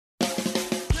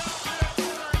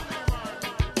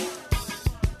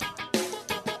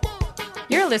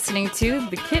You're listening to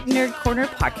the Kit Nerd Corner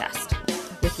podcast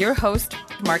with your host,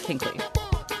 Mark Hinckley.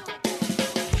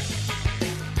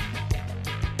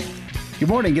 Good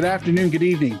morning, good afternoon, good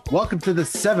evening. Welcome to the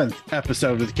 7th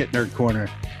episode of the Kit Nerd Corner.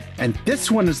 And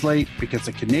this one is late because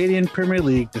the Canadian Premier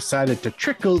League decided to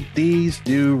trickle these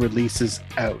new releases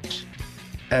out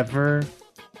ever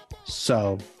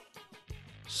so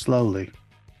slowly.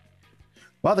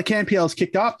 While the CanPLs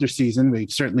kicked off their season, we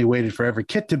certainly waited for every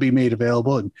kit to be made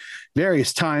available in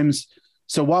various times.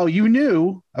 So while you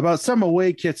knew about some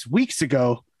away kits weeks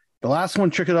ago, the last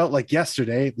one trickled out like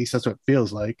yesterday. At least that's what it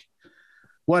feels like.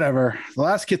 Whatever. The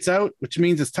last kit's out, which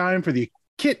means it's time for the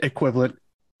kit equivalent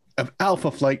of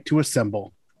Alpha Flight to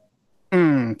assemble.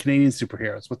 Canadian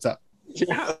superheroes. What's up?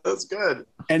 Yeah, that's good.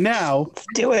 And now, Let's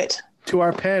do it. To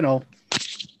our panel.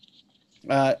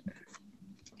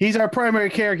 He's our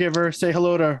primary caregiver. Say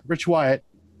hello to Rich Wyatt.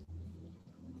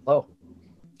 Hello.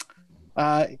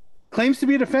 Claims to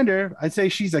be a defender. I'd say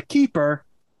she's a keeper.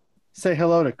 Say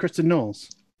hello to Kristen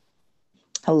Knowles.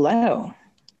 Hello.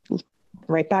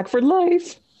 Right back for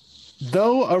life.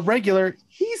 Though a regular,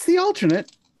 he's the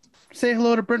alternate. Say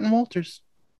hello to Brenton Walters.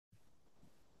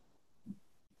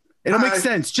 It'll make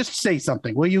sense. Just say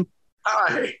something, will you?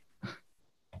 Hi.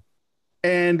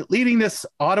 And leading this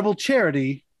audible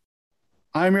charity,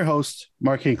 I'm your host,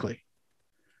 Mark Hinckley.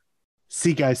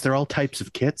 See, guys, they're all types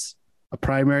of kits. A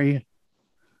primary,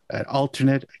 an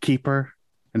alternate, a keeper,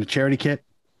 and a charity kit.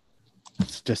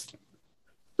 It's just...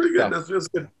 Pretty good. That feels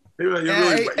good.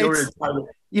 It's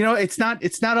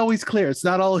not always clear. It's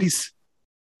not always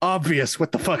obvious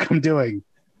what the fuck I'm doing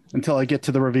until I get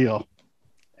to the reveal.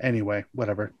 Anyway,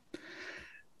 whatever.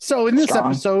 So in this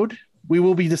episode, we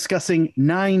will be discussing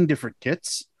 9 different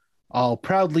kits, all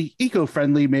proudly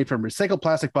eco-friendly, made from recycled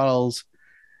plastic bottles,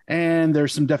 and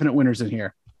there's some definite winners in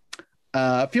here.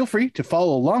 Feel free to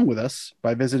follow along with us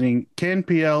by visiting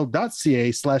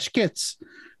canpl.ca/kits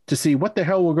to see what the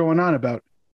hell we're going on about,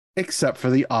 except for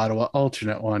the Ottawa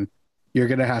alternate one. You're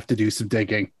going to have to do some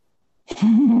digging.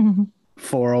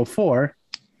 404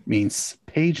 means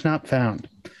page not found.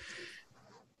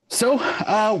 So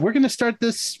we're going to start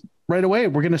this right away.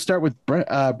 We're going to start with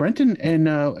Brenton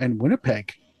and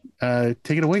Winnipeg.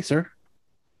 Take it away, sir.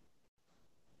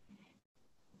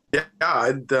 Yeah,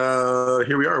 and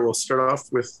here we are. We'll start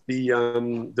off with the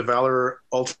Valor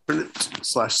alternate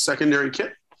 / secondary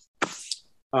kit.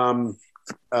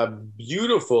 A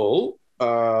beautiful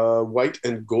white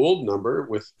and gold number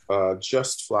with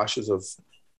just flashes of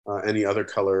any other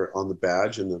color on the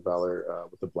badge, and the Valor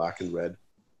with the black and red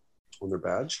on their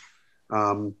badge.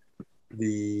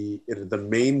 The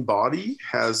main body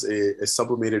has a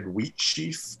sublimated wheat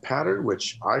sheaf pattern,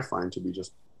 which I find to be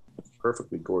just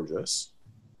perfectly gorgeous.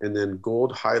 And then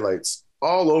gold highlights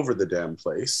all over the damn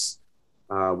place.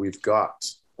 We've got,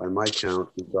 by my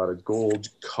count, we've got a gold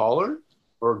collar,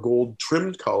 or gold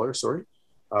trimmed collar, sorry.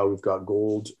 We've got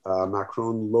gold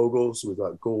Macron logos. We've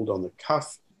got gold on the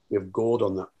cuff. We have gold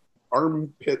on the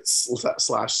armpits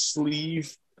 /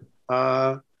 sleeve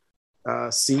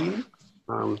seam.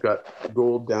 We've got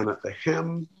gold down at the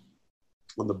hem,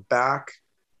 on the back,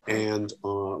 and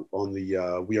on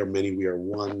the We Are Many, We Are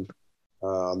One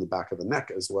on the back of the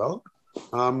neck as well.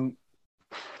 And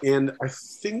I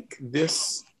think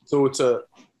this, so it's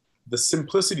the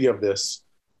simplicity of this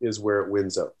is where it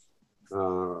wins out.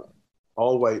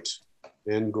 All white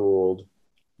and gold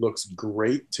looks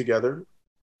great together.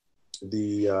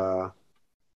 The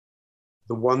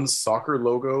One Soccer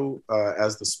logo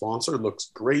as the sponsor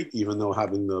looks great, even though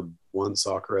having the One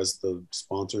Soccer as the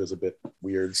sponsor is a bit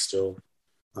weird still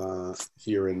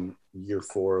here in year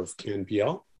 4 of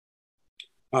CanPL.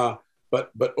 But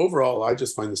overall, I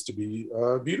just find this to be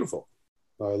beautiful.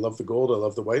 I love the gold. I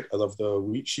love the white. I love the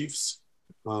wheat sheafs.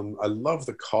 I love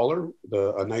the collar,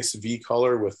 a nice V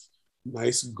collar with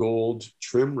nice gold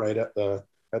trim right at the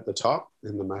top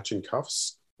and the matching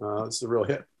cuffs. This is a real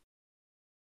hit.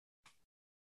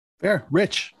 Fair.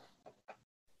 Rich.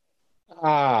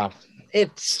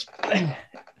 It's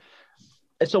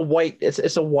a white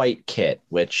kit,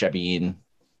 which, I mean,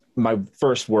 my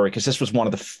first word, because this was one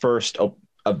of the first of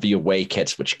the away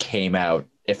kits which came out,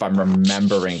 if I'm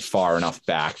remembering far enough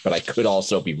back, but I could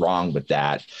also be wrong with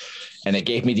that. And it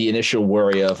gave me the initial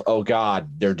worry of, oh God,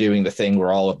 they're doing the thing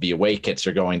where all of the away kits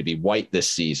are going to be white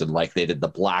this season, like they did the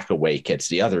black away kits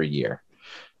the other year.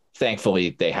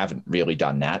 Thankfully, they haven't really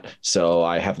done that, so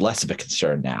I have less of a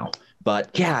concern now.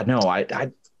 But yeah, no,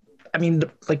 I mean,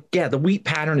 like, yeah, the wheat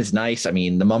pattern is nice. I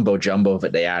mean, the mumbo jumbo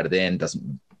that they added in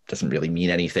doesn't really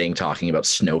mean anything, talking about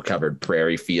snow-covered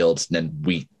prairie fields and then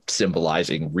wheat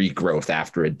symbolizing regrowth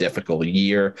after a difficult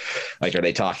year? Like, are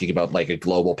they talking about like a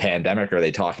global pandemic? Are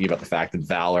they talking about the fact that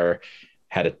Valor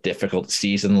had a difficult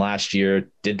season last year?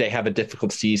 Did they have a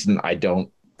difficult season? I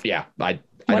don't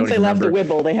Once they left the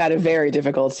Wibble, they had a very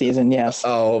difficult season. Yes.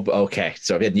 Oh, okay.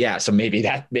 So yeah. So maybe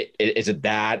that is it.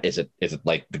 That is it. Is it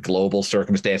like the global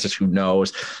circumstances? Who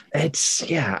knows? It's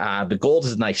the gold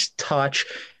is a nice touch.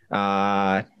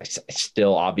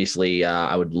 Still, obviously,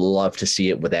 I would love to see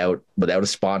it without a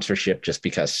sponsorship, just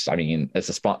because I mean,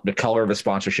 the color of a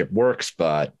sponsorship works.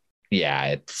 But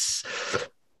yeah, it's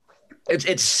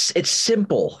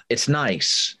simple. It's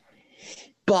nice,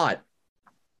 but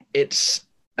it's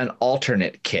an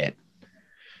alternate kit.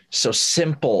 So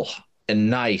simple and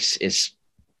nice is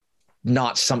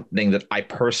not something that I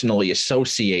personally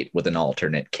associate with an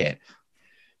alternate kit.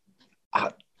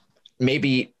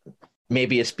 Maybe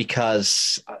it's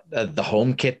because the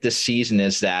home kit this season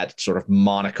is that sort of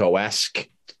Monaco-esque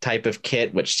type of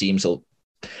kit, which seems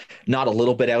not a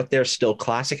little bit out there, still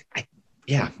classic.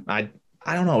 I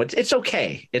don't know. It's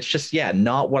okay. It's just,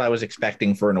 not what I was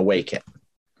expecting for an away kit.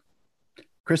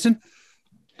 Kristen?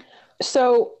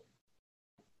 So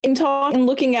in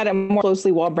looking at it more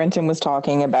closely while Brenton was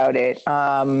talking about it,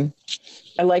 I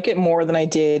like it more than I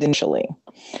did initially.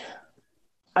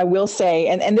 I will say,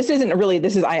 and this isn't really,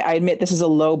 I admit this is a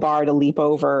low bar to leap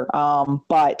over,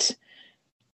 but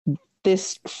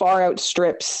this far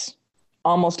outstrips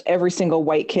almost every single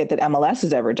white kit that MLS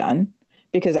has ever done,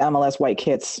 because MLS white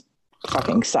kits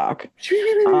fucking suck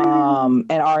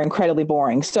and are incredibly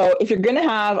boring. So if you're going to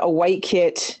have a white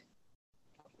kit,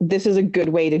 this is a good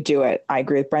way to do it. I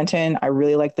agree with Brenton. I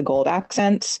really like the gold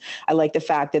accents. I like the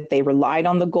fact that they relied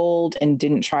on the gold and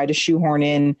didn't try to shoehorn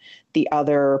in the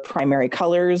other primary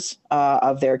colors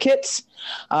of their kits.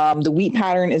 The wheat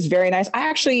pattern is very nice. I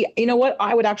actually, you know what?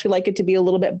 I would actually like it to be a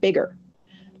little bit bigger.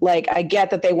 Like, I get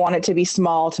that they want it to be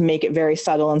small to make it very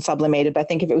subtle and sublimated, but I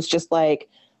think if it was just like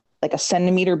a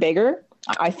centimeter bigger,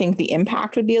 I think the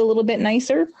impact would be a little bit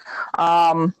nicer.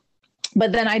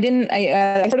 But then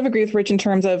I sort of agree with Rich in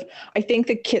terms of, I think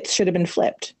the kits should have been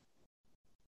flipped.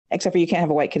 Except for you can't have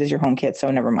a white kit as your home kit,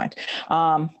 so never mind.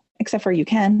 Except for you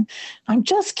can. I'm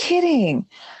just kidding.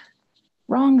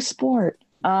 Wrong sport.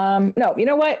 No, you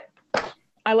know what?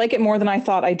 I like it more than I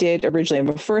thought I did originally.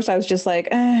 But first I was just like,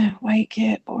 white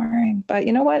kit, boring. But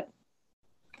you know what?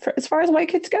 As far as white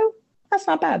kits go, that's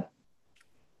not bad.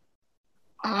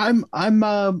 I'm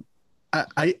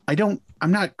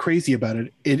not crazy about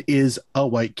it. It is a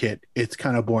white kit. It's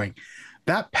kind of boring.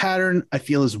 That pattern I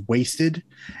feel is wasted.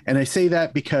 And I say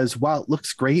that because while it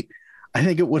looks great, I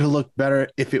think it would have looked better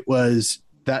if it was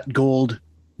that gold,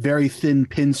 very thin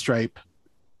pinstripe.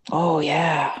 Oh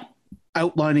yeah.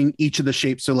 Outlining each of the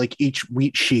shapes. So like each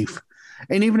wheat sheaf.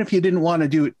 And even if you didn't want to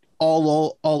do it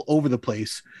all over the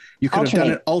place, you could have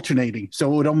done it alternating.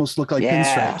 So it would almost look like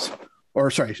pinstripes. Or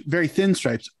sorry, very thin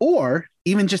stripes, or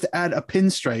even just add a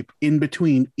pinstripe in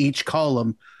between each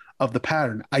column of the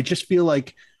pattern. I just feel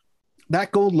like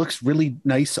that gold looks really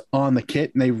nice on the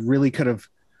kit, and they really could have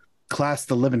classed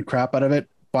the living crap out of it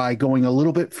by going a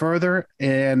little bit further,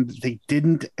 and they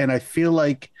didn't. And I feel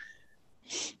like,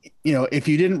 if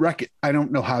you didn't I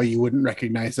don't know how you wouldn't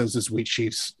recognize those as wheat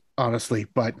sheaves, honestly,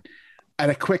 but at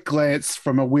a quick glance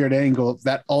from a weird angle,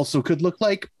 that also could look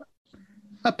like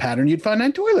a pattern you'd find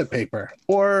on toilet paper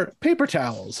or paper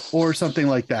towels or something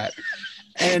like that.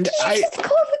 And I just call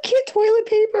the kit toilet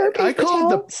paper.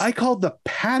 I called the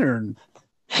pattern.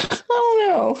 Oh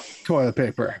no, toilet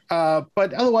paper.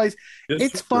 But otherwise,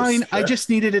 it's fine. I just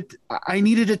needed it. I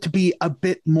needed it to be a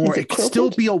bit more. It could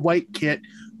still be a white kit,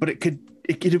 but it could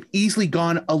have easily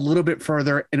gone a little bit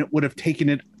further, and it would have taken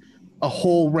it a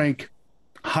whole rank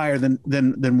higher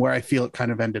than where I feel it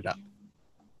kind of ended up.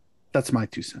 That's my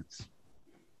 2 cents.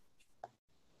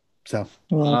 So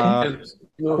there's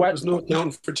no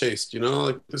accounting for taste,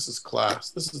 like this is class.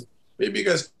 This is, maybe you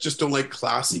guys just don't like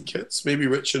classy kits. Maybe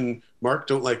Rich and Mark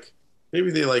don't like,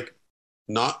 maybe they like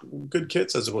not good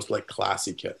kits as opposed to like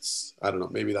classy kits. I don't know.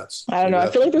 Maybe that's, I don't know. I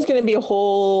feel like there's going to be there's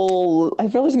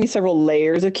going to be several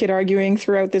layers of kit arguing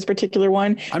throughout this particular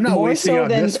one. I'm not wasting on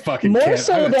this fucking kit. More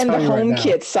so than the home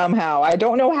kit somehow. I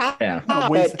don't know how,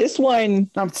 but this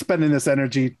one. I'm spending this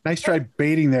energy. Nice try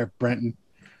baiting there, Brenton.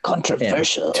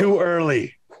 Controversial. Yeah. Too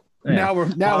early. Yeah.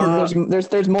 Now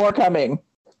there's more coming.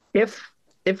 If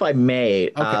I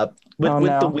may, okay.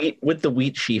 with the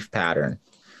wheat sheaf pattern.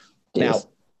 Yes. Now,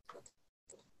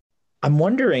 I'm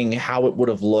wondering how it would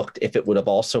have looked if it would have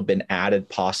also been added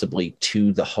possibly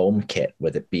to the home kit,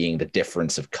 with it being the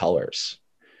difference of colors.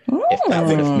 If that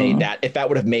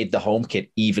would have made the home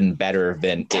kit even better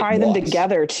than tie them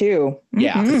together too.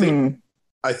 Yeah.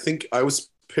 I think I was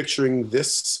picturing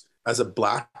this as a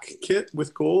black kit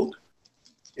with gold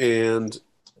and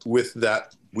with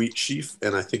that wheat sheaf,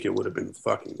 and I think it would have been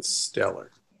fucking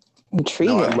stellar.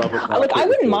 Intriguing. No, I love it. I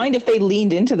wouldn't mind if they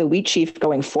leaned into the wheat sheaf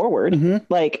going forward,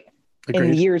 like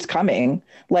Agreed. in years coming.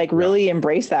 Like really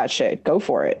embrace that shit. Go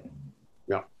for it.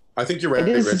 Yeah, I think you're right,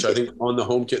 Rich. I think on the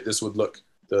home kit, this would look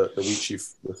the wheat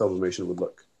sheaf, the sublimation would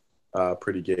look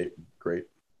pretty great.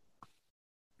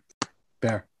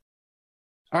 Fair.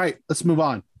 All right, let's move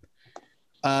on.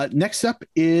 Next up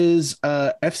is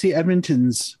FC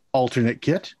Edmonton's alternate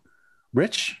kit.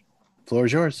 Rich, floor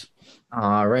is yours.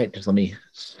 All right, just let me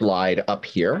slide up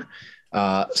here.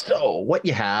 So what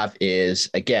you have is,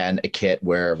 again, a kit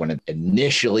where when it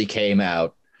initially came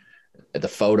out, the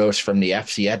photos from the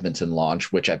FC Edmonton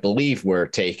launch, which I believe were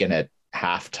taken at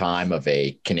halftime of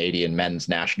a Canadian men's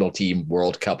national team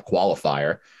World Cup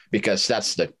qualifier, because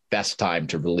that's the best time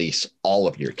to release all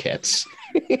of your kits.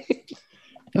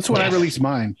 That's when I released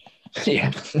mine.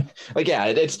 Yeah, like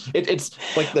it's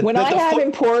like when I have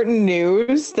important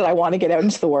news that I want to get out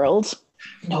into the world,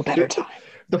 no better time.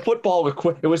 The football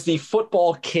it was the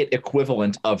football kit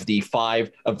equivalent of the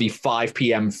 5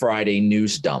 p.m. Friday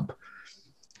news dump,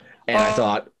 and I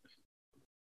thought,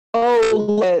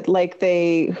 like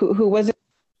who was it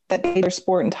that made their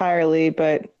sport entirely?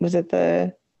 But was it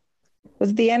the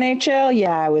NHL?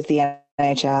 Yeah, it was the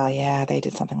NHL. Yeah, they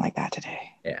did something like that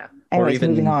today. Yeah, anyways,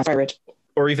 moving on. Sorry, Rich.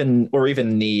 Or even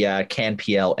the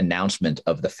CanPL announcement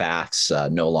of the Fats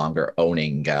no longer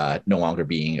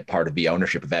being part of the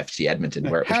ownership of FC Edmonton,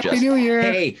 where it was Happy New Year.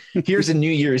 Hey, here's a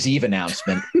New Year's Eve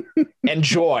announcement.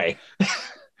 Enjoy.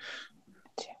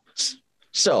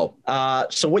 So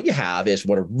what you have is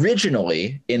what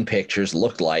originally in pictures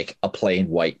looked like a plain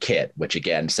white kit, which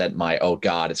again sent my, oh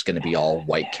God, it's going to be all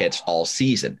white kits all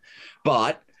season.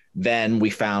 But then we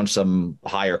found some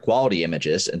higher quality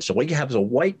images, and so what you have is a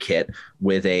white kit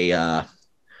with a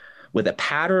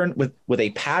pattern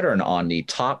on the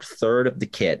top third of the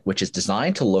kit, which is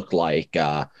designed to look like,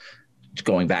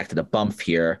 going back to the bump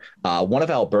here, one of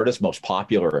Alberta's most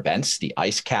popular events, the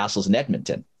Ice Castles in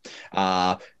Edmonton.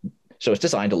 So it's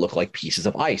designed to look like pieces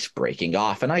of ice breaking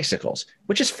off and icicles,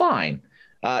 which is fine.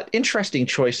 Interesting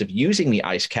choice of using the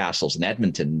Ice Castles in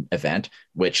Edmonton event,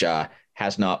 which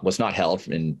was not held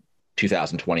in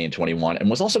 2020 and 21 and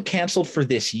was also canceled for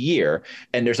this year.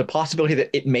 And there's a possibility that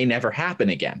it may never happen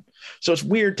again. So it's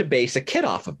weird to base a kit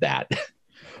off of that.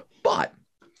 But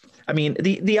I mean,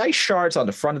 the ice shards on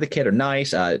the front of the kit are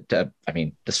nice. The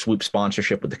swoop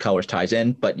sponsorship with the colors ties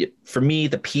in. But for me,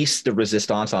 the piece de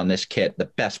resistance on this kit, the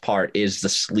best part is the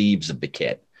sleeves of the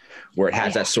kit, where it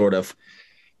has that sort of,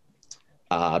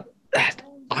 I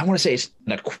want to say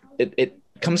it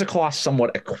comes across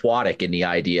somewhat aquatic in the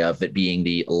idea of it being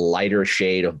the lighter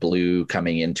shade of blue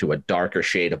coming into a darker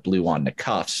shade of blue on the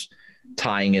cuffs,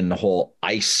 tying in the whole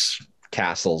Ice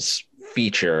Castles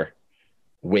feature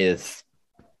with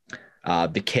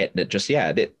the kit. And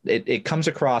it comes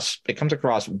across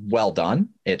well done.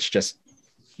 It's just,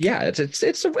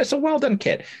 it's a well done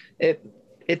kit.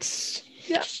 It's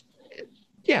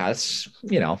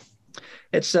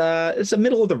a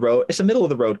middle of the road. It's a middle of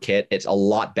the road kit. It's a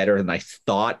lot better than I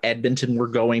thought Edmonton were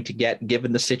going to get,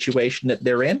 given the situation that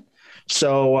they're in.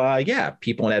 So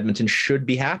people in Edmonton should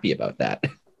be happy about that.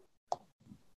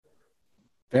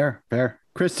 Fair.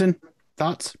 Kristen,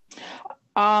 thoughts?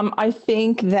 I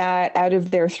think that out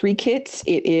of their 3 kits,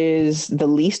 it is the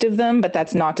least of them, but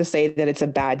that's not to say that it's a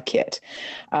bad kit.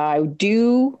 I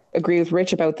do agree with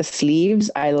Rich about the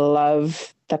sleeves. I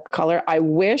love the color. I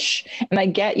wish, and I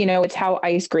get, it's how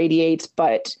ice gradiates,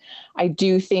 but I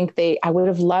do think I would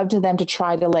have loved them to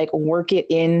try to like work it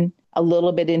in a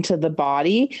little bit into the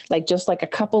body, like just like a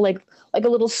couple, like a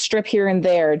little strip here and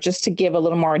there, just to give a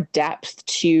little more depth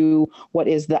to what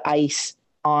is the ice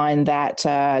on that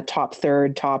top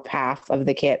half of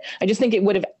the kit. I just think it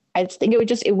would have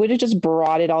just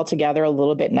brought it all together a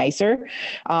little bit nicer.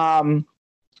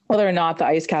 Whether or not the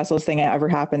Ice Castles thing ever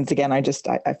happens again, I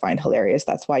find hilarious.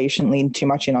 That's why you shouldn't lean too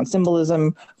much in on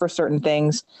symbolism for certain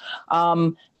things.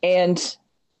 And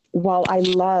while I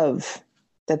love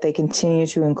that they continue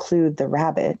to include the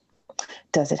rabbit,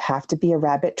 does it have to be a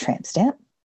rabbit tramp stamp?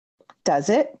 Does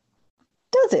it?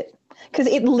 Because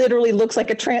it literally looks like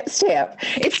a tramp stamp.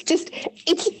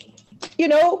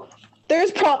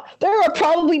 There are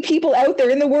probably people out there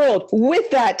in the world with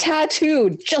that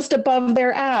tattooed just above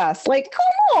their ass. Like,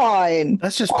 come on.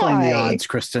 That's just playing the odds,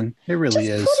 Kristen. It really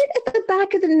is. Put it at the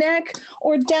back of the neck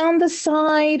or down the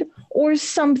side or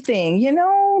something,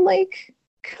 like,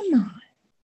 come on.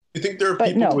 You think there are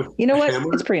people with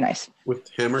It's pretty nice. With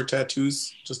hammer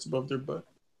tattoos just above their butt?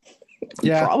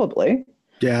 Yeah. Probably.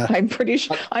 Yeah.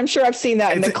 I'm sure I've seen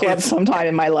that in the club sometime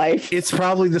in my life. It's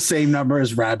probably the same number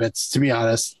as rabbits, to be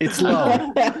honest. It's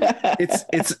low.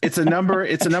 it's a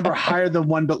number higher than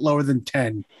 1 but lower than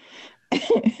 10.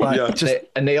 But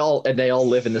they all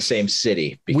live in the same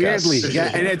city weirdly.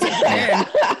 Yeah,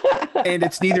 and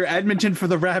it's neither Edmonton for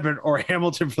the rabbit or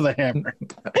Hamilton for the hammer.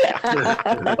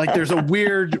 Like there's a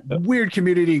weird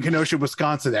community in Kenosha,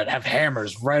 Wisconsin that have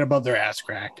hammers right above their ass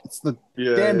crack. It's the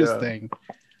damnedest thing.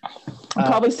 I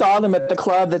probably saw them at the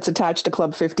club that's attached to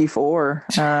Club 54.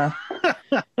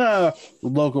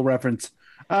 Local reference.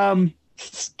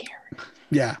 Scary.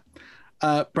 Yeah.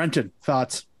 Brenton,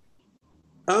 thoughts?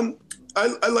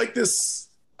 I like this.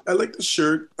 I like the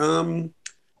shirt.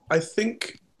 I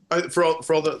think for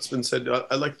all that's been said,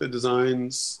 I like the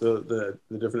designs, the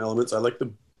different elements. I like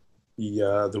the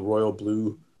royal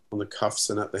blue on the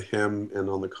cuffs and at the hem and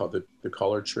on the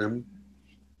collar trim.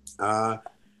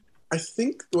 I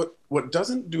think what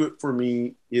doesn't do it for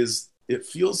me is it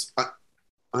feels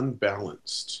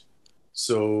unbalanced.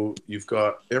 So you've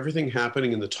got everything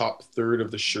happening in the top third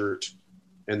of the shirt,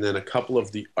 and then a couple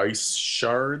of the ice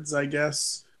shards, I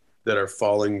guess, that are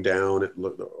falling down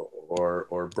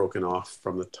or broken off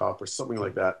from the top or something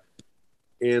like that.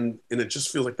 And it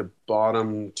just feels like the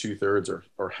bottom 2/3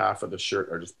 or half of the shirt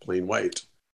are just plain white.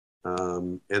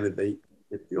 And it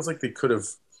feels like they could have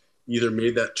either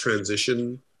made that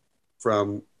transition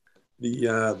from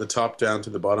the top down to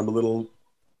the bottom a little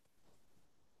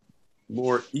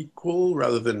more equal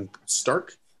rather than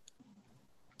stark.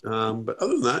 But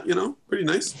other than that, pretty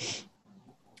nice.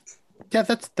 Yeah,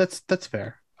 that's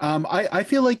fair. I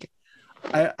feel like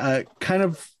I kind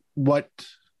of what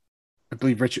I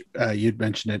believe Richard you'd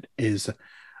mentioned it is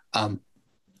I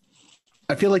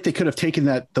feel like they could have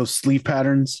taken those sleeve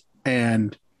patterns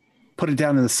and put it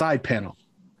down in the side panel.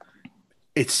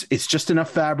 It's just enough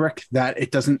fabric that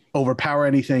it doesn't overpower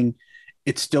anything.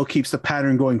 It still keeps the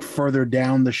pattern going further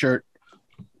down the shirt.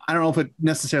 I don't know if it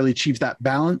necessarily achieves that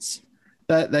balance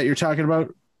that you're talking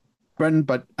about, Brendan,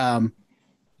 but I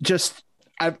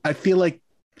feel like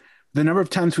the number of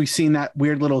times we've seen that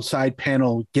weird little side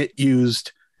panel get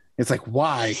used, it's like,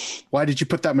 why did you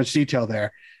put that much detail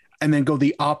there? And then go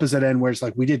the opposite end where it's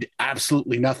like, we did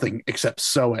absolutely nothing except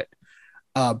sew it.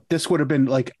 This would have been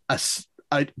like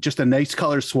just a nice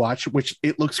color swatch, which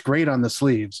it looks great on the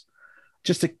sleeves,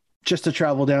 just to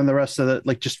travel down the rest of the,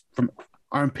 like just from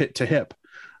armpit to hip.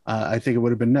 I think it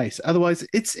would have been nice. Otherwise,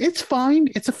 it's fine.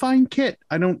 It's a fine kit.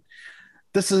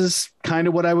 This is kind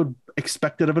of what I would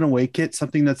expect out of an away kit,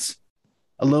 something that's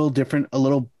a little different, a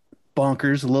little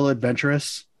bonkers, a little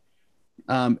adventurous.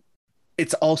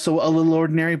 It's also a little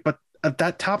ordinary, but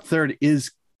that top third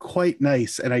is quite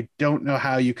nice. And I don't know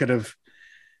how you could have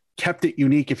kept it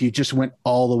unique if you just went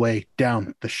all the way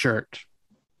down the shirt.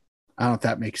 I don't know if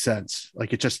that makes sense.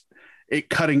 Like it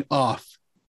cutting off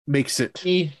makes it.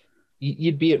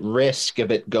 You'd be at risk of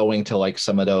it going to like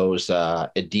some of those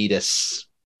Adidas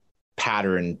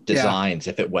pattern designs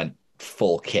if it went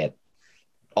full kit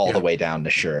all the way down the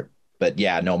shirt. But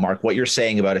yeah, no, Mark, what you're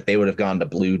saying about if they would have gone to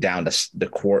blue down to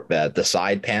the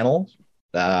side panel,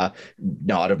 no,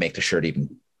 it would make the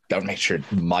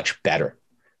shirt much better.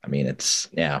 I mean, it's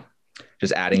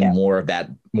just adding more of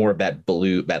that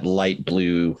blue, that light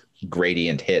blue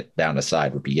gradient hit down the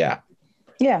side would be yeah.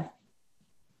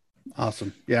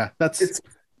 Awesome. Yeah, that's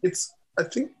it's. I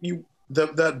think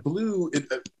that blue.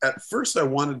 At first, I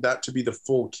wanted that to be the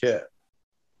full kit,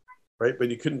 right? But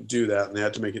you couldn't do that, and they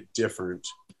had to make it different.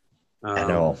 I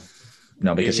know.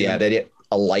 No, because they did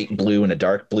a light blue and a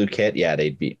dark blue kit. Yeah,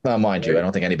 they'd be. Well, mind you, I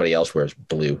don't think anybody else wears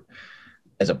blue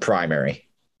as a primary.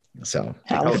 So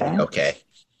okay,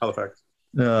 Halifax.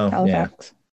 No,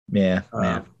 Halifax. Yeah.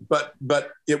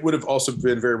 But it would have also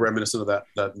been very reminiscent of that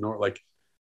like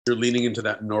you're leaning into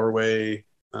that Norway,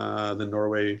 the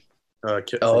Norway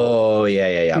kit. Oh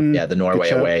yeah, the Norway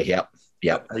away.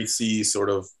 Yep. Icy sort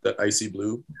of that icy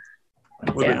blue.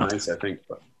 Would have been nice, I think.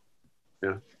 But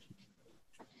yeah.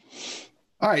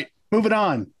 All right, moving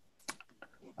on.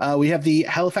 We have the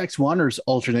Halifax Wanderers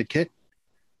alternate kit.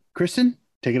 Kristen,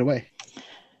 take it away.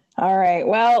 All right.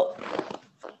 Well,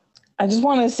 I just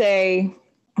want to say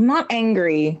I'm not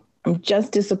angry. I'm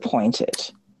just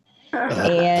disappointed.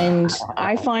 And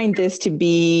I find this to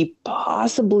be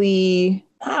possibly,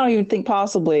 I don't even think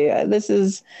possibly, this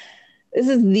is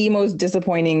the most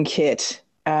disappointing kit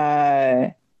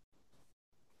out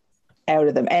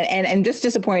of them. And just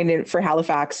disappointed for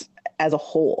Halifax as a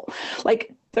whole.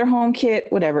 Like their home kit,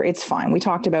 whatever, it's fine. We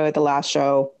talked about it the last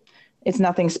show. It's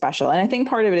nothing special. And I think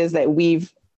part of it is that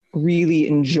we've really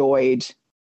enjoyed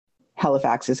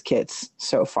Halifax's kits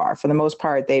so far. For the most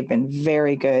part, they've been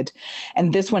very good.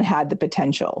 And this one had the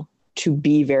potential to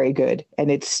be very good. And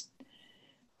it's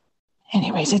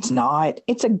not.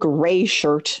 It's a gray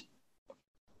shirt.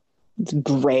 It's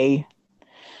gray.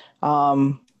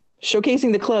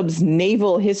 Showcasing the club's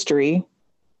naval history,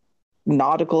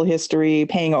 nautical history,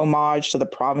 paying homage to the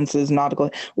province's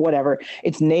nautical, whatever.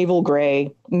 It's naval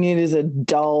gray. It is a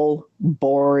dull,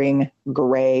 boring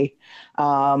gray.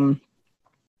 The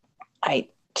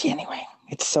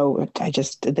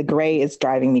gray is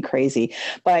driving me crazy.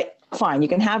 But fine, you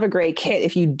can have a gray kit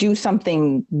if you do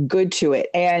something good to it.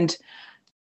 And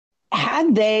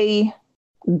had they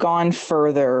gone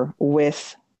further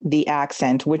with the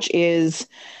accent, which is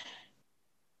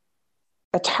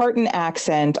a tartan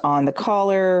accent on the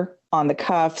collar, on the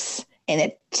cuffs, and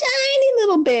a tiny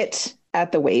little bit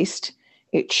at the waist,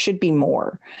 it should be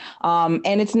more.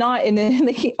 And it's not. And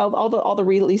all the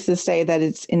releases say that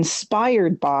it's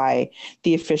inspired by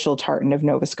the official tartan of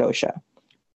Nova Scotia.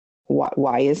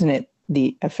 Why isn't it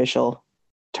the official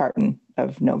tartan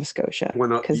of Nova Scotia? Why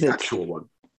not the actual one?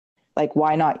 Like,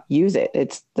 why not use it?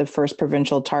 It's the first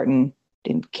provincial tartan.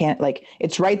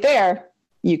 It's right there.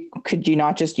 Could you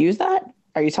not just use that?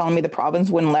 Are you telling me the province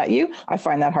wouldn't let you? I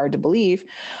find that hard to believe.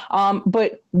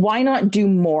 But why not do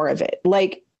more of it?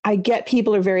 Like, I get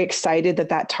people are very excited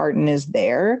that tartan is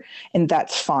there, and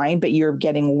that's fine, but you're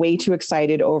getting way too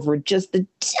excited over just the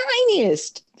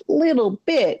tiniest little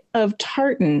bit of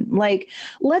tartan. Like,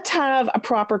 let's have a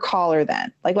proper collar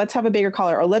then. Like, let's have a bigger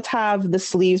collar, or let's have the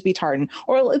sleeves be tartan,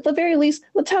 or at the very least,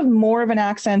 let's have more of an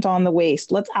accent on the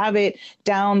waist. Let's have it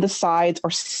down the sides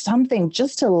or something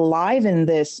just to liven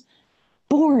this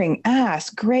boring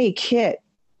ass gray kit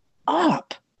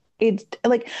up. It's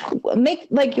like make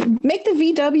the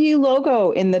VW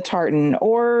logo in the tartan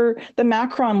or the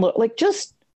Macron look, like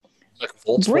just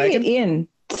bring it in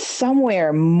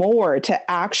somewhere more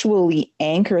to actually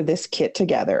anchor this kit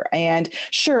together. And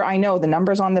sure, I know the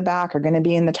numbers on the back are going to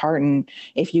be in the tartan.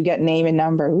 If you get name and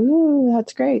number, ooh,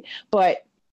 that's great. But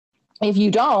if you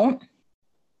don't,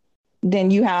 then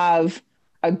you have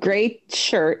a gray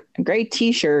shirt, a gray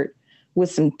t-shirt with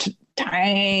some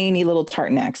tiny little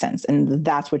tartan accents, and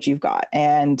that's what you've got.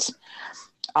 And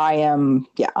I am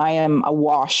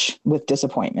awash with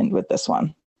disappointment with this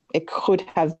one. It could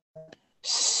have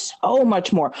so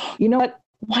much more. You know what?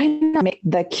 Why not make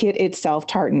the kit itself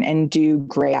tartan and do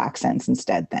gray accents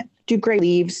instead then? Do gray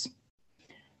leaves.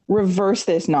 Reverse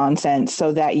this nonsense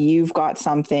so that you've got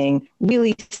something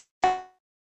really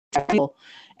special.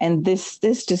 And this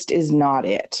just is not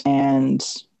it. And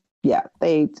yeah,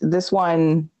 this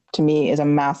one to me is a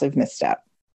massive misstep.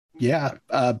 Yeah.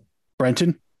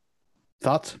 Brenton,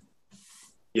 thoughts?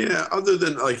 Yeah, other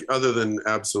than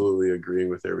absolutely agreeing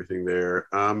with everything there.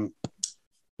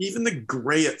 Even the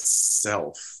gray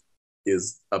itself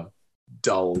is a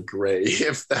dull gray,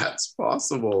 if that's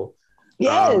possible.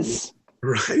 Yes.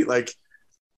 Right. Like,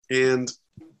 and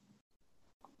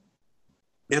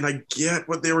I get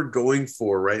what they were going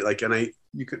for, right? Like, and I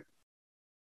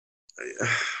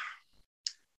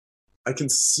can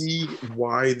see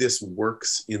why this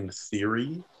works in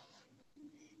theory,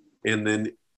 and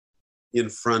then in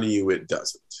front of you, it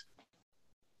doesn't.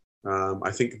 I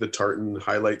think the tartan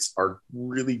highlights are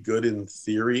really good in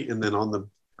theory, and then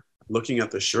looking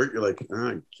at the shirt, you're like,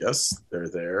 I guess they're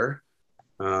there.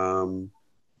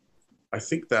 I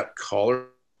think that collar,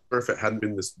 if it hadn't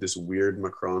been this weird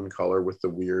Macron collar with the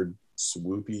weird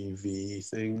swoopy V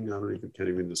thing, can't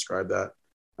even describe that.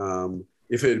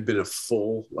 If it had been a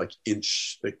full, like,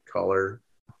 inch thick collar,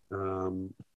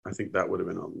 I think that would have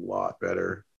been a lot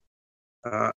better.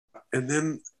 And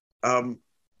then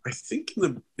I think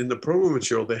in the promo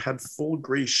material they had full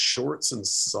gray shorts and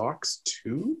socks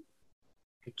too.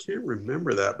 I can't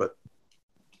remember that, but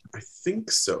I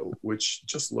think so, which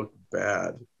just looked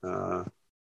bad.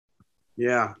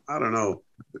 Yeah, I don't know.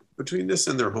 Between this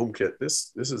and their home kit,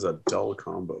 this is a dull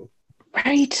combo.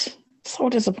 Right. So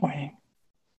disappointing.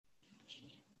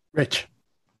 Rich.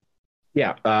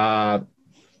 Yeah,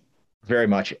 very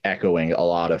much echoing a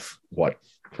lot of what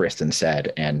Kristen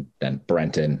said, and then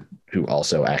Brenton, who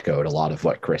also echoed a lot of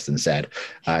what Kristen said.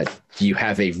 You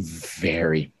have a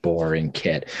very boring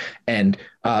kit. And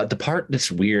the part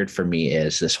that's weird for me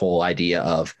is this whole idea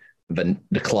of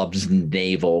the club's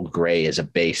naval gray as a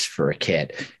base for a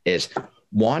kit. Is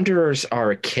Wanderers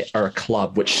are a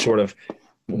club which sort of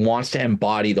wants to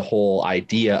embody the whole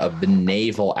idea of the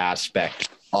naval aspect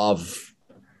of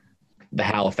the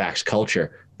Halifax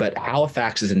culture. But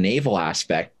Halifax is a naval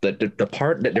aspect. The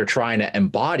part that they're trying to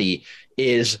embody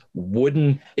is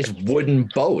wooden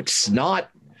boats, not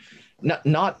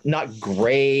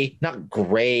gray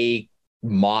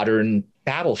modern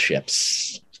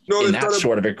battleships No, in they've that got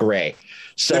sort of a gray.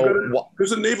 So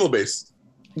there's a naval base.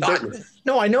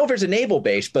 no, I know there's a naval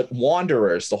base, but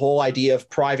Wanderers, the whole idea of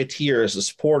privateers, the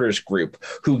supporters group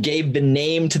who gave the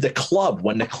name to the club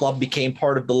when the club became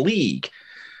part of the league,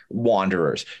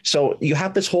 Wanderers. So you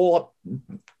have this whole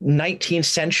 19th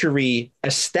century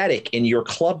aesthetic in your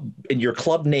club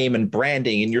name and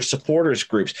branding in your supporters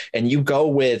groups, and you go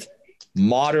with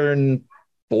modern,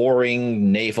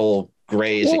 boring naval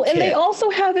gray. Well, and they also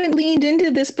haven't leaned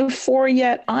into this before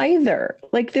yet either.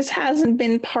 Like, this hasn't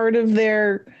been part of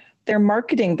their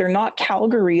marketing. They're not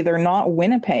Calgary. They're not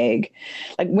Winnipeg.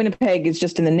 Like, Winnipeg is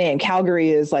just in the name.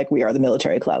 Calgary is like, we are the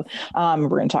military club. We're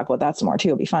going to talk about that some more too.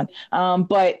 It'll be fun.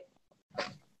 But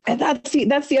that's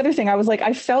the other thing. I was like,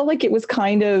 I felt like it was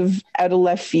kind of out of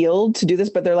left field to do this,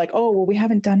 but they're like, oh, well, we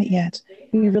haven't done it yet.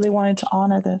 We really wanted to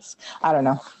honor this. I don't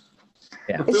know.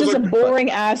 Yeah. It's just a boring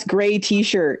ass gray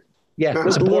T-shirt. Yeah,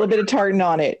 with a little bit of tartan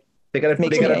on it. They got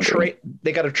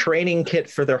a training kit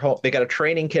for their home. They got a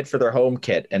training kit for their home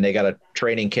kit, and they got a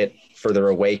training kit for their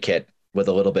away kit with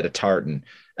a little bit of tartan.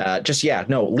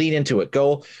 Lean into it.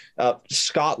 Go.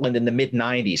 Scotland in the mid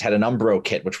 '90s had an Umbro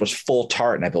kit, which was full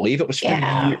tartan. I believe it was.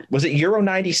 Was it Euro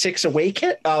 '96 away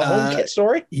kit? Home kit.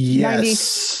 Sorry.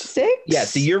 Yes. 96.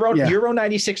 Yes, the Euro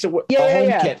 '96 home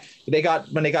kit. They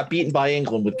got when they got beaten by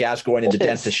England with Gascoigne in the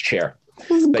dentist chair. It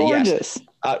was gorgeous.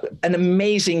 An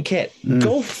amazing kit.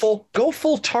 Go full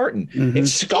tartan. If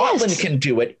Scotland can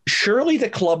do it, surely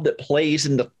the club that plays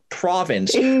in the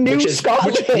province, New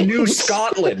Scotland,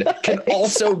 can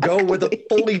also go with a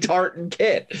fully tartan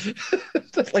kit.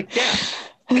 Like, yeah.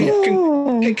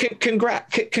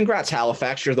 Congrats,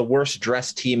 Halifax. You're the worst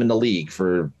dressed team in the league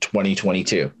for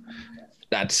 2022.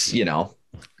 That's,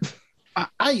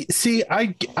 I see.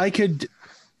 I could.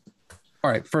 All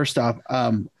right. First off,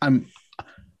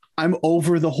 I'm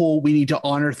over the whole we need to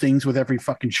honor things with every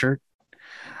fucking shirt.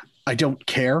 I don't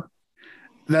care.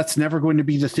 That's never going to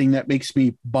be the thing that makes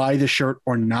me buy the shirt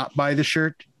or not buy the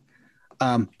shirt.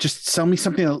 Just sell me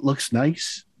something that looks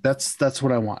nice. That's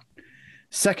what I want.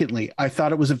 Secondly, I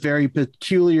thought it was a very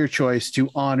peculiar choice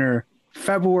to honor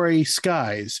February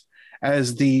skies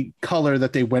as the color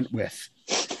that they went with.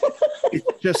 It's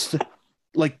just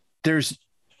like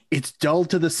it's dull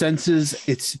to the senses.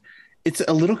 It's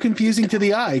a little confusing to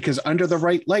the eye because under the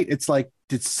right light, it's like,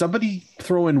 did somebody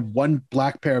throw in one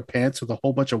black pair of pants with a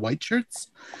whole bunch of white shirts?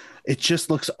 It just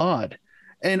looks odd.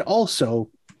 And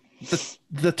also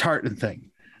the tartan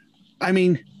thing. I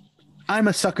mean, I'm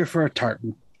a sucker for a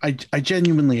tartan. I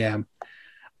genuinely am.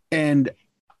 And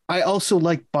I also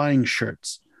like buying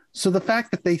shirts. So the fact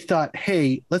that they thought,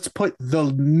 hey, let's put the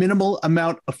minimal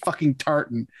amount of fucking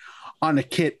tartan on a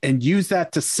kit and use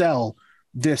that to sell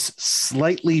this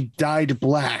slightly dyed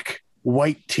black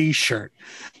white T-shirt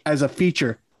as a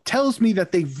feature tells me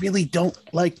that they really don't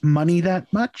like money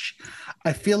that much.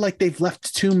 I feel like they've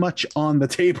left too much on the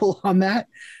table on that.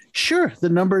 Sure, the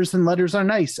numbers and letters are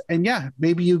nice, and yeah,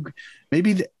 hey,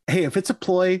 if it's a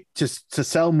ploy to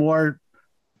sell more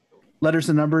letters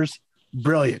and numbers,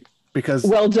 brilliant. Because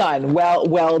well done,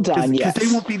 well done. Yes,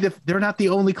 they won't be they're not the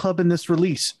only club in this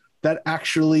release that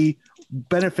actually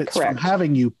benefits from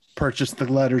having you purchase the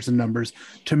letters and numbers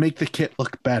to make the kit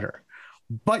look better.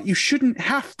 But you shouldn't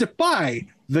have to buy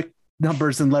the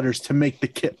numbers and letters to make the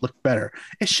kit look better.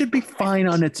 It should be fine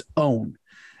on its own.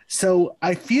 So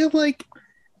I feel like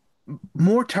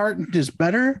more tartan is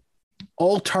better.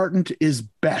 All tartan is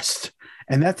best.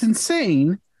 And that's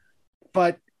insane,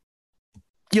 but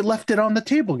you left it on the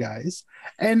table, guys.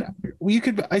 And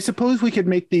I suppose we could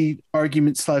make the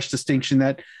argument / distinction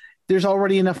that there's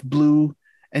already enough blue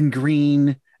and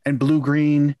green and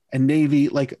blue-green and navy.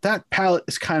 Like, that palette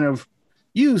is kind of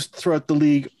used throughout the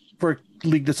league for a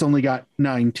league that's only got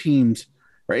 9 teams,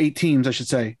 or 8 teams, I should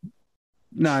say.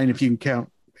 9 if you can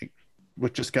count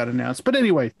what just got announced. But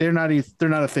anyway, they're not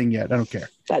a thing yet. I don't care.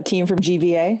 That team from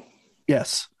GVA?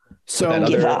 Yes. So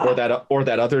or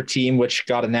that other team which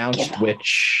got announced,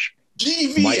 which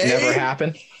GVA? Might never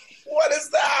happen. What is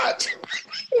that?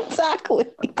 Exactly.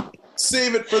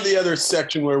 Save it for the other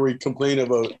section where we complain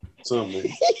about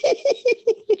something.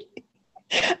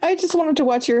 I just wanted to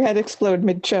watch your head explode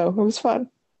mid-show. It was fun.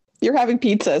 You're having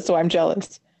pizza, so I'm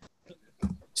jealous.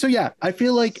 So yeah, I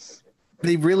feel like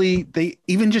they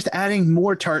even just adding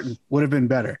more tartan would have been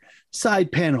better.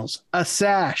 Side panels, a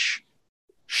sash,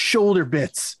 shoulder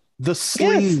bits, the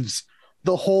sleeves,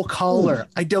 the whole collar.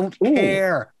 I don't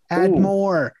care. Add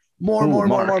more.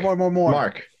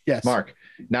 Mark. Yes. Mark.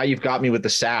 Now you've got me with the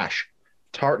sash.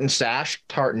 Tartan sash,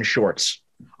 tartan shorts.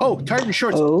 Oh, tartan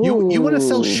shorts. You want to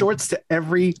sell shorts to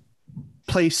every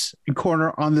place and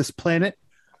corner on this planet?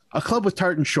 a club with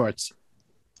tartan shorts,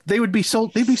 they would be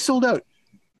sold. They'd be sold out.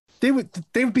 They would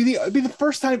be it'd be the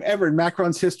first time ever in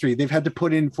Macron's history they've had to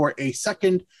put in for a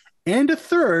second and a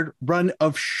third run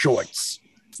of shorts.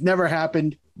 It's never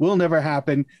happened. Will never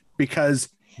happen because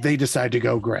they decide to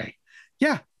go gray.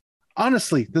 Yeah,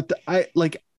 honestly, I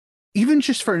like, even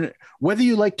just for whether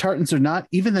you like tartans or not,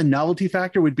 even the novelty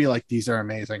factor would be like, these are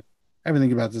amazing.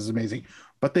 Everything about this is amazing.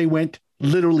 But they went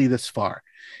literally this far.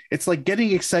 It's like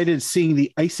getting excited seeing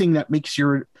the icing that makes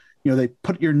your, they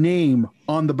put your name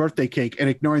on the birthday cake and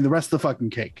ignoring the rest of the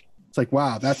fucking cake. It's like,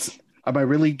 wow, am I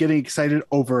really getting excited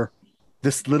over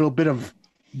this little bit of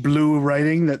blue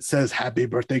writing that says happy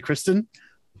birthday, Kristen?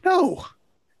 No,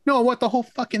 I want the whole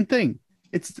fucking thing.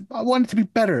 I want it to be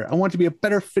better. I want it to be a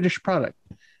better finished product.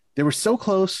 They were so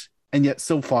close and yet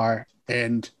so far.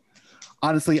 And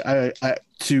honestly, I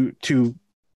to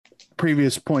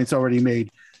previous points already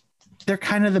made, they're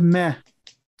kind of the meh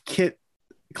kit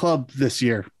club this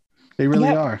year. They really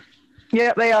are.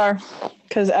 Yeah, they are.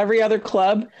 Because every other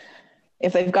club,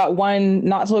 if they've got one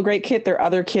not so great kit, their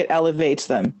other kit elevates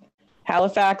them.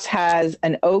 Halifax has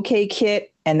an okay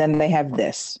kit, and then they have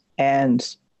this.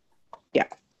 And yeah.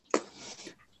 All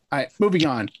right, moving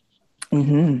on.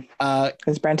 Mm-hmm.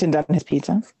 Has Brenton done his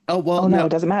pizza? Oh, well, no, it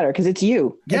doesn't matter because it's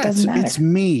you. Yeah, it doesn't matter. It's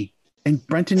me. And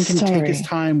Brenton can take his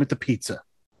time with the pizza.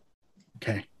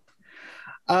 Okay.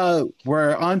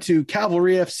 We're on to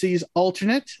Cavalry FC's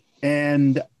alternate.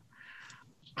 And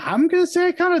I'm going to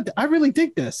say I really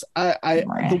dig this.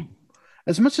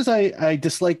 As much as I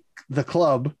dislike the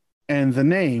club and the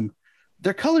name,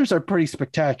 their colors are pretty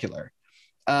spectacular.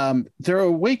 Their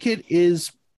away kit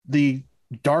is the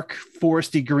dark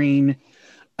foresty green.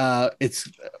 It's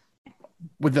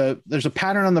there's a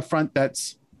pattern on the front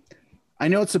that's, I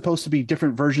know it's supposed to be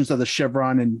different versions of the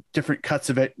chevron and different cuts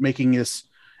of it, making this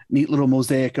neat little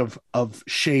mosaic of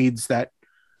shades that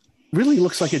really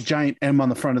looks like a giant M on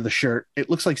the front of the shirt. It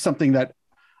looks like something that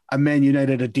a Man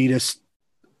United Adidas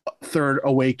third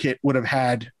away kit would have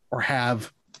had or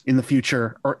have in the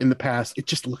future or in the past. It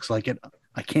just looks like it.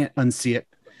 I can't unsee it.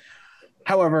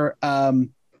 However,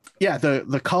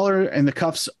 the collar and the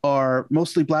cuffs are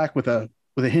mostly black with a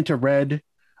hint of red.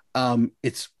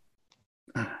 It's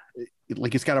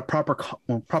got a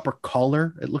proper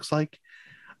collar. It looks like.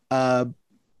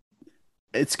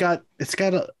 It's got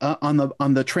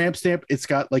on the tramp stamp. It's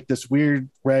got like this weird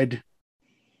red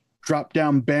drop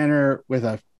down banner with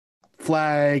a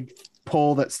flag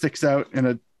pole that sticks out,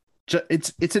 and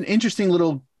it's an interesting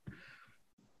little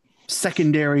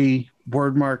secondary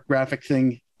word mark graphic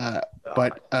thing.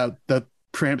 But the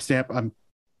tramp stamp, I'm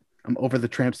over the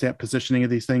tramp stamp positioning of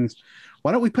these things.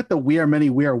 Why don't we put the "We Are Many,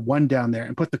 We Are One" down there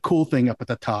and put the cool thing up at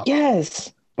the top?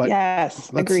 Yes. But yes,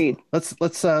 agreed. Let's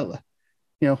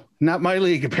not my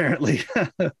league apparently.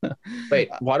 Wait,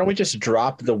 why don't we just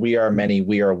drop the "We Are Many,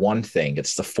 We Are One" thing?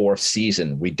 It's the 4th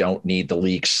season. We don't need the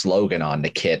league slogan on the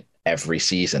kit every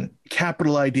season.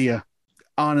 Capital idea.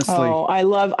 Honestly. Oh, I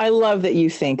love that you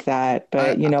think that,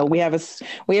 but we have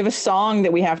a song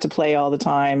that we have to play all the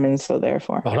time, and so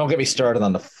therefore. Oh, don't get me started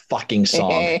on the fucking song.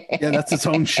 Yeah, that's its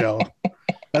own show.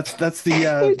 That's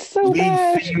the so league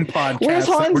bad. theme podcast. Where's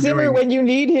Hans Zimmer when you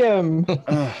need him?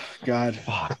 Oh God,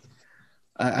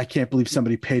 I can't believe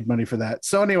somebody paid money for that.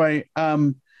 So anyway,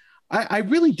 I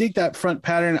really dig that front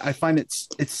pattern. I find it's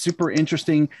super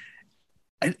interesting.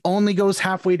 It only goes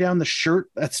halfway down the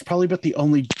shirt. That's probably about the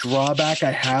only drawback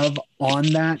I have on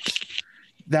that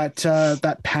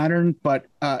pattern. But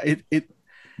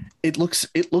it looks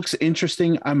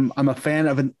interesting. I'm a fan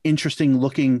of an interesting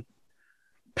looking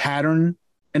pattern,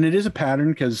 and it is a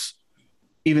pattern because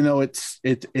even though it's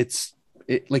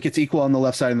equal on the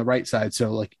left side and the right side,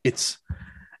 so like it's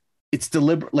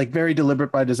deliberate, like very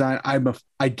deliberate by design.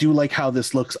 I do like how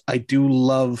this looks. I do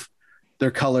love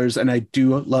their colors, and I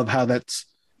do love how they're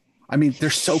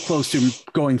so close to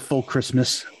going full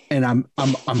Christmas, and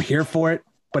I'm here for it,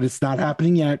 but it's not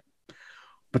happening yet.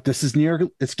 But this is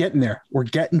it's getting there. We're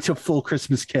getting to full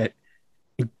Christmas kit.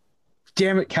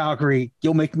 Damn it, Calgary,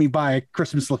 you'll make me buy a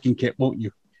Christmas looking kit, won't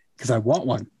you? Because I want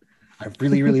one. I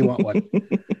really, really want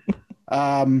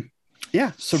one.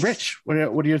 So Rich, what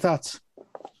are your thoughts?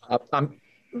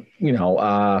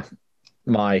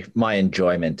 My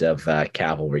enjoyment of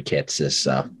cavalry kits is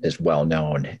well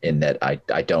known in that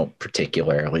I don't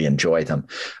particularly enjoy them,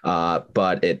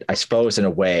 but I suppose in a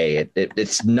way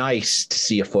it's nice to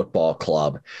see a football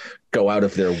club go out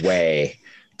of their way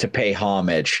to pay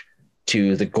homage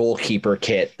to the goalkeeper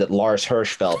kit that Lars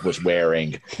Hirschfeld was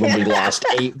wearing when we lost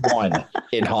 8-1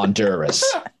 in Honduras.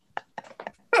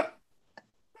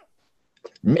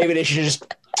 Maybe they should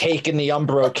just taking the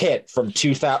Umbro kit from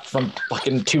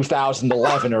fucking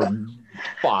 2011 or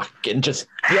fuck, and just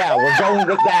we're going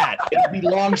with that. It'll be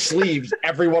long sleeves.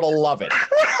 Everyone will love it.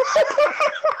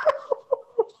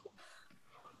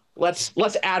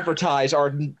 Let's advertise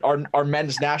our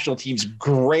men's national team's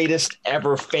greatest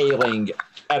ever failing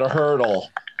at a hurdle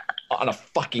on a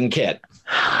fucking kit.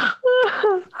 I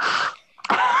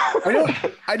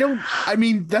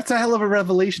mean, that's a hell of a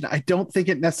revelation. I don't think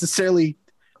it necessarily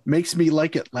makes me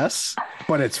like it less,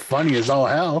 but it's funny as all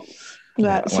hell.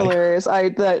 That's hilarious.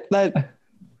 That's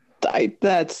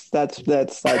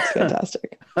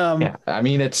fantastic. I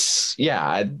mean, that's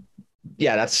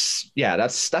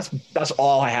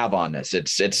all I have on this.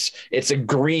 It's a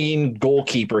green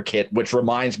goalkeeper kit, which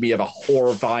reminds me of a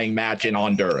horrifying match in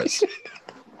Honduras.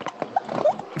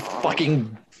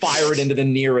 Fucking fire it into the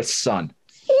nearest sun.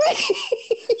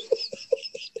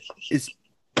 Is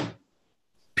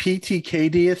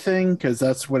PTKD a thing? Because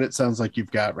that's what it sounds like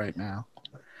you've got right now.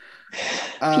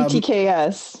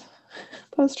 PTKS.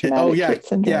 Post-traumatic kit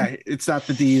syndrome. Yeah, it's not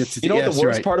the D. It's you know what the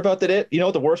worst part about that is? You know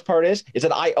what the worst part is? Is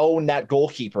that I own that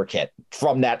goalkeeper kit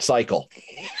from that cycle.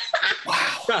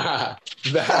 Wow.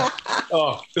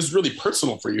 This is really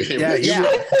personal for you. Yeah.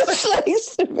 That's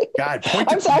nice to me. God,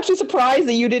 I'm actually surprised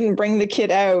that you didn't bring the kit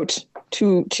out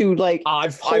to like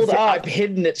I've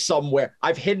hidden it somewhere.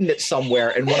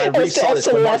 And when I resaw this,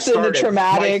 when Mark started,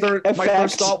 my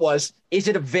first thought was, is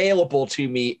it available to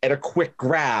me at a quick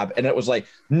grab? And it was like,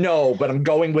 no, but I'm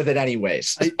going with it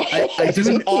anyways.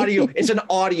 It's an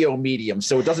audio medium,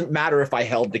 so it doesn't matter if I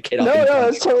held the kit up. No,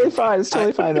 it's totally fine. It's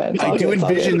totally fine, man. I do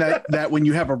envision that when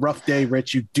you have a rough day,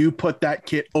 Rich, you do put that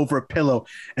kit over a pillow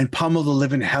and pummel the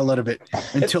living hell out of it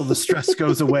until the stress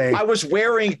goes away. I was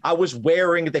wearing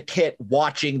the kit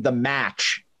watching the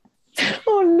match.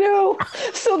 Oh no!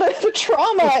 So the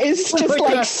trauma is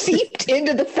just seeped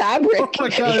into the fabric. Oh my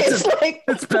God!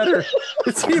 It's better.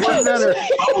 It's even better.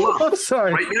 I'm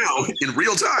sorry. Right now, in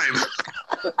real time.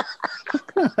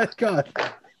 Oh my God!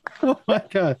 Oh my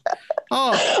God!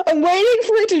 Oh, I'm waiting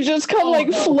for it to just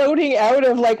come floating out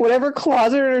of whatever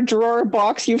closet or drawer or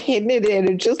box you've hidden it in,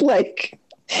 and just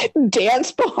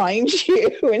dance behind you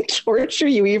and torture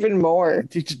you even more.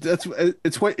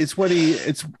 It's what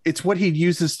he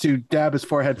uses to dab his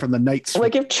forehead from the night sweat.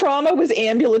 Like if trauma was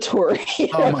ambulatory,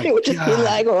 it would just be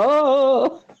like,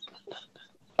 oh,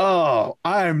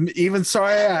 I'm even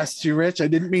sorry I asked you, Rich. I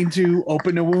didn't mean to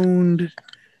open a wound.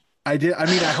 I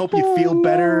hope you feel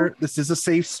better. This is a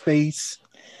safe space.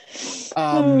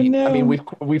 I mean,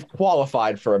 we've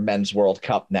qualified for a men's World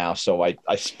Cup now, so I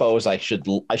suppose I should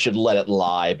let it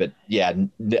lie. But yeah,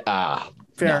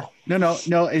 fair.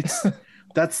 No. It's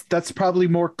that's probably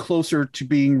more closer to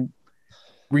being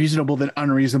reasonable than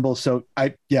unreasonable. So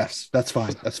yes, that's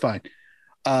fine. That's fine.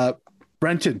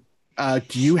 Brenton,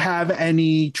 do you have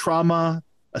any trauma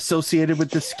associated with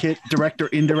this kit, direct or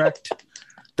indirect,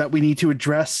 that we need to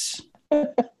address? I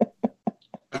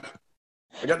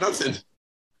got nothing.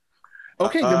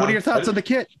 Okay, then what are your thoughts on the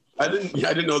kit? I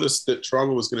didn't know that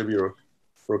trauma was going to be a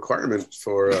requirement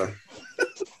for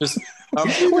just.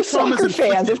 We're soccer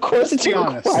fans, of course. It's a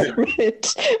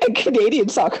requirement, and Canadian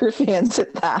soccer fans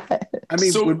at that. I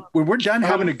mean, when we're done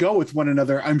having to go with one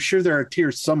another, I'm sure there are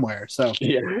tears somewhere. So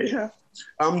yeah.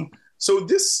 So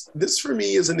this for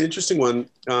me is an interesting one,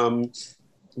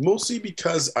 mostly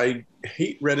because I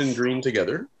hate red and green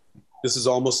together. This is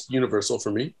almost universal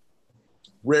for me.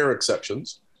 Rare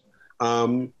exceptions.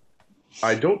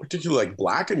 I don't particularly like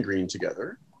black and green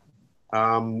together.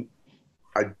 I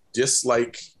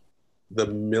dislike the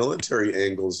military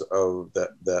angles of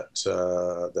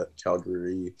that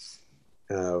Calgary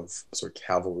have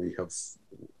cavalry have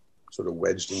sort of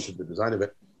wedged into the design of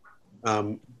it.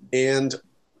 And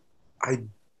I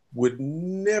would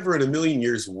never in a million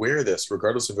years wear this,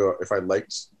 regardless of if I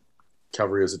liked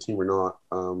cavalry as a team or not.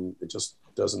 It just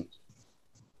doesn't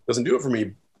do it for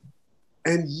me.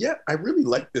 And yet I really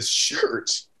like this shirt,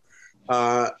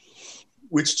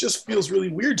 which just feels really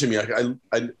weird to me.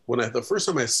 The first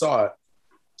time I saw it,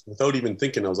 without even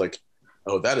thinking, I was like,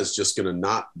 oh, that is just going to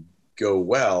not go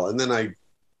well. And then I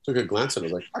took a glance at it.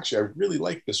 I was like, actually, I really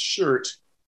like this shirt,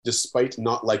 despite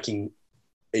not liking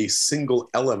a single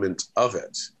element of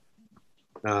it.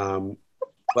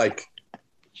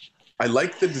 I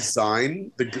like the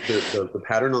design, the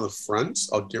pattern on the front.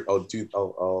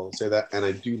 I'll say that, and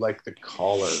I do like the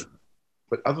collar.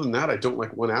 But other than that, I don't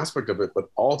like one aspect of it. But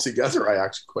altogether, I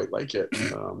actually quite like it. I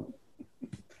don't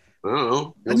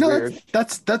know. Weird.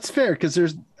 That's fair, because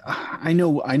there's I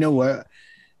know.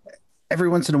 Every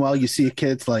once in a while, you see a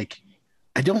kid's like,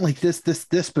 I don't like this,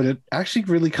 but it actually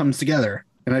really comes together,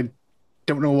 and I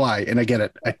don't know why, and I get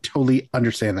it. I totally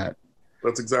understand that.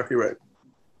 That's exactly right.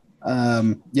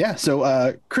 Yeah.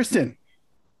 So, Kristen,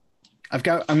 I'm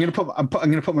gonna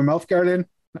put my mouth guard in.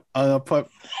 I'll put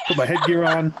my headgear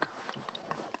on.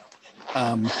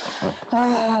 No,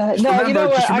 you know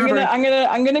what?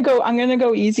 I'm gonna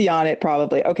go easy on it.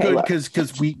 Probably. Okay. Good,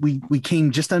 because we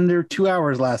came just under 2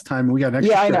 hours last time, and we got an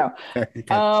extra. Yeah, I know. Okay.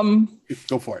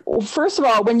 Go for it. Well, first of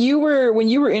all, when you were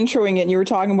introing it, and you were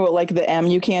talking about like the M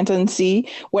you can't unsee.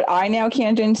 What I now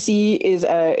can't unsee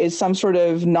is some sort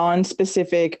of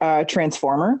non-specific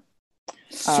transformer.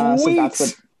 Sweet. So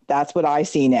that's what I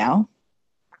see now.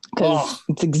 Because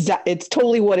it's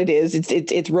totally what it is.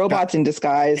 It's robots in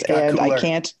disguise, and cooler.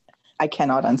 I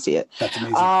cannot unsee it. That's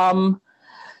amazing.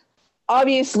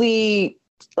 Obviously,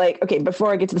 like, okay,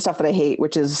 before I get to the stuff that I hate,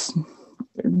 which is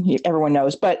everyone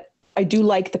knows, but I do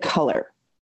like the color.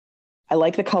 I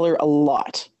like the color a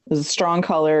lot. It's a strong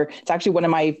color. It's actually one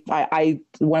of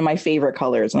my favorite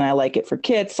colors, and I like it for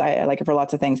kits. I like it for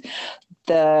lots of things.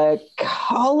 The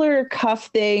color cuff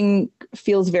thing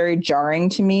feels very jarring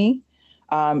to me.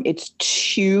 It's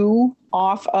too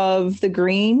off of the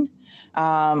green.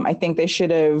 I think they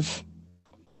should have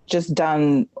just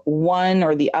done one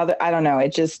or the other. I don't know.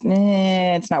 It just,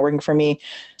 it's not working for me.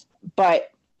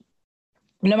 But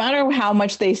no matter how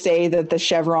much they say that the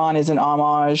chevron is an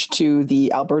homage to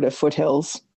the Alberta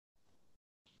foothills,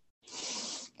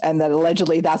 and that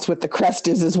allegedly that's what the crest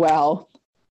is as well,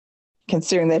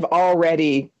 considering they've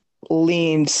already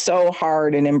leaned so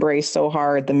hard and embraced so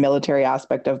hard the military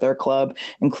aspect of their club,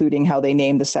 including how they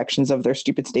name the sections of their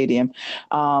stupid stadium,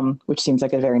 which seems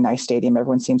like a very nice stadium.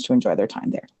 Everyone seems to enjoy their time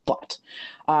there. But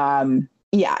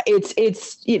yeah, it's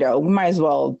we might as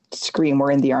well scream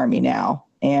we're in the Army now.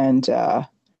 And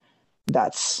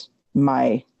that's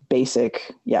my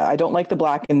basic. Yeah, I don't like the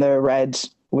black and the red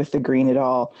with the green at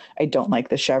all. I don't like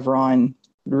the chevron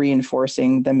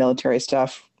reinforcing the military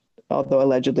stuff, although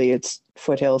allegedly it's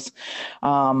foothills.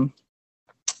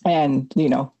 And,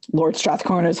 Lord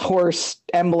Strathcorna's horse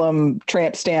emblem,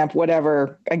 tramp stamp,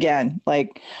 whatever. Again,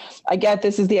 like, I get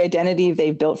this is the identity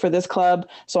they've built for this club,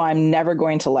 so I'm never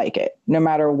going to like it. No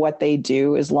matter what they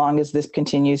do, as long as this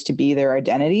continues to be their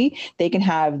identity, they can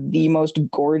have the most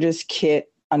gorgeous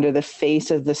kit under the face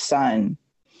of the sun,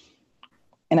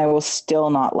 and I will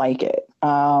still not like it.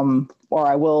 Or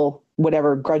I will,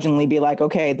 whatever, grudgingly be like,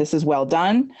 okay, this is well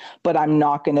done, but I'm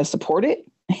not going to support it.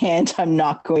 And I'm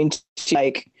not going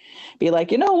to be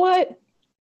like, you know what?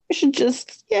 We should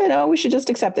just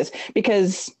accept this,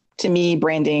 because to me,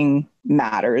 branding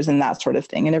matters and that sort of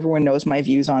thing. And everyone knows my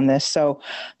views on this. So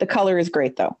the color is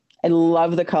great though. I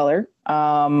love the color.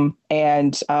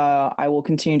 And I will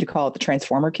continue to call it the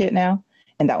Transformer kit now.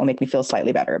 And that will make me feel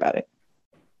slightly better about it.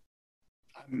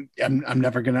 I'm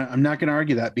not gonna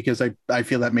argue that, because I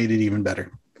feel that made it even better.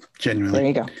 Genuinely. There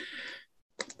you go.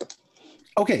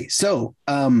 Okay, so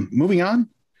moving on,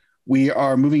 we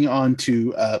are moving on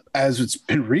to as it's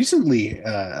been recently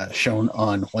shown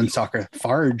on One Soccer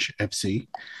Farge FC,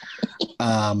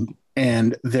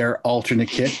 and their alternate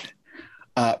kit.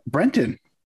 Brenton,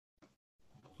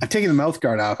 I've taken the mouth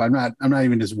guard off. I'm not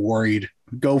even as worried.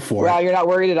 Go for it. Wow, you're not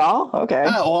worried at all? Okay.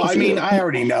 Well, I mean, I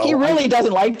already know. He really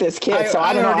doesn't like this kit, so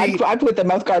I don't know. I'd put the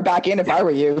mouth guard back in if I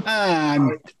were you.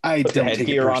 I put the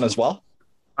headgear on as well.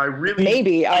 I really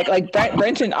maybe like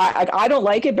Brenton. I don't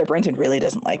like it, but Brenton really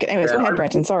doesn't like it. Anyways, go ahead,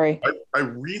 Brenton. Sorry. I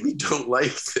really don't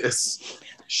like this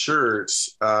shirt,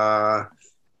 and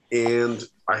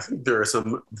I think there are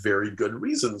some very good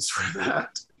reasons for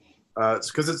that. It's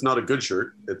because it's not a good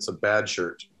shirt; it's a bad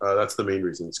shirt. That's the main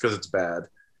reason. It's because it's bad.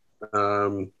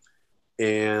 And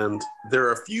there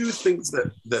are a few things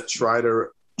that try to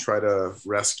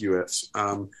rescue it.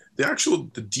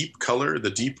 The deep color, the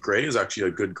deep gray is actually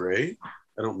a good gray.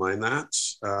 I don't mind that.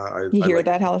 You hear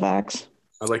that, Halifax?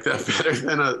 I like that better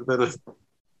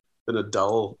than a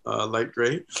dull light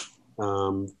gray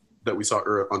that we saw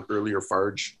on earlier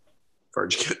Farge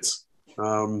kits.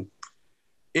 And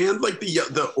like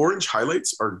the orange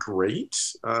highlights are great.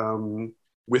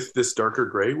 With this darker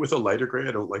gray, with a lighter gray,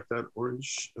 I don't like that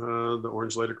orange, the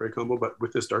orange lighter gray combo, but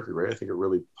with this darker gray, I think it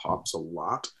really pops a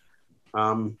lot.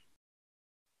 And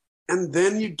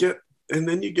then you get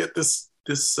this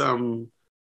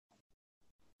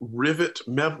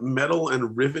metal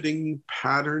and riveting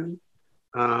pattern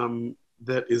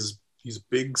that is these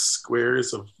big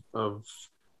squares of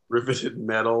riveted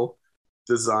metal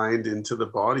designed into the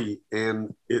body,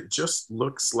 and it just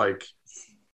looks like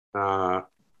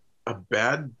a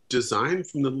bad design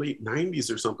from the late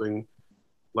 90s or something.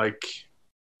 Like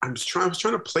I was trying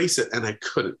to place it and I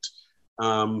couldn't.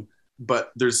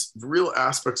 But there's real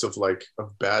aspects of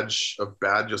bad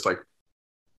just like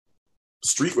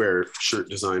streetwear shirt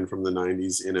design from the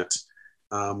 90s in it,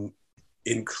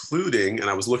 including, and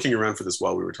I was looking around for this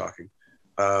while we were talking,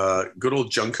 good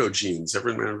old Junko jeans.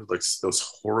 Everyone remember like those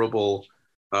horrible,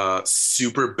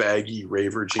 super baggy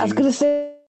raver jeans? I was going to say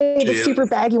the super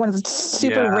baggy ones,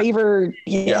 super raver.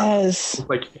 Yes. Yeah.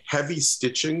 Like heavy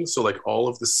stitching. So like all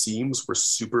of the seams were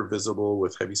super visible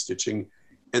with heavy stitching.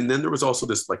 And then there was also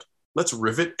this like, let's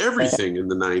rivet everything in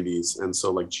the 90s. And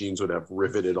so like jeans would have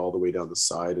riveted all the way down the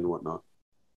side and whatnot.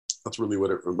 That's really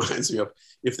what it reminds me of.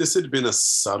 If this had been a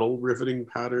subtle riveting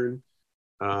pattern,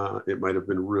 it might have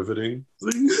been riveting.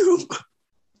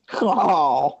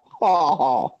 Oh.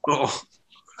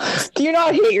 Do you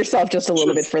not hate yourself just a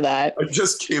little bit for that? I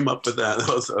just came up with that. That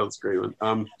was a great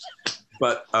one.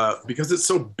 But because it's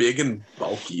so big and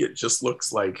bulky, it just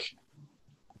looks like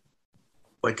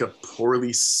a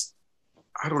poorly,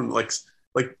 I don't know, like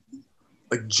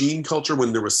jean culture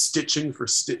when there was stitching for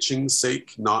stitching's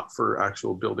sake, not for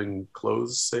actual building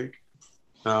clothes' sake.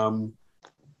 And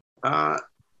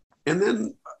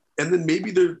then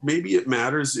maybe it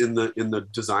matters in the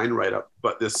design write-up,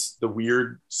 but the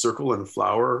weird circle and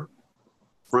flower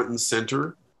front and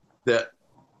center that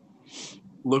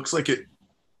looks like it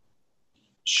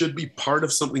should be part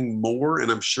of something more. And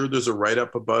I'm sure there's a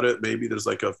write-up about it. Maybe there's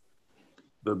like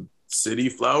the city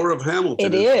flower of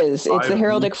Hamilton. It is. It's the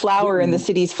heraldic flower in the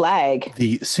city's flag.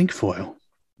 The cinquefoil.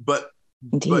 But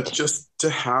just to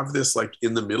have this like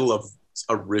in the middle of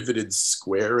a riveted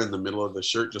square in the middle of the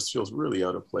shirt just feels really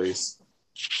out of place,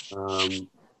 and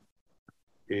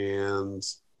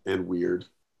weird.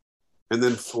 And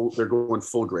then they're going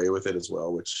full gray with it as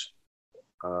well, which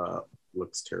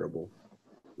looks terrible.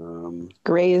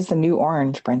 Gray is the new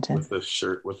orange, Brenton. With the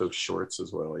shirt, with those shorts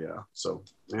as well, yeah. So,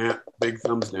 big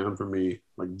thumbs down for me,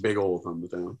 like big old thumbs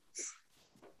down.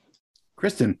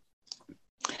 Kristen.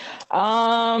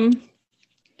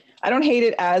 I don't hate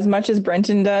it as much as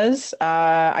Brenton does.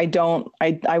 I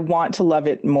want to love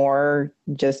it more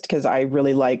just because I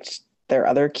really liked their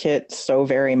other kit so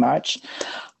very much.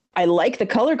 I like the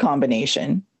color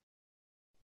combination.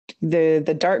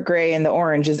 The dark gray and the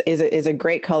orange is a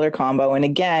great color combo. And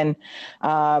again,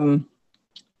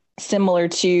 similar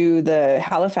to the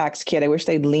Halifax kit, I wish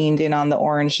they'd leaned in on the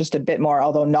orange just a bit more,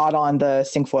 although not on the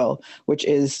cinquefoil, which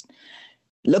is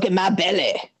look at my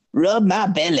belly, rub my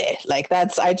belly. Like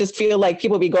I just feel like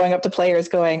people be going up to players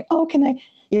going, oh, can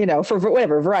I, for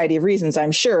whatever variety of reasons,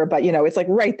 I'm sure, but it's like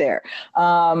right there.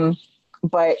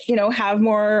 But, have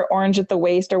more orange at the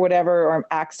waist or whatever, or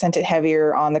accent it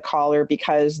heavier on the collar,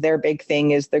 because their big thing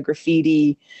is the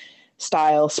graffiti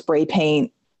style spray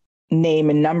paint name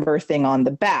and number thing on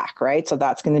the back, right? So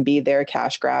that's going to be their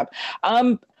cash grab.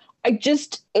 And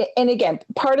again,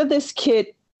 part of this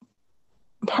kit,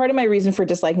 part of my reason for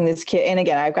disliking this kit, and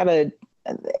again, I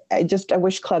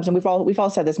wish clubs, and we've all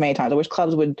said this many times, I wish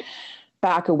clubs would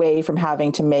back away from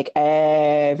having to make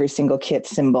every single kit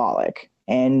symbolic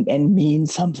and mean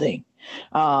something,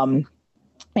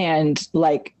 and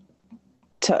like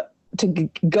to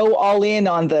go all in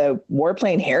on the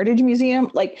Warplane Heritage Museum,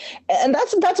 and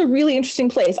that's a really interesting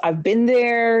place. I've been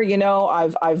there,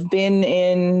 I've been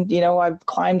in, I've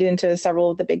climbed into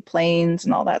several of the big planes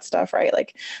and all that stuff, right?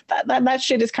 Like that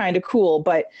shit is kind of cool,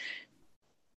 but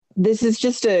this is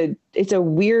just it's a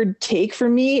weird take for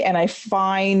me, and I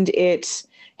find it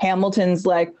Hamilton's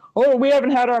like, oh, we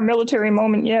haven't had our military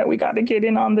moment yet. We got to get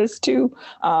in on this too.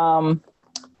 But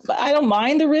I don't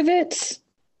mind the rivets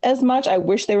as much. I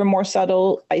wish they were more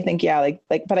subtle. I think,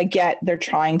 but I get they're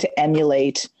trying to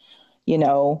emulate,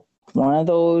 one of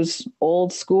those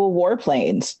old school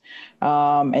warplanes.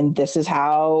 And this is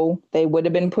how they would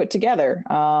have been put together.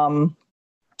 I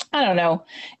don't know.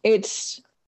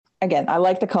 Again, I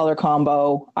like the color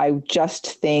combo. I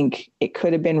just think it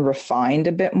could have been refined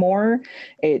a bit more.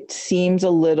 It seems a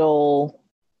little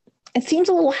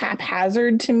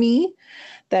haphazard to me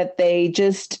that they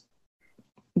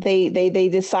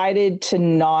decided to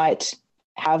not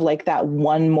have like that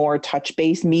one more touch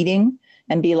base meeting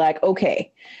and be like,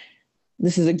 okay,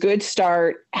 this is a good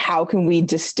start. How can we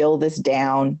distill this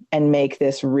down and make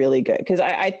this really good? Because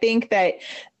I think that,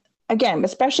 again,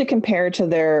 especially compared to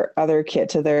their other kit,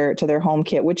 to their home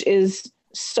kit, which is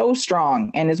so strong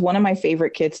and is one of my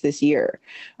favorite kits this year.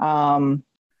 And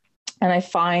I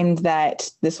find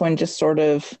that this one just sort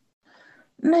of,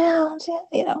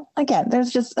 again,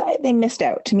 they missed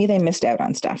out. To me, they missed out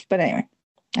on stuff. But anyway,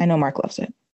 I know Mark loves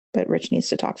it, but Rich needs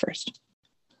to talk first.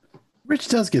 Rich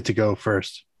does get to go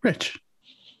first. Rich.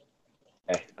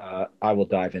 Okay, I will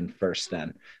dive in first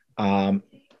then.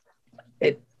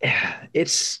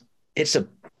 It's a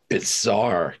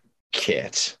bizarre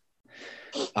kit.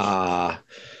 I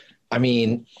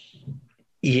mean,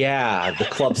 Yeah, the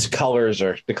club's colors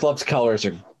are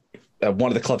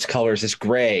one of the club's colors is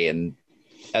gray, and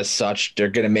as such, they're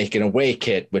going to make an away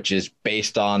kit, which is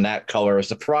based on that color as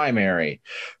the primary.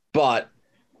 But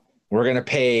we're going to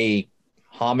pay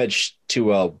homage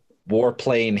to a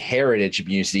warplane heritage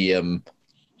museum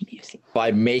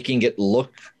by making it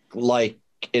look like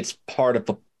it's part of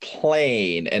a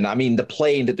plane. And I mean, the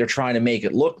plane that they're trying to make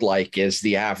it look like is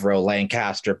the Avro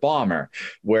Lancaster bomber,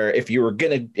 where if you're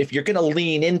gonna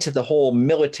lean into the whole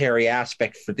military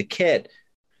aspect for the kit,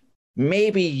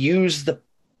 maybe use the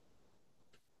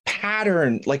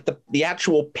pattern, like the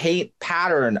actual paint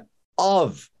pattern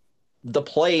of the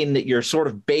plane that you're sort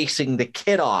of basing the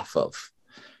kit off of.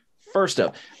 First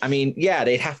up, I mean, yeah,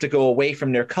 they'd have to go away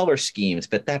from their color schemes,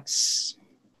 but that's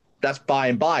by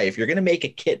and by. If you're going to make a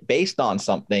kit based on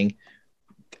something,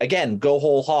 again, go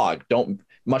whole hog. Don't,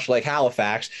 much like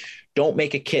Halifax, don't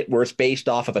make a kit where it's based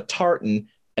off of a tartan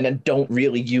and then don't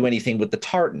really do anything with the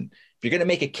tartan. If you're going to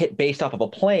make a kit based off of a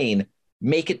plane,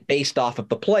 make it based off of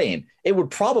the plane. It would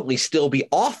probably still be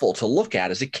awful to look at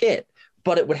as a kit,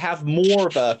 but it would have more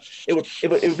of a, it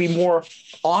would be more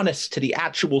honest to the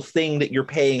actual thing that you're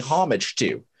paying homage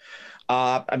to.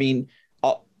 I mean,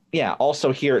 yeah,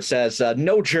 also here it says,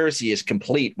 no jersey is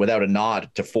complete without a nod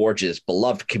to Forge's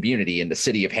beloved community in the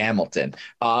city of Hamilton.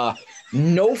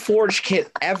 No Forge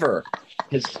kit ever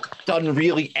has done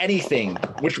really anything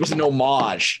which was an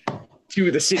homage to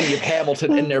the city of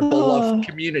Hamilton and their beloved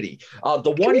community.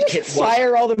 The one kit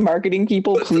fire all the marketing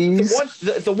people, please.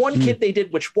 The one kit they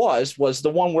did, which was the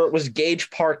one where it was Gage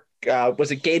Park. Was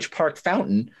a Gage Park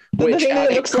fountain, which the thing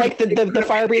that looks like the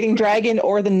fire-breathing dragon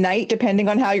or the knight, depending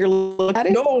on how you're looking at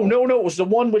it. No, it was the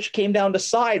one which came down the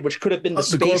side, which could have been the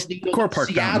Space Needle in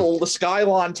Seattle, the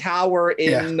Skylon Tower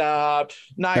in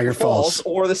Niagara Falls,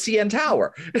 or the CN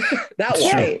Tower. That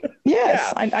one. Right.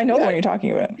 Yes, yeah. I know the one you're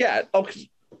talking about. Yeah.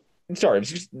 Okay. Sorry,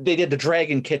 they did the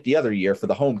dragon kit the other year for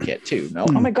the home kit too. No,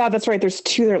 oh my God, that's right. There's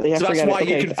two there. So that's why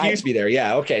you confused me there.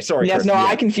 Yeah, okay, sorry. Yes, no,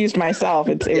 I confused myself.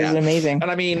 It was amazing. And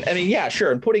I mean, yeah,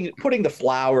 sure. And putting the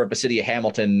flower of the city of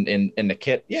Hamilton in the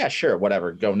kit, yeah, sure,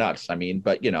 whatever, go nuts. I mean,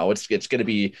 but you know, it's gonna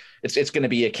be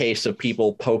a case of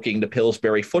people poking the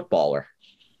Pillsbury footballer.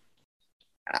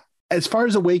 As far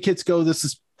as away kits go, this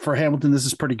is for Hamilton. This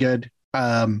is pretty good.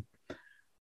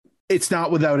 It's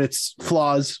not without its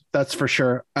flaws, that's for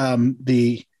sure. I'm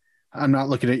not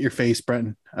looking at your face,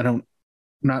 Brenton. I'm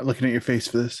not looking at your face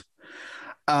for this.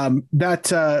 I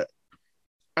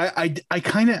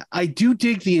do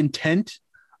dig the intent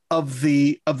of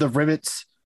the rivets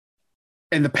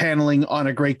and the paneling on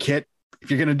a gray kit.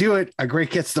 If you're gonna do it, a gray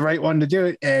kit's the right one to do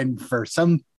it. And for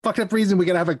some fucked up reason, we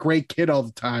gotta have a gray kit all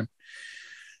the time.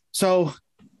 So,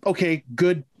 okay,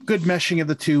 good meshing of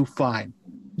the two, fine.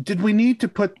 Did we need to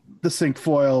put the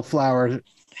cinquefoil flower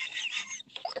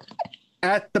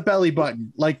at the belly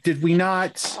button? Like, did we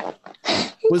not?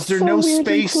 Was there no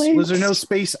space? Was there no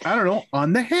space? I don't know,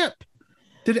 on the hip.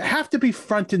 Did it have to be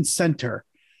front and center?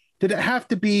 Did it have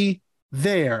to be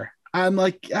there? I'm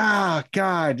like,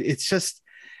 God, it's just.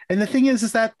 And the thing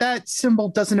is that symbol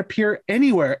doesn't appear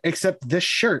anywhere except this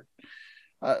shirt.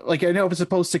 Like, I know it's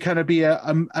supposed to kind of be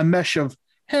a mesh of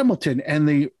Hamilton and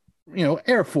the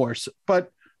Air Force,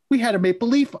 but we had a maple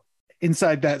leaf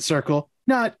inside that circle,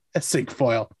 not a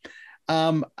cinquefoil.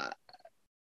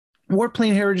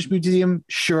 Warplane Heritage Museum,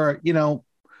 sure,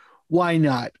 why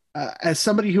not? As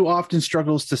somebody who often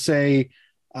struggles to say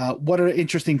what are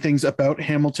interesting things about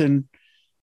Hamilton,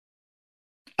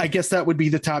 I guess that would be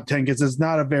the top 10, because it's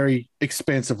not a very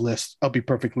expansive list. I'll be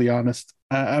perfectly honest.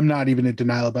 I'm not even in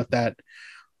denial about that.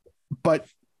 But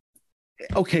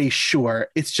okay, sure.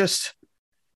 It's just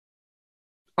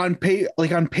on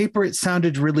paper, it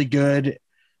sounded really good.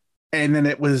 And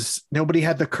then nobody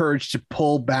had the courage to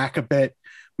pull back a bit,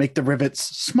 make the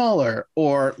rivets smaller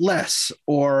or less,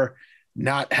 or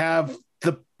not have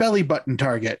the belly button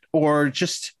target, or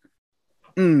just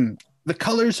the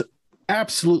colors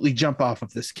absolutely jump off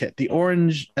of this kit. The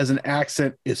orange as an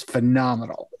accent is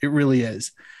phenomenal. It really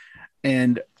is.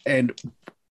 And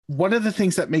one of the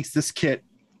things that makes this kit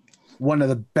one of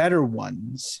the better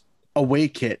ones, away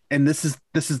kit, and this is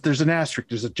there's an asterisk,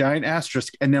 there's a giant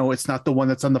asterisk, and no, it's not the one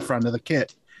that's on the front of the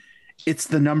kit. It's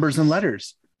the numbers and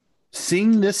letters.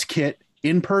 Seeing this kit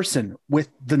in person with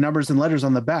the numbers and letters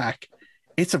on the back,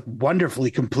 it's a wonderfully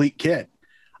complete kit.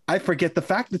 I forget the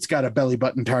fact it's got a belly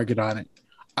button target on it.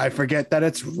 I forget that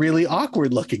it's really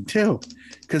awkward looking too,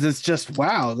 because it's just,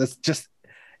 wow, that's just,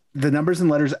 the numbers and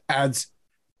letters adds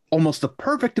almost the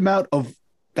perfect amount of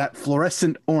that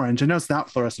fluorescent orange. I know it's not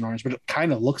fluorescent orange, but it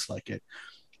kind of looks like it,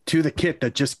 to the kit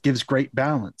that just gives great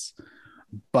balance.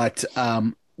 But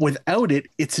without it,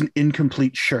 it's an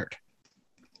incomplete shirt.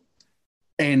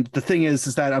 And the thing is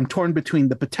that I'm torn between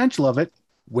the potential of it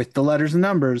with the letters and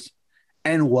numbers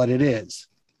and what it is,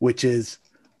 which is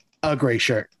a gray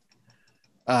shirt.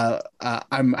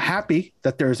 I'm happy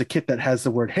that there's a kit that has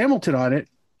the word Hamilton on it.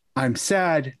 I'm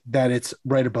sad that it's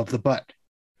right above the butt.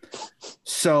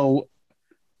 So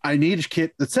I need a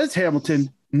kit that says Hamilton,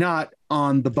 not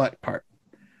on the butt part.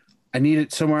 I need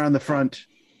it somewhere on the front,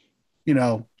 you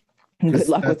know. Good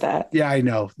luck with that. Yeah, I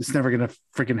know. It's never going to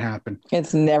freaking happen.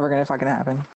 It's never going to fucking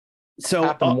happen. So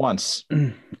happened once.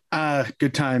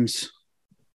 Good times.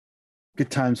 Good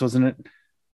times, wasn't it?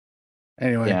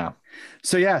 Anyway. Yeah.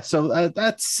 So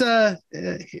that's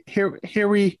here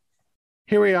we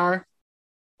are.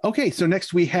 Okay, so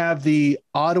next we have the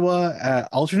Ottawa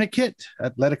alternate kit,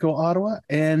 Atletico Ottawa,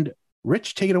 and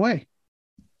Rich, take it away.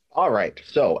 All right.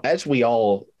 So as we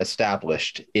all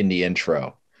established in the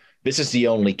intro, this is the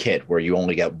only kit where you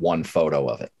only get one photo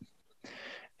of it.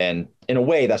 And in a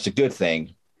way, that's a good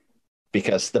thing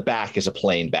because the back is a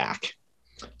plain back.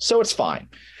 So it's fine.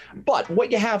 But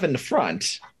what you have in the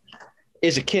front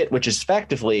is a kit which is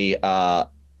effectively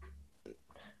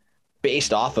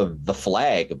based off of the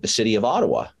flag of the city of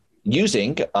Ottawa,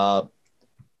 using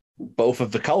both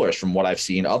of the colors from what I've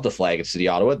seen of the flag of the city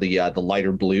of Ottawa, the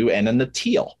lighter blue and then the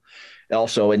teal.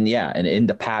 Also, in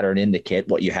the pattern in the kit,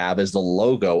 what you have is the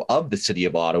logo of the city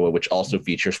of Ottawa, which also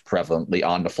features prevalently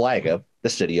on the flag of the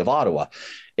city of Ottawa.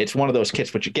 It's one of those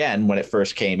kits which, again, when it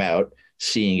first came out,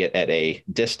 seeing it at a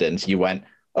distance, you went,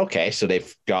 okay, so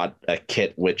they've got a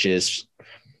kit which is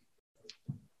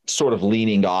sort of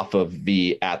leaning off of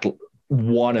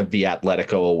one of the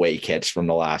Atletico away kits from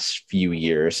the last few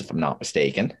years, if I'm not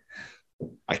mistaken.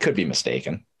 I could be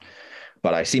mistaken,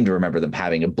 but I seem to remember them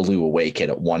having a blue away kit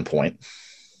at one point.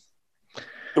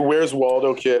 The Where's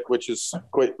Waldo kit, which is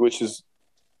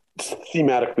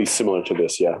thematically similar to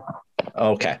this, yeah.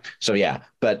 Okay, so yeah,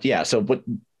 but yeah,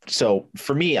 so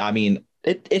for me, I mean,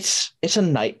 it's a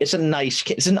nice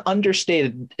kit. It's an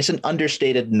understated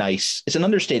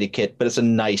kit, but it's a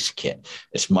nice kit.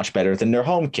 It's much better than their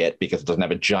home kit because it doesn't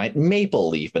have a giant maple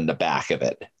leaf in the back of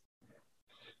it.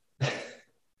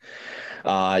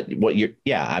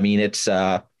 It's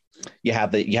you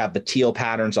have the teal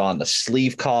patterns on the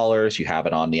sleeve collars, you have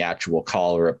it on the actual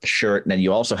collar of the shirt, and then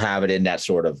you also have it in that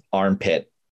sort of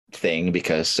armpit thing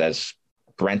because, as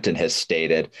Brenton has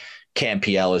stated,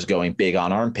 Campiel is going big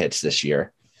on armpits this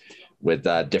year with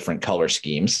different color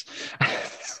schemes.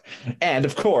 And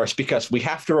of course, because we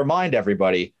have to remind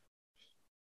everybody,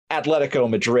 Atletico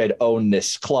Madrid own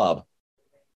this club.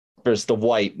 There's the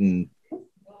white and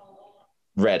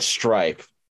red stripe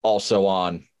also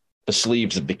on the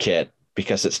sleeves of the kit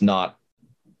because it's not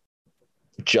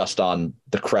just on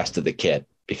the crest of the kit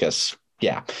because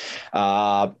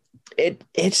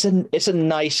it's a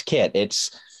nice kit.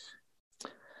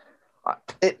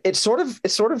 It sort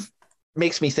of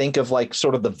makes me think of like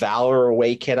sort of the Valor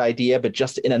away kit idea, but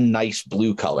just in a nice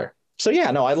blue color. So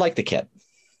yeah, no, I like the kit.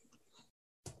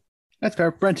 That's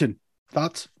fair. Brenton,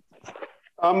 thoughts?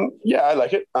 Yeah, I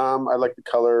like it. I like the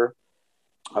color.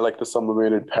 I like the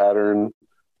sublimated pattern.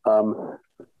 The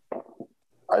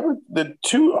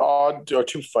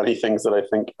two funny things that I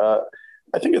think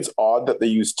it's odd that they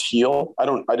use teal. I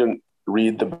didn't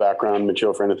read the background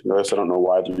material for anything like this. I don't know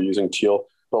why they're using teal,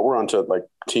 but we're on to like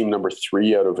team number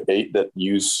 3 out of 8 that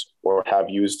use or have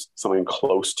used something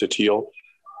close to teal.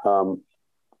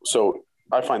 So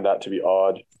I find that to be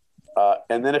odd.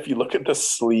 And then if you look at the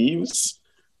sleeves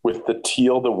with the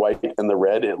teal, the white, and the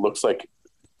red, it looks like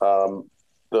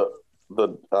the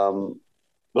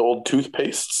old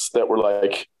toothpastes that were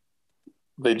like,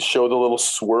 they'd show the little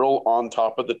swirl on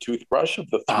top of the toothbrush of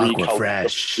the 3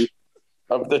 colors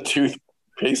of the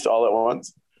toothpaste all at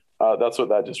once. That's what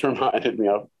that just reminded me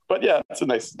of. But yeah, it's a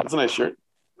nice shirt.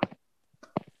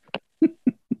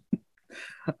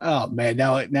 Oh man,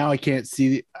 now I can't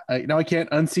see. Now I can't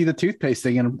unsee the toothpaste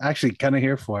thing, and I'm actually kind of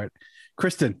here for it.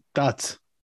 Kristen, thoughts?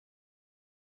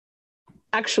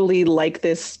 Actually, like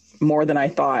this more than I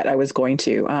thought I was going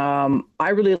to. I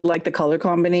really like the color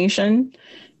combination,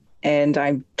 and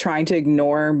I'm trying to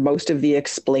ignore most of the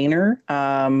explainer.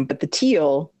 But the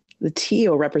teal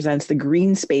represents the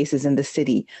green spaces in the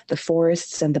city, the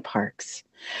forests and the parks.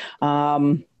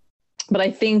 But I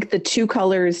think the two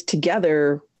colors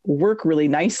together work really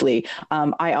nicely.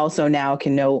 I also now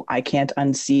can know I can't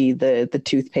unsee the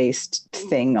toothpaste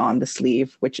thing on the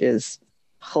sleeve, which is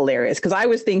hilarious. Because I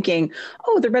was thinking,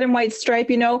 oh, the red and white stripe,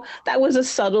 that was a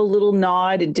subtle little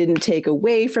nod. It didn't take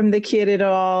away from the kid at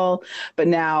all. But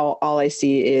now all I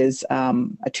see is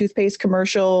a toothpaste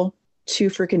commercial. Too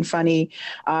freaking funny.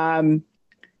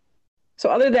 So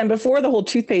other than before the whole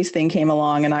toothpaste thing came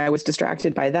along and I was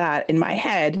distracted by that, in my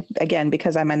head, again,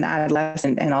 because I'm an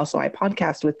adolescent and also I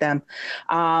podcast with them,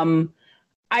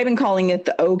 I've been calling it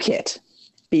the O kit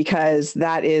because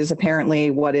that is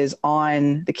apparently what is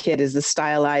on the kit is the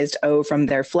stylized O from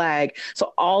their flag.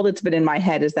 So all that's been in my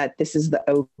head is that this is the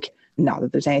O kit. Not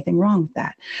that there's anything wrong with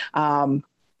that.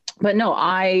 But no,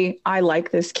 I like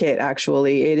this kit,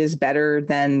 actually. It is better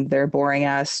than their boring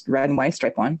ass red and white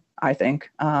stripe one, I think.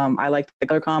 I like the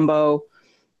color combo.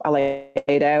 I like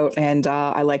it out, and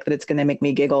I like that it's going to make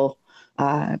me giggle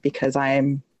because I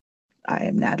am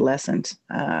an adolescent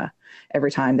every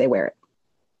time they wear it.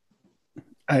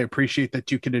 I appreciate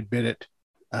that you can admit it.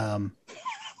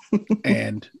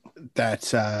 And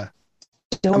that's Don't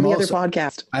the other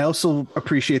podcast. I also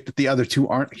appreciate that the other two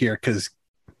aren't here because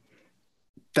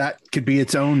that could be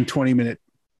its own 20-minute.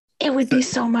 It would be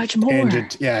so much more.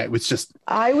 Tangent. Yeah, it was just.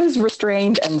 I was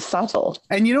restrained and subtle.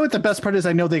 And you know what the best part is?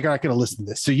 I know they're not going to listen to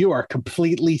this. So you are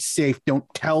completely safe. Don't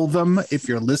tell them if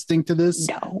you're listening to this.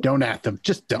 No. Don't at them.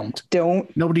 Just don't.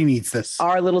 Don't. Nobody needs this.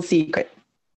 Our little secret.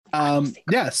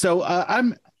 Yeah. So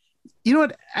I'm, you know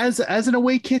what? As an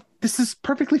away kit, this is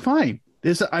perfectly fine.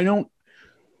 I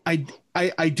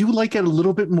do like it a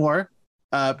little bit more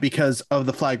because of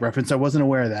the flag reference. I wasn't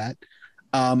aware of that.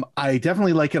 I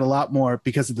definitely like it a lot more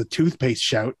because of the toothpaste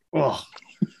shout. Oh,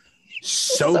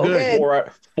 so good.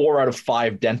 4 out of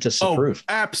 5 dentists approve.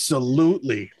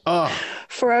 Absolutely.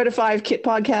 4 out of 5 kit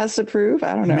podcasts approve.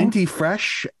 I don't know. Minty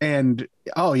fresh and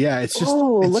yeah, it's just.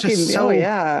 So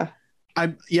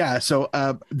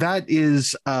that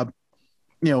is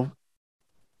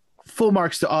full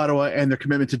marks to Ottawa and their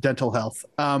commitment to dental health.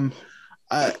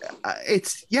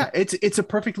 It's a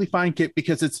perfectly fine kit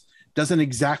because it's doesn't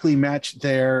exactly match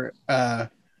their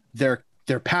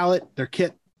palette, their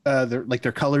kit,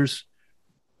 their colors.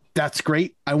 That's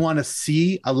great. I want to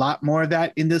see a lot more of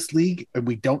that in this league, and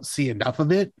we don't see enough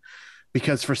of it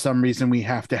because for some reason we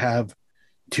have to have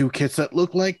 2 kits that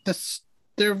look like this.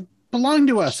 They belong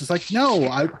to us. It's like,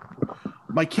 no,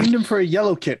 my kingdom for a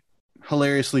yellow kit.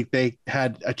 Hilariously, they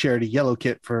had a charity yellow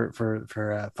kit for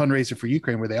a fundraiser for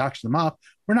Ukraine where they auctioned them off.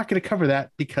 We're not going to cover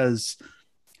that because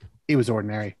it was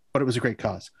ordinary, but it was a great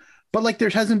cause. But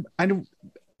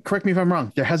correct me if I'm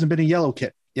wrong. There hasn't been a yellow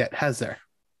kit yet, has there?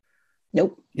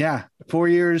 Nope. Yeah. 4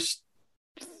 years,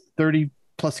 30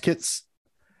 plus kits,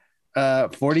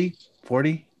 40,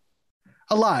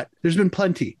 a lot. There's been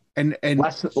plenty and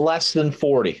less than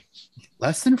 40.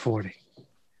 Less than 40.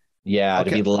 Yeah.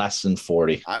 Okay. To be less than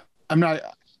 40. I'm not,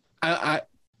 I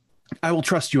will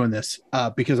trust you on this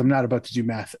because I'm not about to do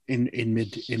math in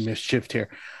mid shift here.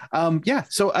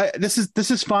 So this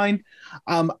is fine.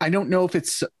 I don't know if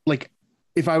it's like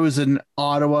if I was an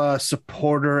Ottawa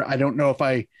supporter, I don't know if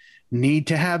I need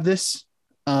to have this,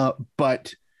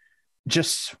 but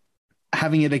just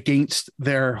having it against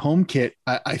their home kit,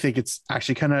 I think it's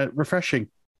actually kind of refreshing,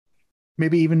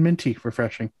 maybe even minty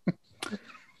refreshing.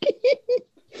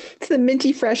 It's the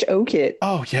minty fresh O kit.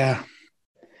 Oh yeah.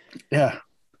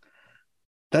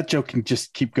 That joke can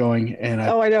just keep going, and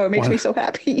I know it makes me so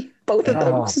happy. Both of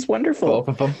them, this is wonderful. Both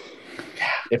of them.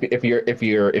 Yeah.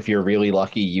 If you're really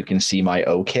lucky, you can see my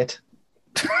O kit.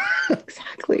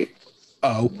 Exactly.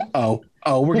 We're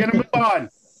gonna move on.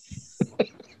 The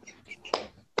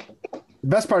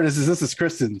best part is this is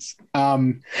Kristen's,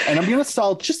 and I'm gonna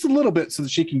stall just a little bit so that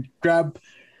she can grab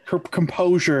her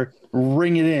composure,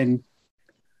 ring it in.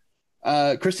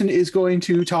 Kristen is going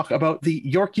to talk about the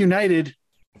York United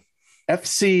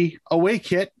FC away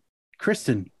kit.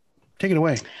 Kristen, take it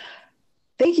away.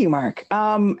 Thank you, Mark.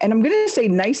 And I'm going to say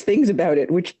nice things about it,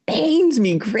 which pains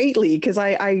me greatly because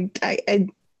I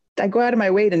go out of my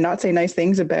way to not say nice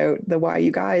things about the YU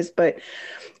guys. But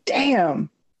damn,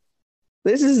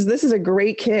 this is a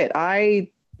great kit.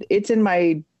 It's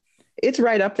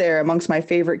right up there amongst my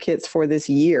favorite kits for this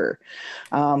year,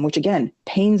 which again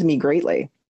pains me greatly.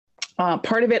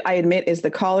 Part of it, I admit, is the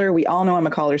collar. We all know I'm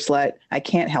a collar slut. I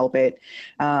can't help it.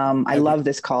 I love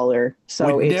this collar.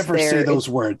 So would it's never say those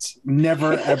words.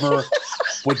 Never, ever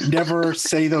would never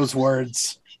say those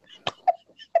words.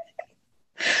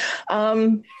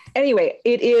 Anyway,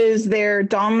 it is their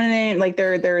dominant, like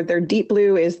their deep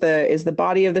blue is the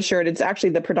body of the shirt. It's actually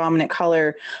the predominant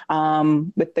color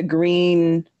with the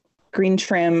green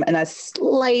trim and a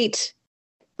slight,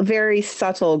 very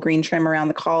subtle green trim around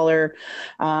the collar.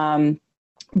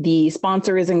 The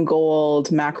sponsor is in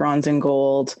gold, Macron's in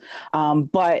gold.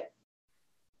 But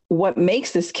what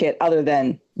makes this kit, other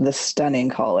than the stunning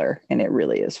collar, and it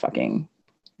really is fucking,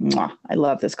 mwah, I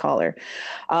love this collar,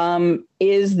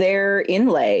 is their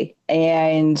inlay.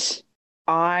 And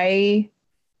I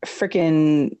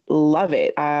freaking love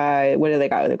it. What do they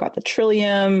got? They've got the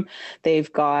Trillium,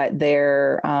 they've got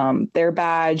their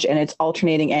badge, and it's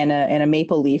alternating, and a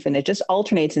maple leaf, and it just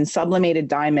alternates in sublimated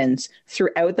diamonds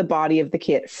throughout the body of the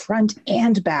kit, front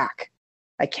and back.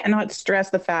 I cannot stress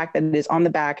the fact that it is on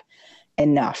the back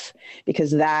enough,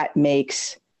 because that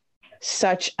makes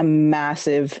such a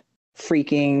massive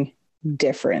freaking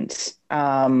difference.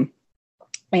 And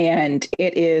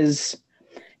it's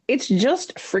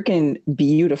just freaking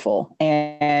beautiful.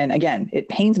 And again, it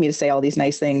pains me to say all these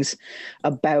nice things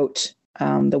about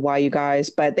the YU guys,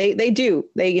 but they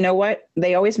you know what?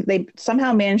 They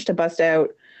somehow manage to bust out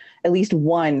at least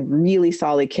one really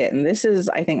solid kit. And this is,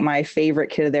 I think, my favorite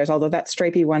kit of theirs, although that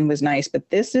stripy one was nice, but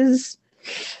this is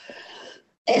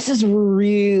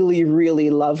really,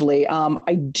 really lovely.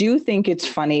 I do think it's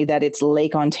funny that it's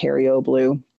Lake Ontario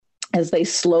blue, as they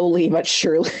slowly but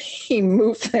surely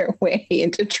move their way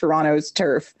into Toronto's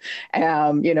turf.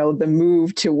 The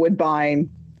move to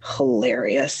Woodbine,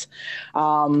 hilarious.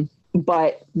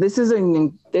 But this is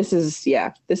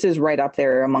right up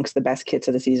there amongst the best kits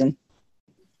of the season.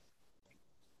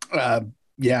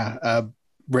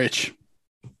 Rich,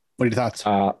 what are your thoughts?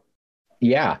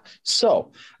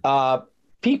 So,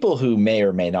 people who may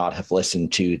or may not have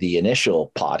listened to the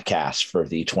initial podcast for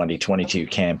the 2022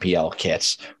 CanPL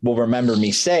kits will remember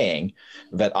me saying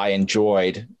that I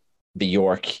enjoyed the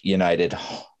York United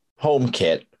home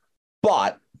kit,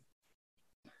 but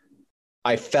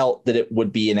I felt that it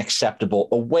would be an acceptable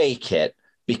away kit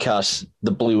because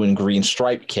the blue and green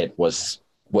stripe kit was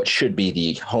what should be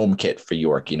the home kit for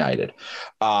York United.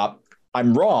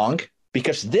 I'm wrong,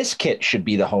 because this kit should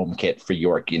be the home kit for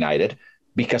York United,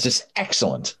 because it's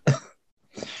excellent.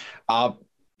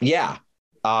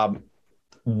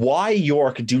 Why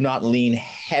York do not lean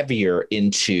heavier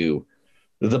into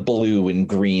the blue and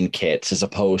green kits as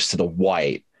opposed to the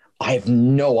white, I have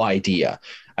no idea.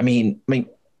 I mean,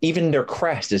 even their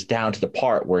crest is down to the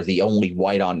part where the only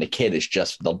white on the kit is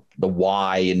just the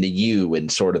Y and the U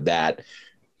and sort of that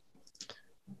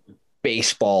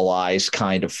baseballized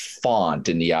kind of font,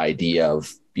 and the idea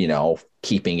of,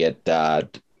 keeping it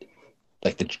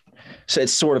so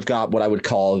it's sort of got what I would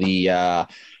call the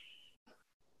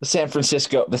San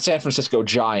Francisco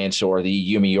Giants, or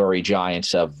the Yomiuri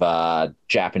Giants of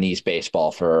Japanese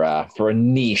baseball, for a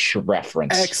niche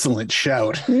reference. Excellent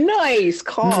shout. Nice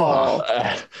call.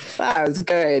 That was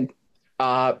good.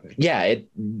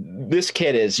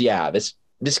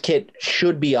 This kit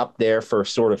should be up there for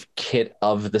sort of kit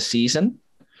of the season.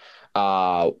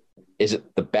 Is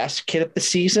it the best kit of the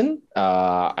season?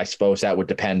 I suppose that would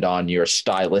depend on your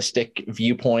stylistic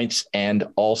viewpoints and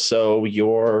also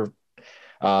your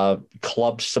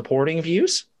club supporting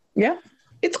views. Yeah,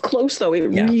 it's close though. It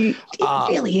really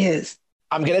is.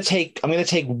 I'm gonna take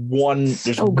one.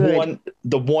 There's one.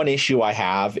 The one issue I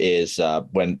have is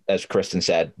when, as Kristen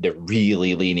said, they're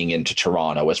really leaning into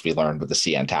Toronto, as we learned with the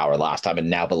CN Tower last time, and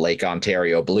now the Lake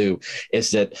Ontario Blue.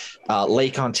 Is that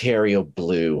Lake Ontario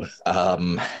Blue?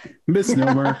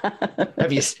 Misnomer.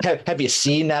 Have you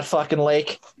seen that fucking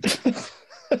lake?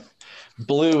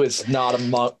 Blue is not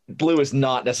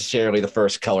necessarily the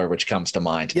first color which comes to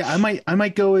mind. Yeah, I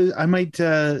might go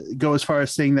as far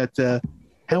as saying that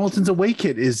Hamilton's away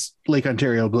kit is Lake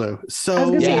Ontario blue. So I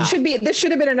was gonna say this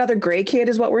should have been another gray kit,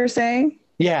 is what we're saying.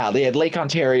 Yeah, they had Lake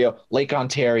Ontario. Lake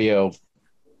Ontario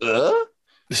blue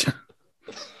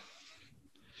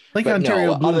circa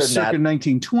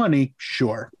 1920.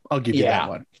 Sure, I'll give you that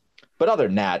one. But other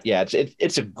than that,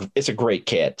 it's a great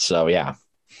kit. So yeah.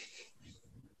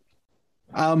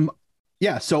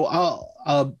 So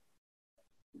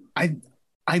I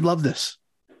love this.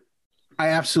 I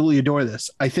absolutely adore this.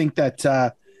 I think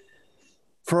that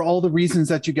for all the reasons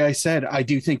that you guys said, I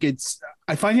do think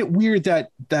I find it weird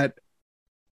that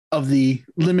of the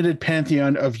limited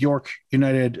pantheon of York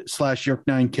United / York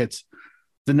 9 kits,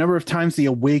 the number of times the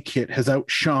away kit has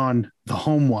outshone the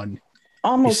home one.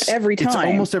 Almost every time. It's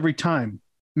almost every time,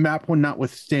 map one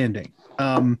notwithstanding.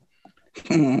 Because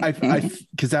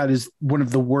that is one of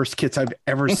the worst kits I've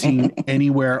ever seen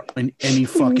anywhere in any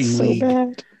fucking league.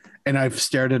 Bad. And I've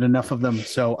stared at enough of them.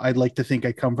 So I'd like to think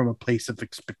I come from a place of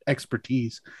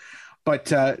expertise.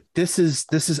 But this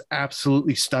is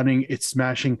absolutely stunning. It's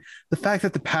smashing. The fact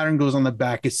that the pattern goes on the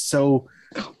back is so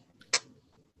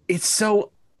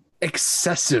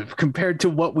excessive compared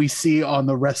to what we see on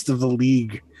the rest of the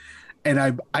league.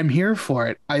 And I'm here for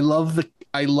it. I love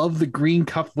the green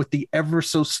cuff with the ever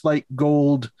so slight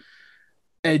gold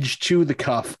edge to the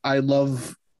cuff. I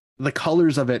love the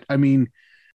colors of it. I mean,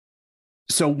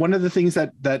 so one of the things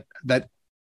that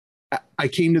I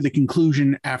came to the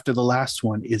conclusion after the last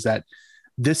one is that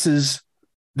this is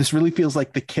this really feels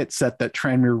like the kit set that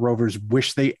Tranmere Rovers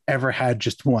wish they ever had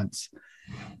just once,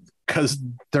 because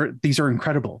these are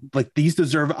incredible. Like, these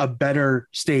deserve a better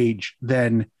stage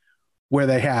than where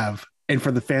they have, and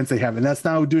for the fans they have. And that's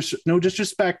no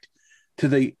disrespect to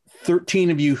the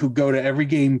 13 of you who go to every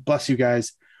game. Bless you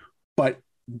guys. But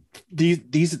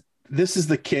this is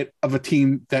the kit of a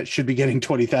team that should be getting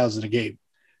 20,000 a game.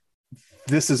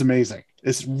 This is amazing.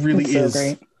 This really is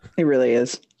great. It really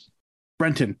is.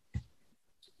 Brenton.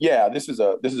 Yeah, this is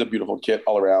a beautiful kit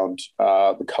all around.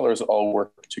 The colors all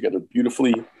work together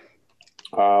beautifully.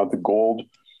 The gold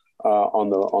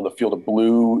on the field of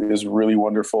blue is really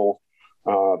wonderful.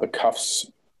 The cuffs,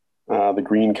 the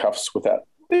green cuffs with that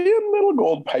little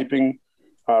gold piping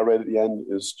right at the end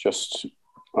is just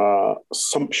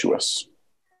sumptuous.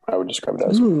 I would describe it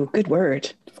as. Ooh, good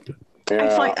word.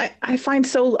 Yeah.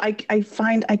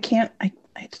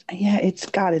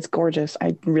 It's gorgeous.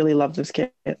 I really love this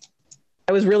kit.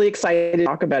 I was really excited to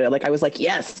talk about it. Like, I was like,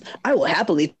 yes, I will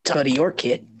happily talk about your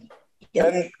kit.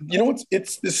 Yes. And you know what?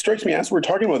 This strikes me as we're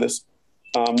talking about this,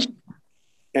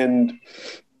 and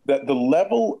that the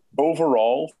level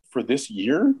overall for this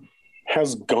year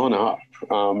has gone up.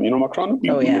 Macron.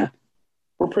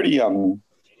 We're pretty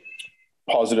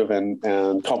positive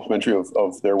and complimentary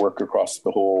of their work across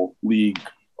the whole league,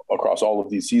 across all of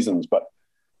these seasons. But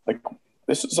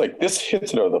this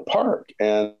hits it out of the park.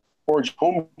 And Forge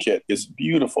home kit is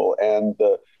beautiful, and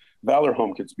the Valor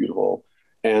home kit's beautiful,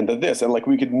 and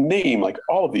we could name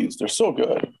all of these. They're so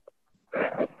good.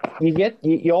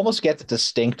 You almost get the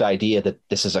distinct idea that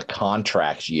this is a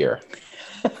contract year.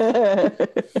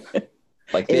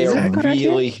 Like, they are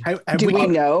really. Do we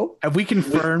know? Have we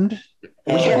confirmed?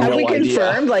 Have we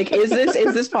confirmed? Like, is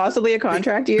this possibly a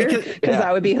contract year? Because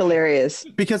that would be hilarious.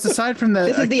 Because aside from the,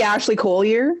 this is the Ashley Cole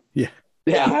year.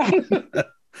 Yeah.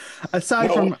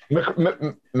 Aside from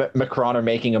Macron are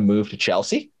making a move to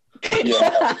Chelsea.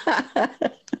 Yeah.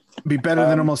 Be better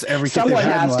than almost every kid they've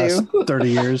had in the last 30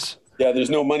 years. Yeah, there's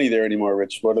no money there anymore,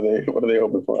 Rich. What are they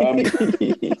hoping for?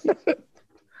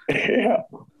 Yeah.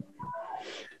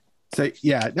 So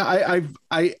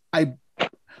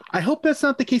I hope that's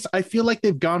not the case. I feel like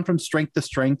they've gone from strength to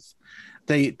strength.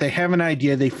 They have an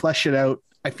idea, they flesh it out.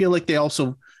 I feel like they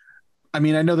also, I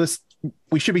know this,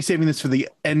 we should be saving this for the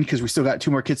end because we still got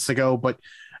 2 more kits to go, but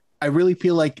I really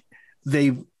feel like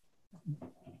they're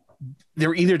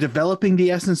either developing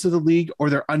the essence of the league or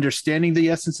they're understanding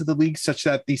the essence of the league, such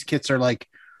that these kits are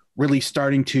really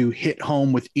starting to hit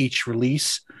home with each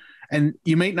release. And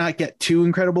you may not get 2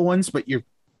 incredible ones, but you're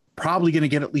probably going to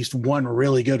get at least 1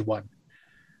 really good one.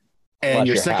 And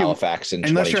unless you're Halifax in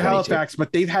unless you're Halifax,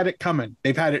 but they've had it coming.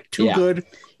 They've had it too good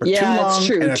for too long. Yeah, it's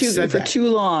true. Too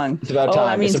long. It's about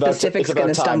time. Pacific's going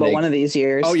to stumble one of these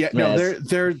years. Oh yeah, no,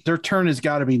 their turn has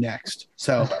got to be next.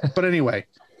 So, but anyway,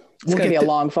 it's going to be a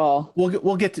long fall.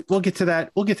 We'll get to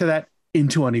that. We'll get to that in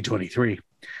 2023.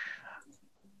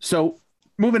 So,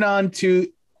 moving on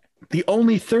to the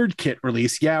only third kit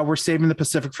release. Yeah, we're saving the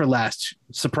Pacific for last.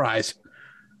 Surprise.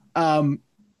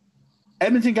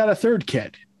 Edmonton got a third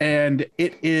kit, and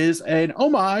it is an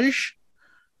homage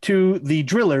to the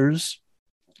drillers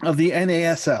of the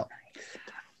NASL.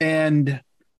 And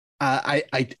I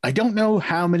don't know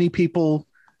how many people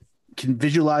can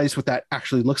visualize what that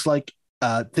actually looks like.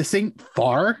 This ain't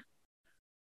far,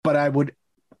 but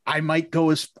I might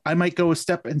go a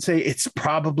step and say it's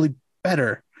probably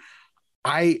better.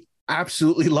 I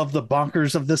absolutely love the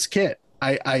bonkers of this kit.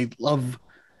 I love,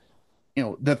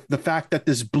 the fact that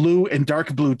this blue and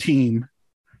dark blue team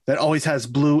that always has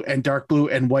blue and dark blue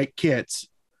and white kits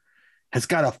has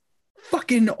got a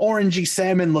fucking orangey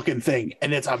salmon looking thing,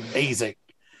 and it's amazing.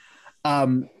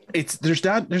 There's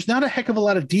not a heck of a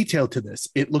lot of detail to this.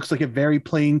 It looks like a very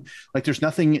plain, there's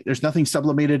nothing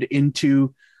sublimated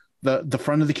into the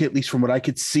front of the kit, at least from what I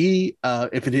could see.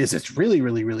 If it is, it's really,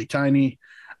 really, really tiny.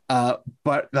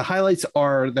 But the highlights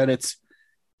are that it's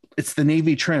the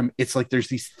navy trim. It's like there's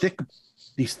these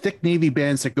thick navy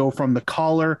bands that go from the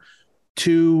collar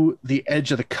to the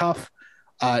edge of the cuff,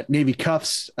 navy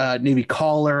cuffs, navy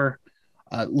collar,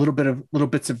 little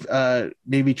bits of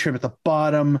navy trim at the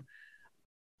bottom.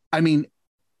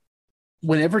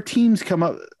 Whenever teams come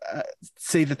up,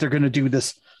 say that they're going to do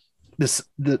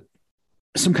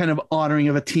some kind of honoring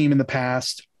of a team in the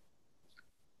past,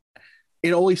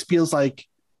 it always feels like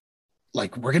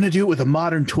we're going to do it with a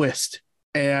modern twist.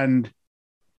 And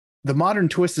the modern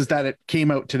twist is that it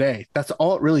came out today. That's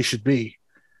all it really should be.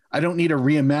 I don't need a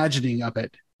reimagining of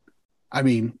it.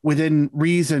 Within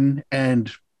reason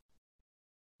and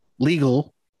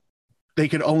legal, they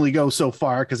could only go so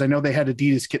far, because I know they had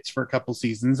Adidas kits for a couple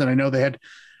seasons, and I know they had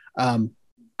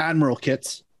Admiral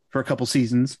kits for a couple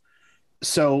seasons.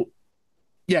 So,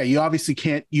 yeah, you obviously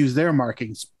can't use their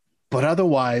markings, but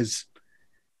otherwise,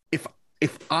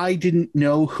 if I didn't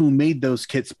know who made those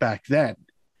kits back then,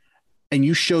 and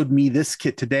you showed me this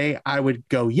kit today, I would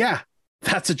go, yeah,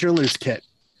 that's a driller's kit.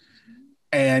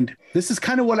 And this is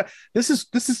kind of what this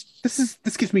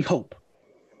gives me hope.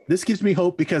 This gives me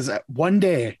hope because one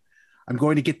day I'm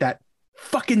going to get that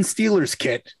fucking Steelers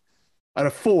kit out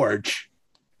of Forge.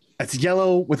 That's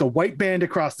yellow with a white band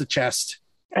across the chest.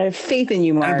 I have faith in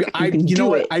you, Mark. You know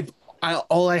what?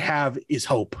 All I have is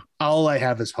hope. All I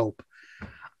have is hope.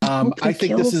 I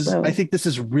think this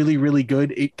is really, really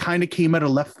good. It kind of came out of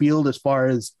left field as far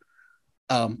as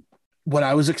what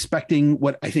I was expecting,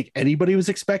 what I think anybody was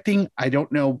expecting. I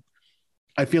don't know.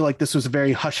 I feel like this was a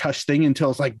very hush thing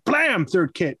until it's like, blam,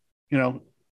 third kit, and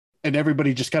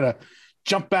everybody just kind of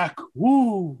jumped back.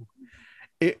 Woo.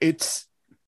 It's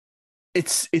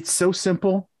so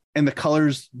simple, and the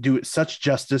colors do it such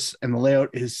justice, and the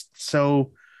layout is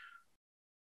so,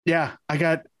 yeah,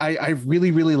 I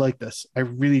really, really like this. I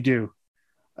really do.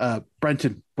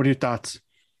 Brenton, what are your thoughts?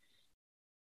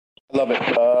 I love it.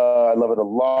 I love it a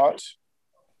lot.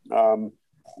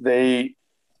 They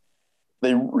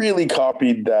really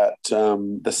copied that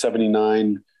the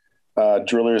 79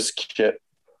 drillers kit,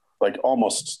 like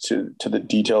almost to the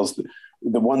details.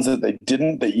 The ones that they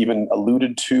didn't, they even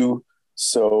alluded to.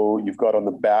 So you've got on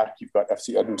the back, you've got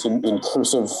FC Edmonton in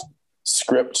cursive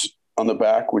script on the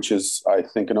back, which is, I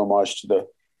think, an homage to the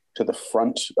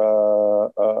front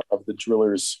of the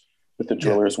drillers, with the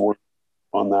drillers work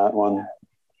on that one.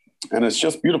 And it's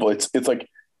just beautiful. It's like,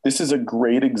 this is a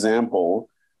great example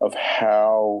of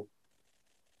how,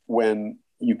 when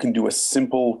you can do a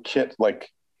simple kit, like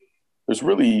there's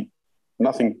really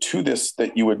nothing to this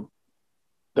that would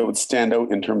stand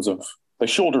out in terms of the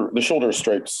shoulder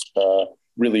stripes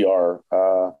really are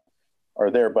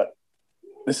there, but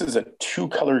this is a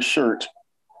 2-color shirt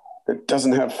that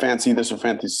doesn't have fancy this or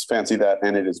fancy that,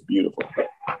 and it is beautiful.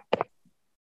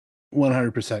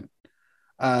 100%.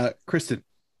 Kristen.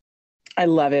 I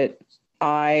love it.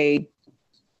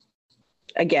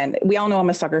 Again, we all know I'm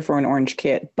a sucker for an orange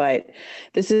kit, but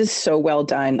this is so well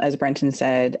done, as Brenton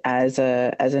said, as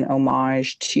an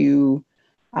homage to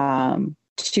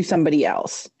somebody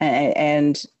else.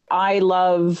 And I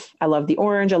love the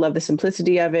orange. I love the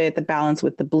simplicity of it, the balance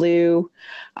with the blue.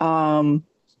 And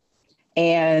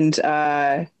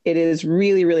it is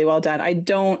really, really well done.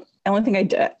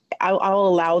 I'll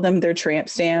allow them their tramp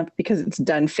stamp because it's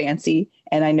done fancy.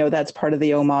 And I know that's part of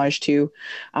the homage too.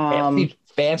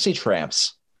 Fancy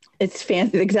tramps. It's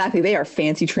fancy. Exactly. They are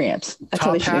fancy tramps. That's Top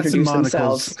how they should introduce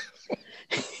themselves.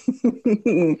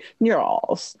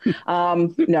 Murals.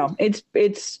 No,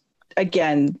 it's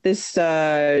again, this,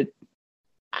 I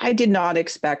did not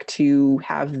expect to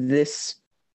have this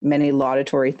many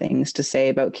laudatory things to say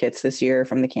about kits this year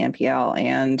from the CanPL.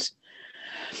 And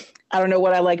I don't know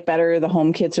what I like better, the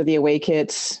home kits or the away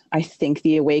kits. I think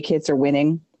the away kits are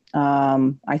winning.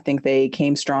 I think they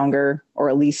came stronger, or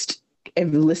at least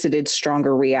elicited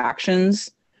stronger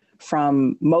reactions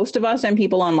from most of us and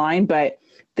people online. But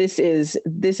this is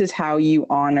how you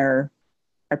honor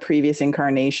a previous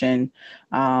incarnation,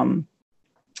 and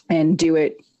do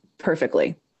it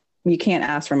perfectly. You can't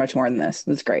ask for much more than this.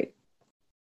 It's great.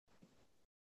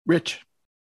 Rich.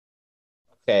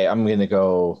 Okay, I'm going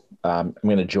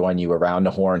to join you around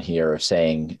the horn here,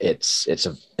 saying it's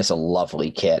a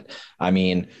lovely kit. I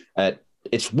mean,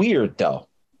 it's weird though,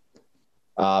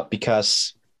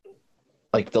 because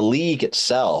like the league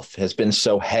itself has been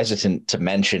so hesitant to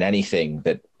mention anything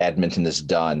that Edmonton has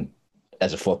done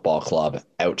as a football club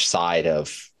outside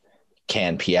of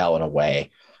CanPL in a way,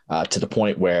 to the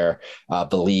point where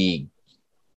the league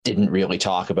didn't really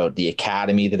talk about the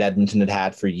academy that Edmonton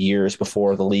had for years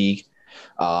before the league.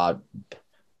 I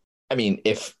mean,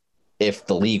 if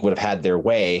the league would have had their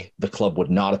way, the club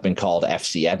would not have been called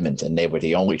FC Edmonton. They were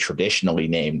the only traditionally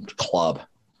named club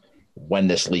when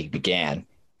this league began.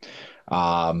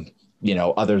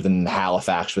 Other than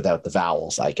Halifax without the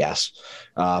vowels, I guess.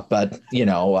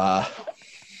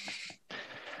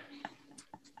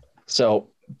 So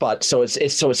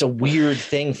it's a weird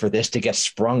thing for this to get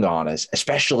sprung on us,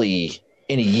 especially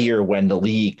in a year when the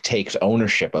league takes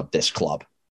ownership of this club.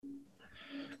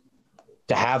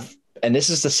 And this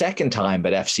is the second time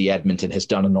that FC Edmonton has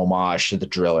done an homage to the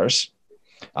Drillers.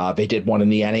 They did one in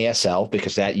the NASL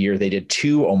because that year they did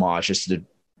two homages to the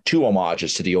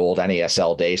old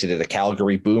NASL days. They did a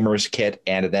Calgary Boomers kit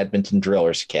and an Edmonton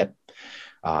Drillers kit.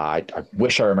 I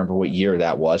wish I remember what year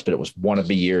that was, but it was one of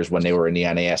the years when they were in the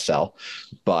NASL.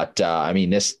 But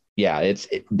this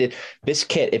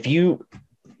kit,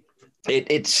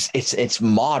 it's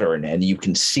modern, and you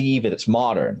can see that it's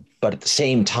modern, but at the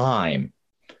same time,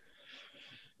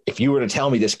 if you were to tell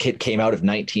me this kit came out of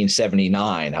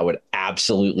 1979, I would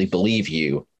absolutely believe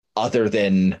you. Other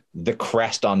than the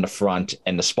crest on the front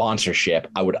and the sponsorship,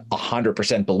 I would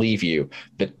 100% believe you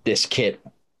that this kit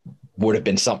would have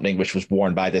been something which was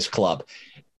worn by this club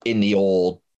in the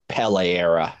old Pele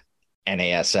era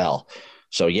NASL.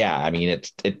 So yeah, I mean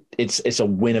it's a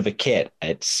win of a kit.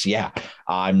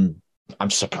 I'm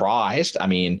surprised. I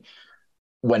mean,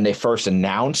 when they first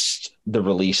announced the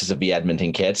releases of the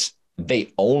Edmonton kits,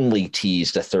 they only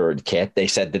teased a third kit. They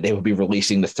said that they would be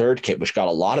releasing the third kit, which got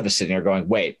a lot of us sitting there going,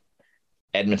 wait,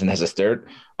 Edmonton has a third?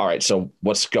 All right, so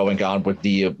what's going on with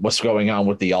the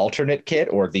alternate kit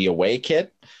or the away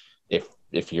kit?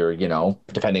 If you're,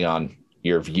 depending on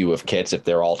your view of kits, if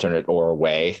they're alternate or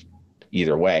away,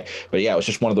 either way. But yeah, it was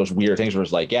just one of those weird things where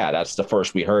it's like, yeah, that's the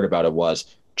first we heard about it,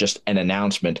 was just an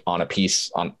announcement on a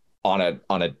piece on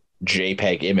a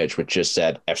JPEG image, which just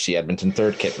said FC Edmonton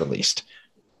third kit released.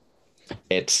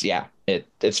 It's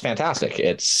fantastic.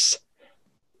 It's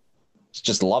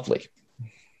just lovely.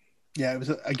 Yeah, it was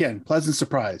again pleasant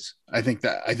surprise. I think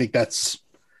that's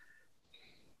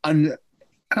I don't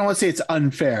want to say it's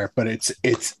unfair, but it's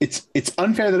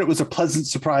unfair that it was a pleasant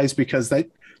surprise, because that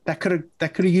could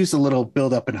have used a little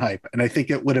build up and hype, and I think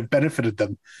it would have benefited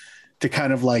them to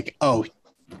kind of like, oh,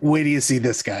 wait till you see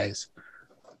this, guys.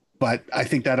 But I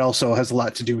think that also has a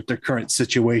lot to do with their current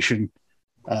situation,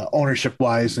 ownership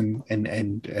wise, and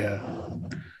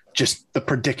just the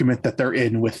predicament that they're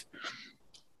in with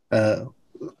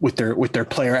their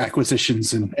player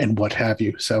acquisitions and what have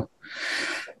you. So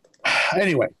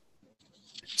anyway,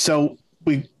 so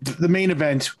the main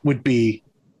event would be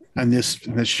on this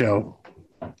show,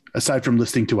 aside from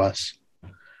listening to us,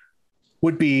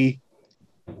 would be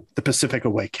the Pacific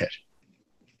away kit.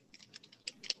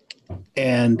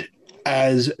 And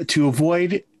as to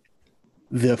avoid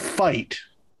the fight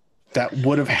that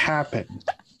would have happened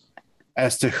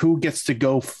as to who gets to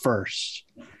go first,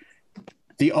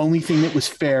 the only thing that was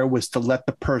fair was to let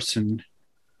the person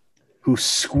who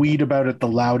squeed about it the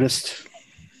loudest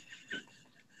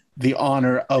the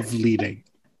honor of leading.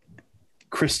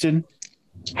 Kristen,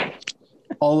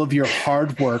 all of your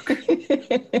hard work,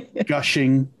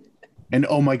 gushing, and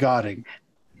oh my godding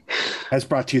has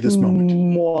brought to you this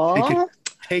moment. What?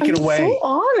 Take it away. I'm so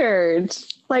honored.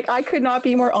 Like, I could not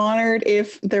be more honored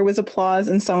if there was applause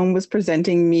and someone was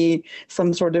presenting me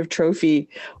some sort of trophy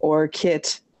or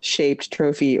kit-shaped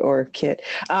trophy or kit.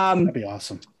 That'd be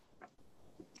awesome.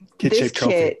 Kit-shaped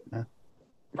trophy. Kit,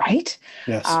 right?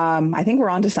 Yes. I think we're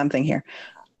onto something here.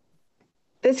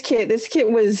 This kit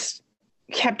was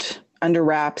kept under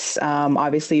wraps,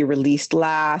 obviously released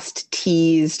last,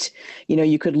 teased.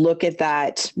 You could look at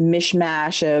that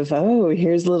mishmash of, oh,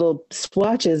 here's little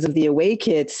swatches of the away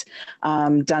kits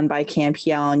done by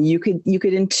Campiel, and you could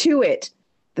intuit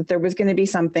that there was going to be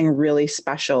something really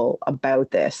special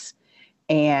about this.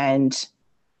 And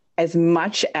as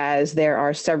much as there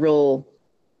are several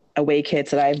away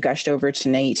kits that I've gushed over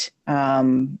tonight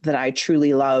that I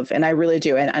truly love, and I really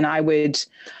do, and I would,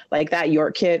 like that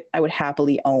York kit, I would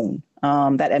happily own.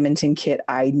 That Edmonton kit,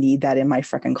 I need that in my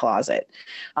freaking closet.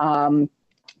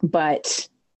 But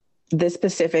this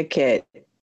Pacific kit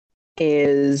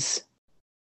is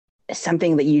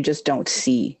something that you just don't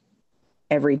see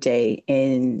every day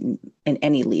in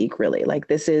any league, really. Like,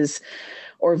 this is,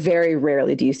 or very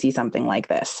rarely do you see something like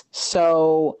this.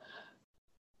 So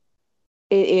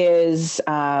it is, it's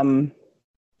an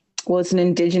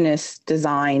Indigenous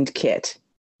designed kit,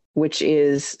 which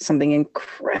is something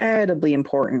incredibly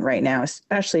important right now,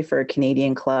 especially for a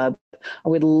Canadian club. I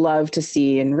would love to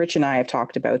see, and Rich and I have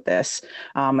talked about this.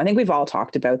 I think we've all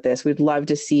talked about this. We'd love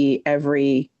to see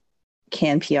every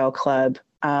CanPL club,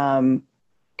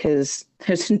 because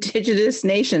there's Indigenous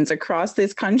nations across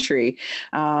this country,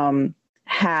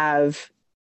 have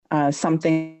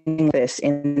something like this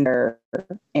in their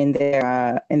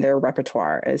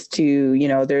repertoire, as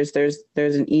to,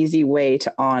 there's an easy way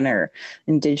to honor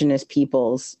Indigenous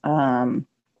peoples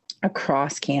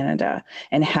across Canada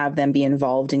and have them be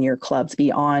involved in your clubs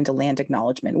beyond a land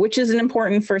acknowledgement, which is an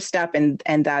important first step, and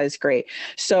that is great.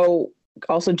 So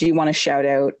also, do you want to shout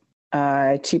out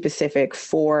to Pacific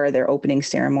for their opening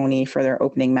ceremony, for their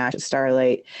opening match at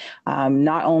Starlight,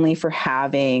 not only for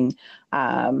having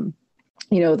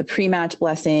the pre-match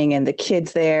blessing and the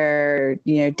kids there,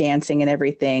 dancing and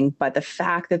everything, but the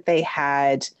fact that they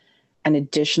had an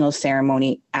additional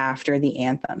ceremony after the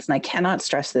anthems. And I cannot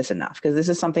stress this enough, because this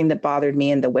is something that bothered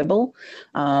me in the Wibble.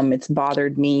 It's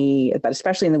bothered me, but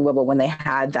especially in the Wibble, when they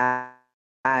had that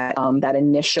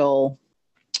initial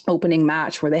opening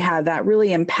match where they had that really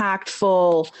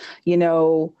impactful,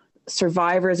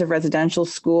 survivors of residential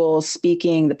schools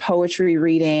speaking, the poetry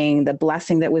reading, the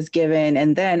blessing that was given,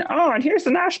 and then, and here's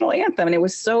the national anthem. And it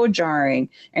was so jarring,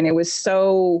 and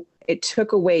it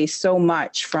took away so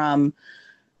much from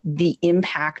the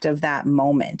impact of that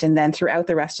moment. And then throughout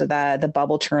the rest of the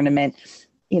bubble tournament,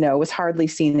 it was hardly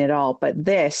seen at all. But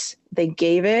they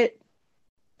gave it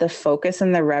the focus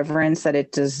and the reverence that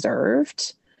it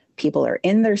deserved. People are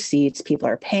in their seats. People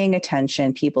are paying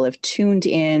attention. People have tuned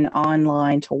in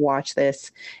online to watch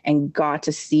this and got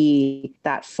to see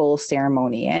that full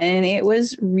ceremony. And it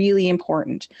was really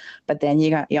important. But then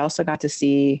you also got to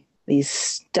see these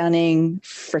stunning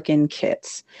freaking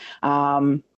kits.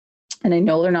 And I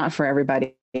know they're not for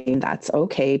everybody. That's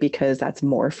okay, because that's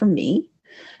more for me.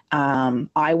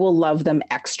 I will love them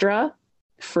extra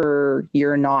for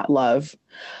your not love.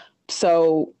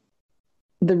 So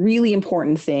the really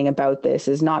important thing about this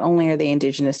is not only are they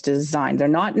Indigenous designed, they're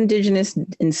not Indigenous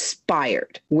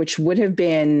inspired, which would have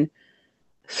been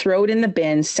throw it in the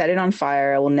bin, set it on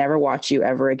fire. I will never watch you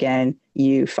ever again,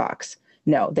 you fucks.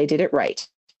 No, they did it right.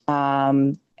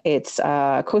 It's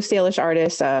a Coast Salish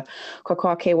artist, a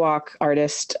Kwakwaka'wakw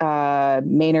artist,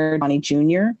 Maynard Johnny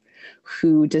Jr.,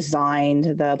 who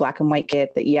designed the black and white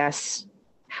kit that, yes,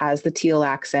 has the teal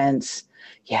accents.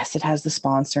 Yes, it has the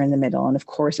sponsor in the middle. And of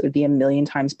course, it would be a million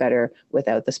times better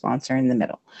without the sponsor in the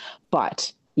middle.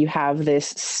 But you have this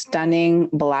stunning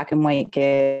black and white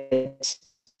kit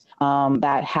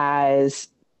that has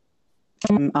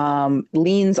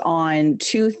leans on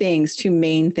two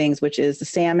main things, which is the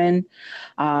salmon,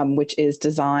 which is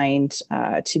designed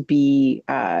to be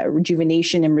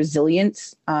rejuvenation and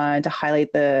resilience, to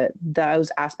highlight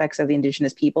those aspects of the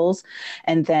Indigenous peoples,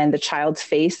 and then the child's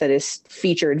face that is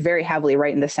featured very heavily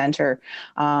right in the center,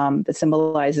 that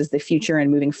symbolizes the future and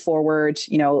moving forward.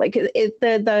 Maynard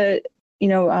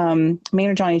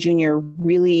Johnny Jr.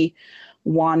 really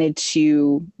wanted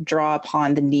to draw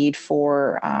upon the need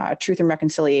for truth and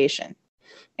reconciliation.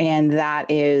 And that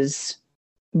is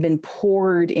been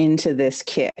poured into this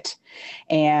kit.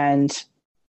 And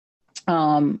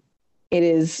it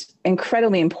is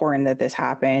incredibly important that this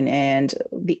happen. And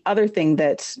the other thing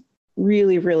that's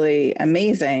really, really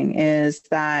amazing is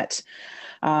that,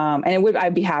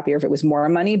 I'd be happier if it was more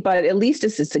money, but at least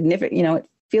it's a significant, it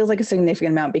feels like a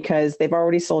significant amount, because they've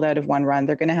already sold out of one run.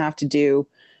 They're going to have to do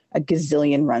a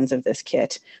gazillion runs of this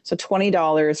kit. So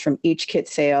 $20 from each kit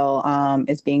sale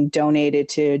is being donated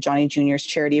to Johnny Jr.'s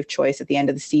charity of choice at the end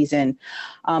of the season.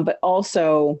 But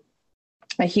also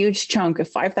a huge chunk of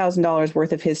 $5,000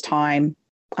 worth of his time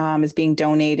is being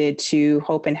donated to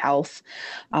Hope and Health,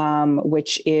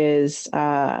 which is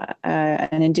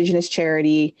an Indigenous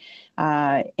charity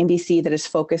in BC that is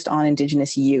focused on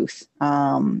Indigenous youth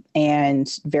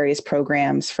and various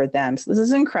programs for them. So this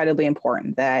is incredibly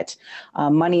important that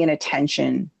money and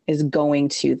attention is going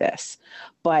to this.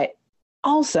 But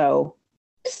also,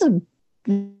 this is a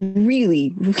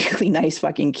really, really nice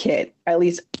fucking kit. At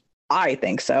least I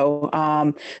think so.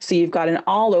 So you've got an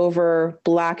all over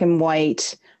black and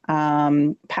white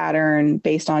pattern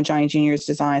based on Johnny Jr.'s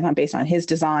design, not based on his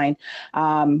design,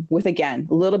 with, again,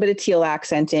 a little bit of teal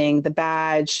accenting, the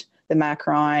badge, the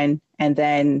Macron, and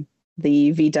then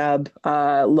the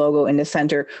VW logo in the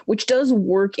center, which does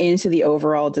work into the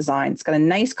overall design. It's got a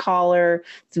nice collar.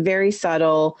 It's very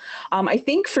subtle. I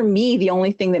think for me, the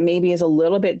only thing that maybe is a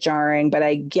little bit jarring, but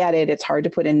I get it, it's hard to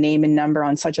put a name and number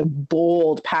on such a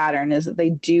bold pattern, is that they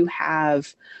do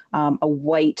have a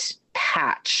white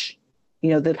patch.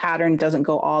 The pattern doesn't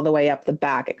go all the way up the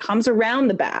back. It comes around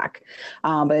the back,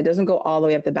 but it doesn't go all the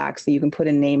way up the back. So you can put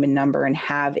a name and number and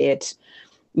have it,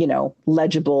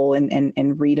 legible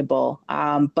and readable.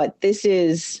 But this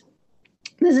is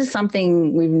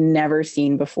something we've never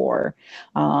seen before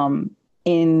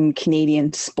in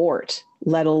Canadian sport,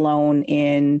 let alone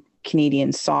in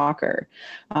Canadian soccer.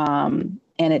 And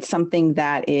it's something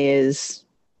that is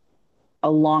a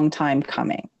long time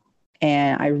coming.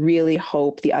 And I really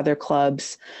hope the other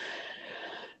clubs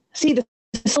see the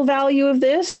social value of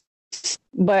this,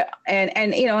 but,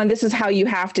 and this is how you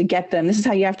have to get them. This is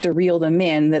how you have to reel them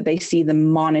in, that they see the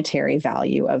monetary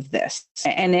value of this.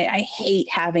 And I hate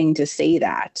having to say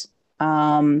that,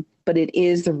 but it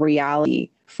is the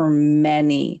reality for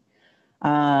many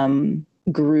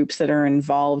groups that are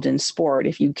involved in sport.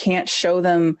 If you can't show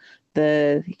them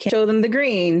the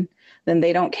green, then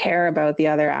they don't care about the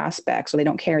other aspects, or they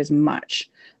don't care as much.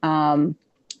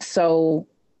 So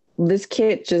this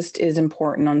kit just is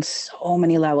important on so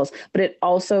many levels, but it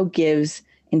also gives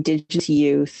Indigenous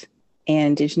youth and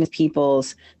Indigenous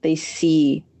peoples, they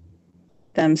see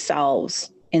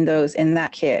themselves in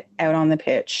that kit out on the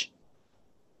pitch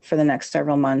for the next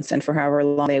several months and for however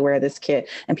long they wear this kit,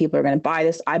 and people are going to buy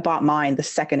this. I bought mine the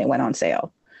second it went on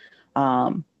sale.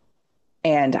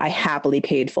 And I happily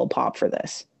paid full pop for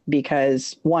this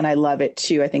because, one, I love it.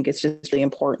 Two, I think it's just really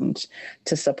important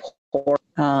to support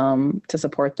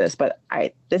this. But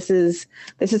this is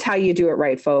how you do it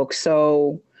right, folks.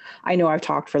 So I know I've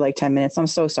talked for like 10 minutes. I'm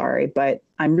so sorry, but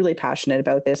I'm really passionate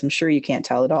about this. I'm sure you can't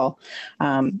tell at all.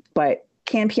 But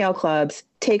CanPL clubs,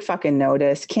 take fucking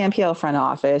notice. CanPL front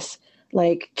office,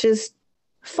 like, just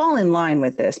fall in line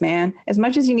with this, man. As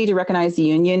much as you need to recognize the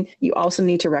union, you also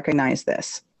need to recognize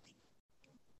this.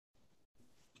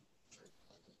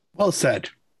 Well said.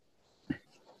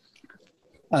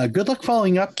 Good luck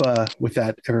following up with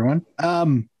that, everyone.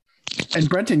 And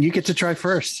Brenton, you get to try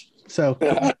first. So,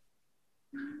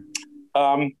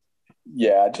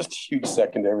 yeah, just a huge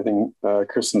second to everything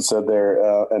Kristen said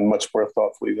there, and much more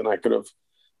thoughtfully than I could have.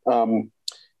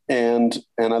 And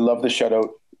I love the shout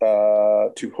out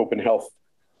to Hope and Health.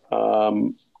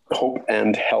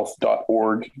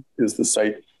 Hopeandhealth.org is the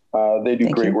site. They do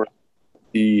great work.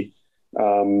 They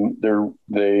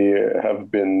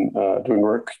have been doing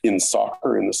work in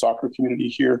soccer, in the soccer community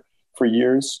here for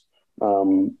years.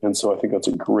 And so I think that's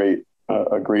a great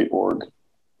org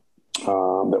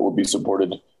that will be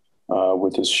supported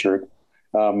with this shirt.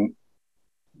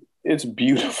 It's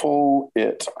beautiful.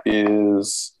 It's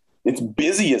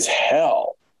busy as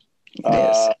hell. It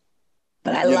is.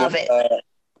 But I love it.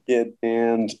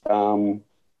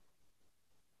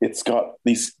 It's got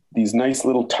these nice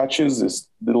little touches, this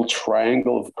little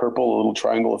triangle of purple, a little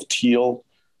triangle of teal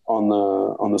on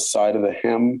the side of the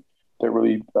hem that are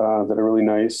really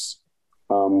nice.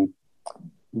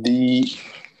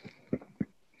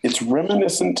 It's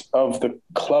reminiscent of the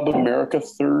Club America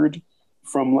third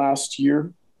from last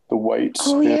year, the white.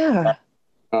 Oh yeah.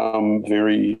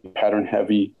 Very pattern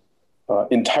heavy,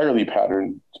 entirely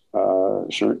patterned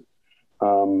shirt.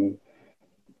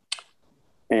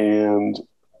 And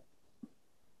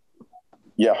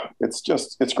yeah, it's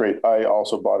great. I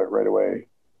also bought it right away,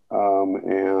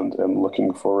 and am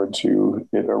looking forward to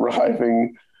it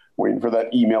arriving, waiting for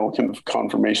that email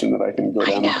confirmation that I can go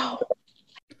down.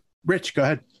 Rich, go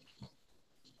ahead.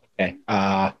 Okay.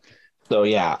 So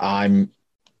yeah, I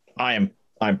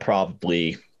am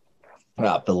probably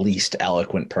the least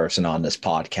eloquent person on this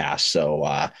podcast.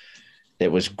 So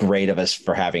it was great of us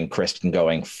for having Kristen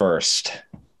going first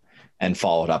and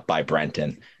followed up by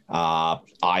Brenton. I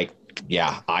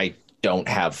don't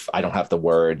have the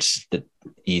words that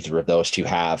either of those two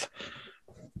have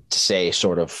to say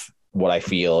sort of what I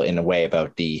feel in a way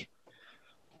about the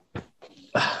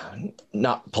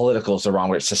not political is the wrong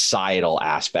word, societal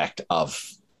aspect of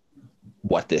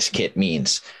what this kit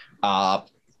means.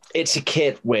 It's a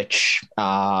kit which,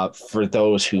 for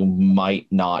those who might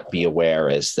not be aware,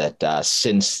 is that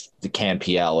since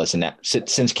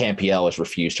CanPL has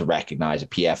refused to recognize a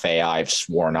PFA, I've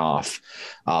sworn off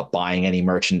buying any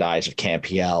merchandise of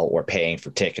CanPL or paying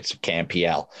for tickets of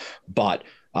CanPL. But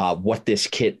what this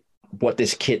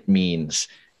kit means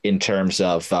in terms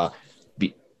of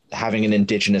having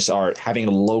having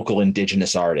a local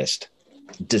indigenous artist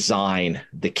design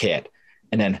the kit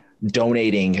and then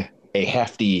donating a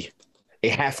hefty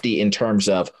in terms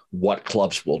of what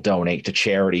clubs will donate to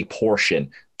charity portion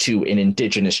to an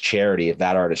indigenous charity of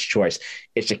that artist's choice.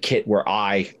 It's a kit where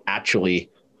I actually,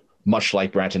 much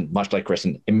like Brenton, much like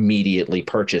Kristen, immediately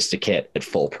purchased a kit at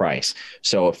full price.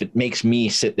 So if it makes me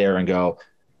sit there and go,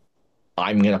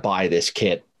 I'm going to buy this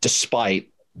kit,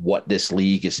 despite what this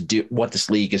league has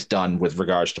done with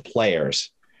regards to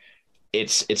players,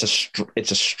 it's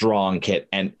a strong kit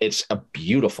and it's a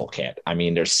beautiful kit. I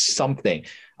mean, there's something.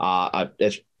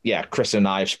 Chris and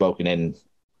I have spoken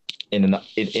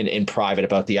in private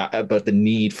about the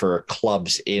need for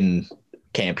clubs in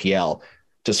CanPL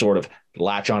to sort of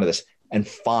latch onto this and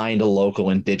find a local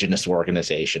indigenous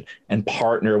organization and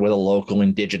partner with a local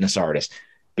indigenous artist,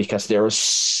 because there's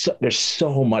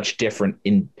so much different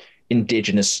in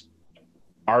indigenous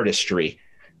artistry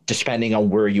depending on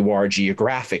where you are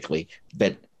geographically,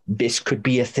 that this could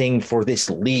be a thing for this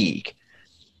league.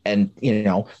 And,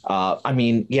 the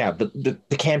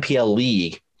CanPL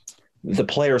League, the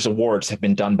Players Awards have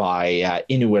been done by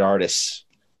Inuit artists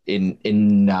in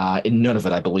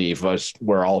Nunavut, I believe, was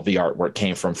where all of the artwork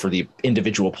came from for the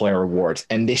individual player awards.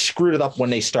 And they screwed it up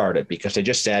when they started because they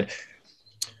just said,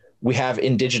 we have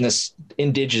indigenous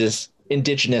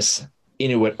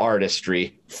Inuit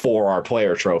artistry for our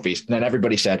player trophies. And then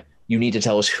everybody said, you need to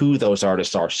tell us who those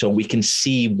artists are so you can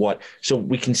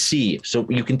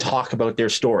talk about their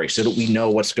story so that we know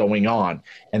what's going on.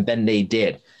 And then they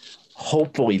did.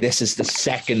 hopefully this is the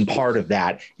second part of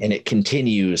that, and it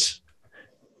continues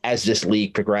as this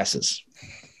league progresses.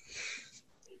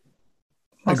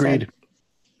 Well Agreed. said.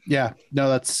 Yeah, no,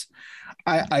 that's,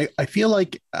 I feel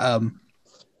like,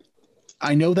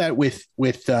 I know that with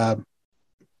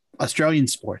Australian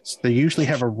sports, they usually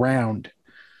have a round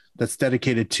that's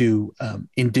dedicated to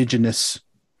Indigenous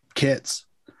kits,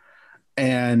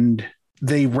 and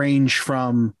they range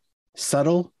from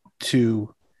subtle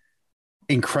to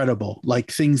incredible, like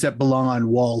things that belong on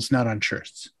walls, not on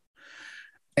shirts.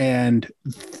 And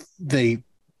they,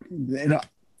 in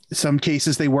some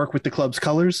cases, they work with the club's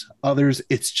colors. Others,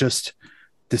 it's just,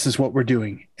 this is what we're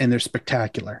doing, and they're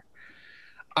spectacular.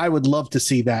 I would love to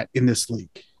see that in this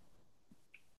league.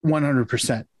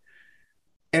 100%.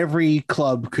 Every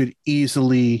club could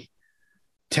easily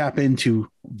tap into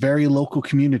very local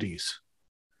communities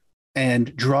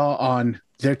and draw on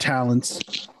their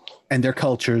talents and their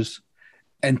cultures.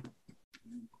 And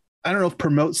I don't know if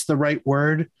promote's the right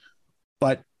word,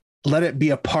 but let it be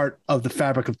a part of the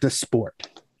fabric of this sport.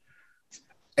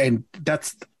 And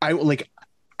that's, I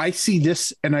see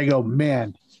this and I go,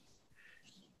 man,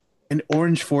 an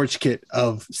Orange Forge kit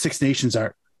of Six Nations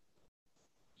art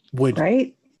would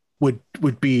be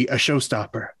a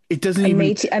showstopper. It doesn't even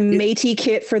Métis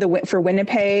kit for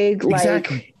Winnipeg.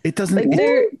 Exactly. It doesn't. Like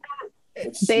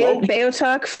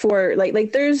Beothuk for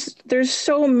like there's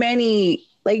so many.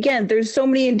 Like, again, there's so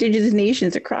many Indigenous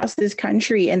nations across this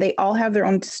country, and they all have their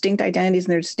own distinct identities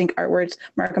and their distinct artworks.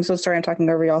 Mark, I'm so sorry, I'm talking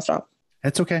over y'all. Stop.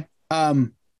 That's okay.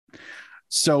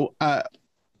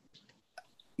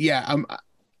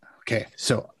 Okay.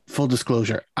 So full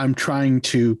disclosure, I'm trying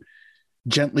to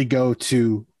gently go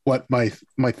to what my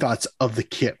thoughts of the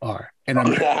kit are, and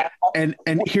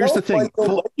here's the thing.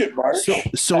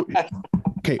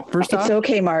 Okay, first off, it's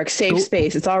okay, Mark. Safe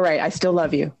space. It's all right. I still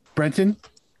love you, Brenton.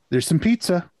 There's some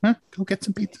pizza. Huh? Go get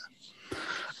some pizza.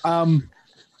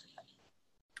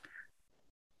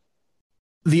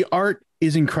 The art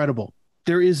is incredible.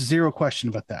 There is zero question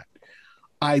about that.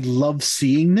 I love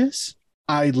seeing this.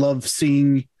 I don't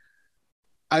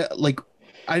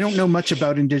know much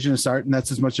about Indigenous art, and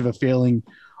that's as much of a failing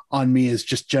on me as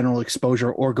just general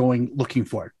exposure or going looking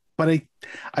for it. But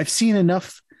I've seen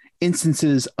enough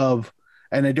instances of,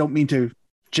 and I don't mean to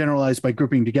generalize by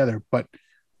grouping together, but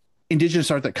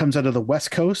Indigenous art that comes out of the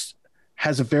West Coast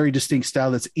has a very distinct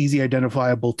style that's easy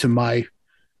identifiable to my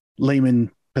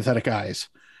layman pathetic eyes.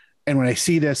 And when I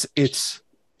see this,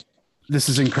 this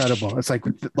is incredible. It's like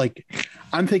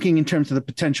I'm thinking in terms of the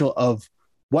potential of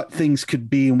what things could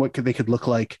be and what they could look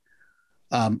like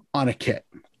on a kit.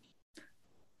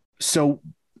 So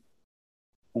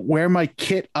where my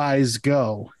kit eyes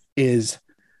go is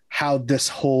how this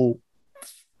whole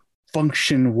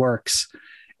function works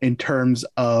in terms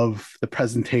of the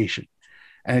presentation.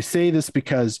 And I say this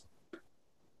because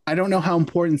I don't know how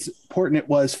important it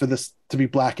was for this to be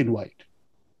black and white.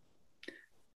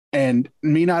 And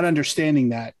me not understanding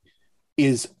that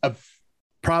is it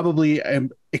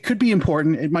could be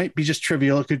important. It might be just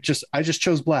trivial. I just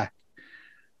chose black.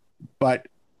 But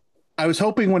I was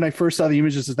hoping when I first saw the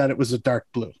images that it was a dark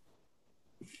blue.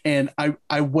 And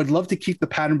I would love to keep the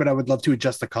pattern, but I would love to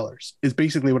adjust the colors, is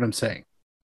basically what I'm saying.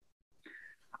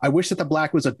 I wish that the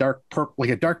black was a dark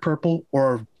purple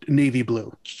or navy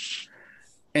blue.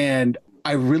 And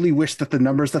I really wish that the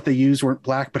numbers that they used weren't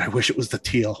black, but I wish it was the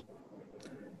teal.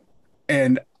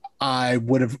 And I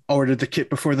would have ordered the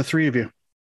kit before the three of you.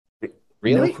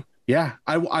 Really? No, yeah.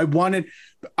 I wanted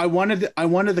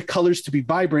the colors to be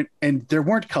vibrant, and there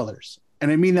weren't colors.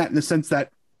 And I mean that in the sense that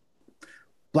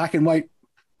black and white,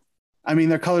 I mean,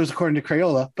 they're colors according to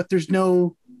Crayola, but there's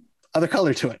no other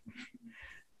color to it.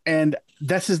 And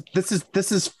this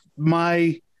is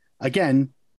my,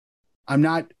 again, I'm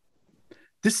not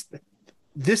this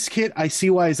kit. I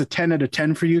see why is a 10 out of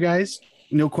 10 for you guys.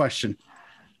 No question.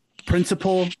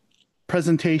 Principle,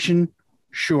 presentation.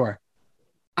 Sure.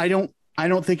 I don't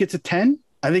think it's a 10.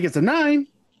 I think it's a 9.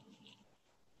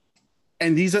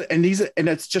 And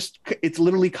it's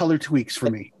literally color tweaks for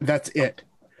me. That's it.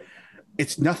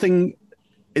 It's nothing.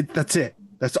 That's it.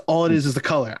 That's all it is the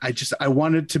color. I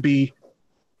want it to be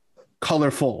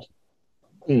colorful.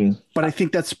 But I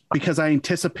think that's because I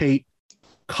anticipate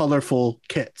colorful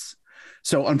kits.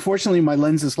 So unfortunately, my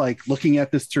lens is like looking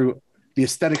at this through the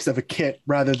aesthetics of a kit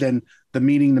rather than the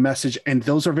meaning, the message. And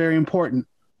those are very important,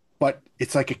 but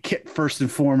it's like a kit first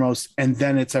and foremost, and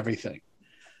then it's everything.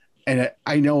 And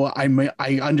I know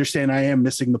I understand I am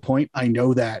missing the point. I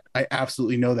know that. I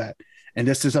absolutely know that. And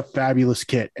this is a fabulous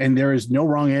kit. And there is no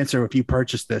wrong answer if you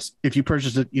purchase this. If you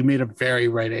purchase it, you made a very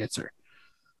right answer.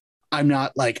 I'm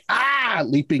not like,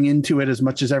 leaping into it as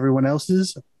much as everyone else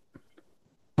is.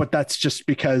 but that's just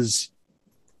because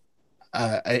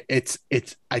I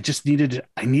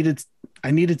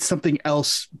needed something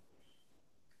else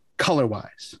color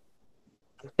wise.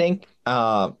 I think,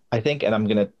 and I'm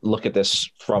going to look at this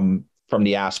from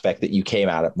the aspect that you came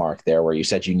at it, Mark, there, where you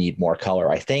said you need more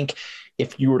color. I think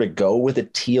if you were to go with a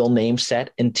teal name set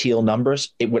and teal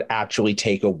numbers, it would actually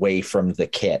take away from the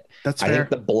kit. That's fair. I think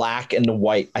the black and the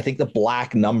white, I think the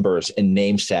black numbers and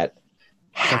name set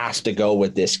has to go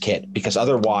with this kit, because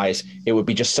otherwise it would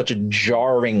be just such a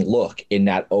jarring look in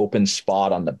that open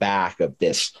spot on the back of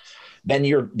this. Then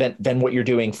what you're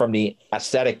doing from the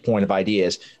aesthetic point of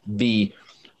ideas, the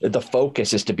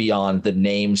focus is to be on the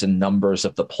names and numbers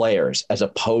of the players as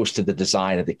opposed to the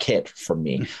design of the kit for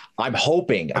me. I'm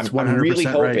really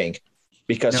hoping, right,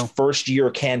 because first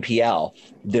year CanPL,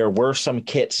 there were some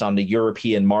kits on the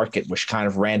European market which kind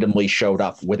of randomly showed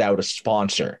up without a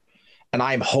sponsor. And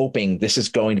I'm hoping this is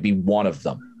going to be one of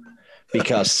them,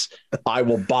 because I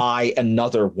will buy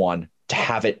another one to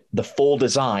have it the full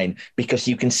design, because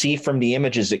you can see from the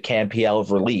images that CanPL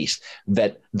have released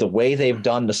that the way they've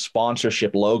done the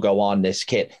sponsorship logo on this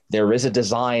kit, there is a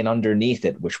design underneath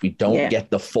it which we don't get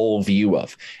the full view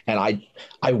of. And I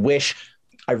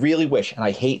really wish, and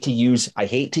I hate to use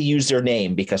their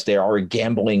name because they're a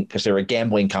gambling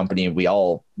company, and we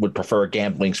all would prefer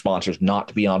gambling sponsors not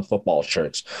to be on football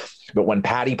shirts. But when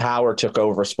Paddy Power took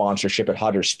over sponsorship at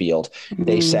Huddersfield,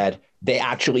 they said they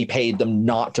actually paid them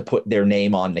not to put their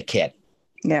name on the kit.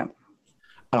 Yeah.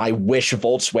 And I wish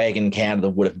Volkswagen Canada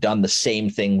would have done the same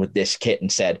thing with this kit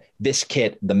and said, this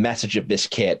kit, the message of this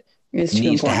kit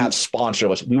needs to have sponsor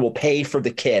list. We will pay for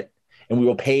the kit and we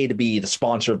will pay to be the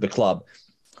sponsor of the club,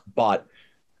 but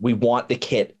we want the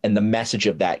kit and the message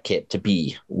of that kit to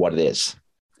be what it is.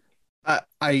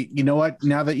 You know what?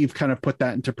 Now that you've kind of put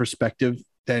that into perspective,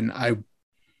 then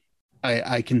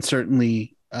I can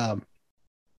certainly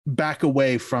back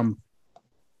away from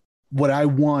what I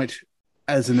want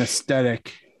as an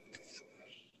aesthetic,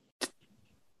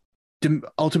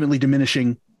 ultimately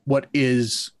diminishing what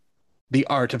is the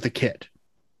art of the kit.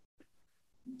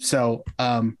 So,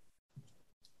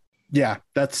 yeah,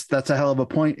 that's a hell of a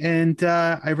point, and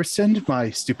I rescind my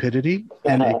stupidity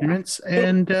and ignorance.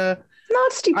 And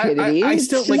not stupidity. I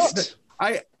still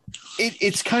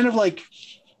it's kind of like,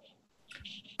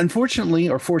 unfortunately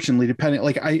or fortunately, depending.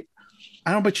 Like I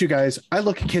don't know about you guys, I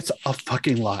look at kits a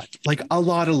fucking lot, like a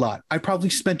lot. I probably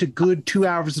spent a good 2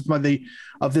 hours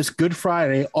of this Good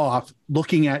Friday off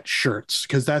looking at shirts,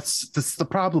 because that's the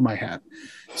problem I have.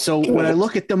 So when I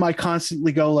look at them, I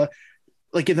constantly go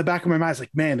like in the back of my mind, it's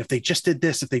like, man, if they just did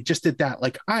this, if they just did that,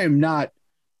 like I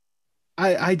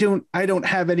don't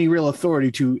have any real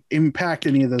authority to impact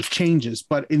any of those changes,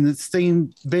 but in the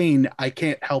same vein, I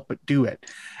can't help but do it.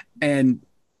 And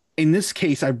in this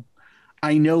case,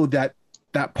 I know that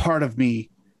part of me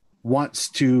wants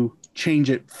to change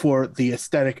it for the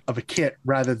aesthetic of a kit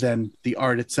rather than the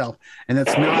art itself. And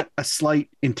that's not a slight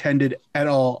intended at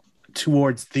all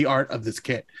towards the art of this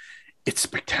kit. It's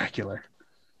spectacular.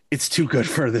 It's too good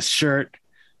for this shirt.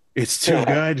 It's too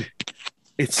good.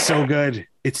 It's so good.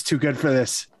 It's too good for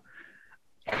this.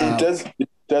 It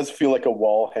does feel like a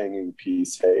wall hanging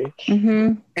piece, hey?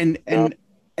 Mm-hmm. And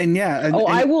yeah.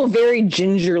 I will very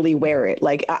gingerly wear it.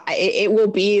 Like it will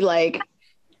be like,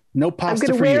 no pasta.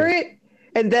 I'm going to wear it,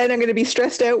 and then I'm going to be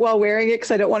stressed out while wearing it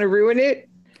because I don't want to ruin it.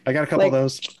 I got a couple of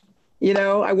those. You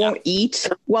know, I won't eat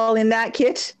while in that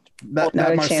kit. That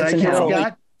Marseille kit you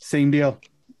got, same deal.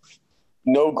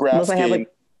 No grass game.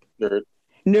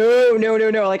 No.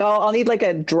 Like I'll need like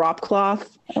a drop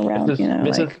cloth around. This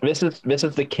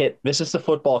is the kit. This is the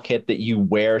football kit that you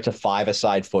wear to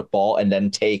five-a-side football and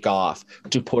then take off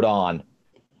to put on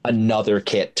another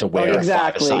kit to wear.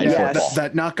 Exactly. Yes. Football.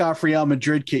 That knockoff Real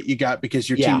Madrid kit you got because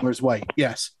your team wears white.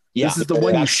 Yes. Yeah. This is the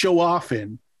one you show off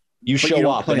in. You show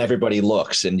up and everybody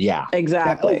looks, and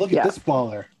exactly. Look at this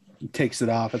baller. He takes it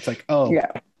off. It's like, oh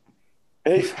yeah.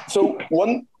 Hey, so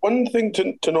one thing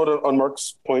to note on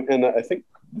Mark's point, and I think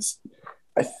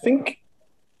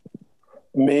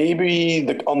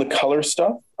maybe on the color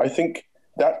stuff, I think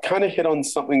that kind of hit on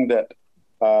something that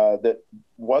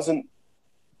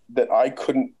I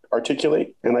couldn't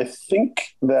articulate, and I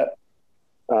think that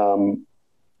and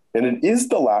it is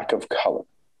the lack of color,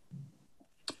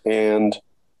 and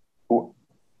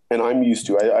I'm used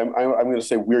to. I'm going to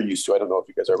say we're used to. I don't know if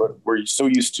you guys are, but we're so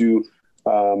used to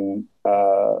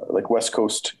like West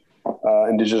Coast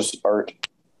Indigenous art,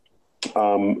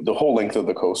 the whole length of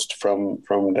the coast from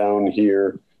down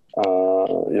here,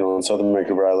 in southern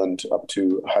Vancouver Island up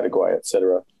to Haida Gwaii,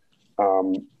 etc.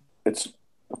 It's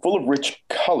full of rich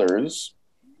colors.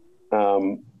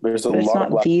 There's a but it's lot not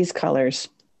of black. these colors.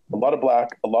 a lot of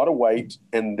black, a lot of white,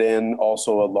 and then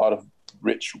also a lot of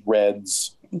rich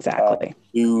reds, Exactly.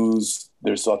 blues.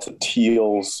 There's lots of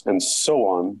teals and so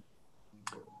on.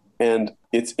 And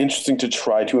it's interesting to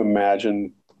try to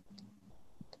imagine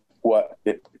how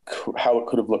it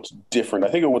could have looked different. I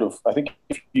think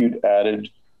if you'd added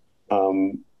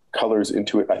colors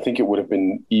into it, I think it would have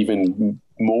been even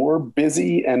more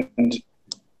busy and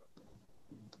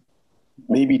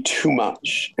maybe too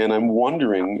much. And I'm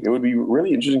wondering, it would be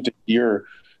really interesting to hear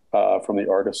from the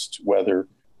artist whether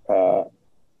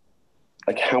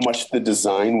like how much the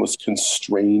design was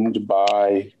constrained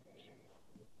by,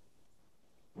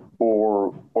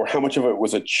 or how much of it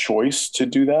was a choice to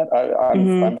do that.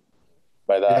 I'm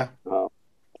by that. Yeah.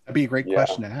 That'd be a great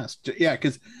question to ask. Yeah,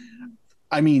 because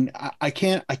I mean, I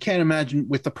can't imagine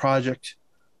with the project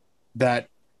that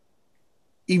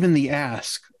even the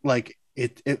ask, like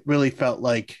it really felt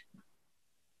like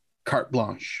carte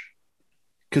blanche,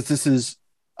 because this is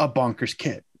a bonkers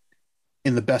kit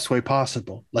in the best way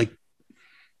possible. Like,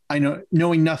 I know,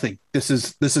 knowing nothing, this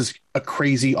is a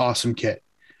crazy awesome kit.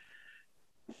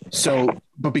 So,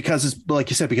 but because it's, like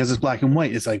you said, because it's black and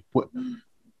white, it's like, what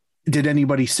did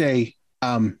anybody say?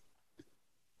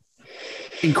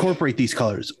 Incorporate these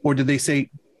colors, or did they say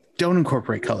don't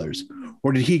incorporate colors,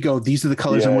 or did he go, these are the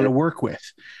colors I want to work with?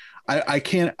 I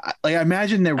can't, like, I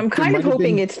imagine there. I'm kind of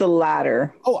hoping it's the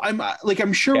latter. Oh,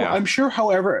 I'm sure. Yeah. I'm sure.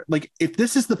 However, like, if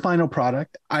this is the final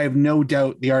product, I have no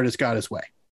doubt the artist got his way.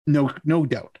 No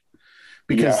doubt,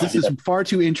 because this is far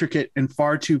too intricate and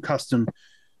far too custom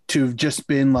to have just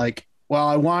been like, well,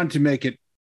 I wanted to make it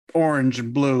orange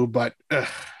and blue, but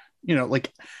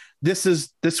like this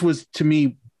was to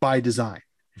me by design.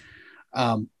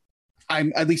 That's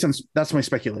my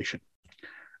speculation.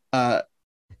 To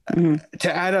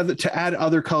add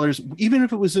other colors, even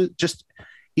if it was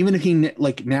even if he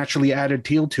like naturally added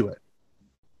teal to it,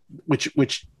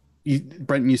 which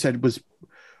Brenton, you said was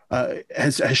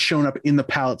has shown up in the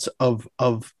palettes of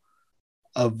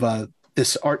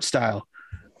this art style.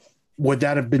 Would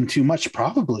that have been too much?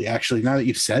 Probably, actually, now that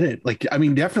you've said it. Like, I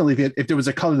mean, definitely if there was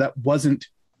a color that wasn't,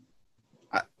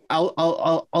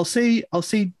 I'll say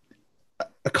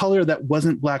a color that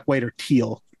wasn't black, white, or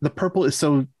teal. The purple is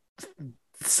so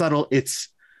subtle, it's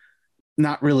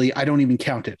not really, I don't even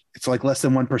count it. It's like less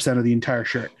than 1% of the entire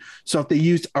shirt. So if they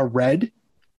used a red,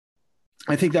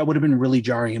 I think that would have been really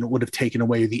jarring, and it would have taken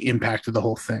away the impact of the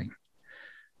whole thing.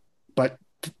 But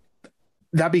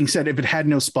that being said, if it had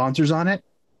no sponsors on it,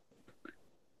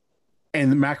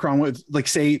 and Macron with, like,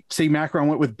 say Macron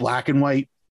went with black and white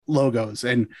logos,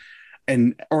 and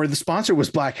or the sponsor was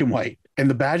black and white and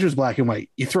the badge was black and white,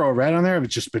 you throw a red on there,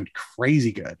 it's just been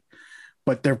crazy good.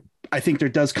 But I think there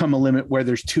does come a limit where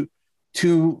there's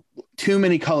too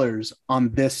many colors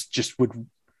on this, just would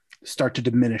start to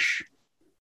diminish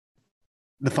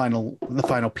the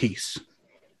final piece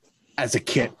as a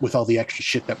kit with all the extra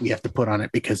shit that we have to put on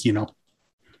it because,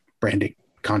 branding,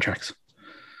 contracts.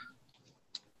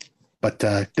 But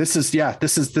this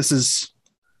is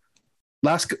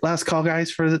last call,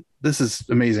 guys, this is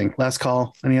amazing. Last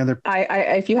call. Any other?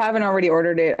 If you haven't already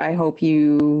ordered it, I hope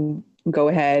you go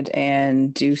ahead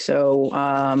and do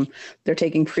so. They're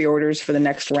taking pre-orders for the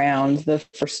next round. The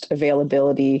first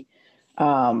availability,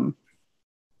 sold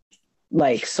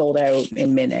out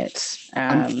in minutes.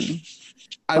 I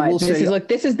will say,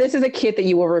 this is a kit that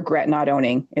you will regret not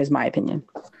owning, is my opinion.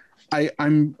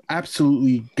 I'm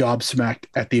absolutely gobsmacked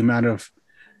at the amount of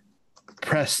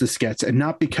press this gets, and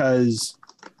not because,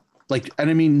 and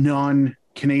I mean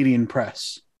non-Canadian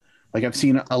press. Like, I've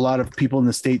seen a lot of people in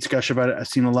the States gush about it. I've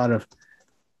seen a lot of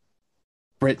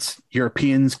Brits,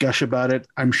 Europeans gush about it.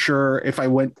 I'm sure if I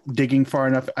went digging far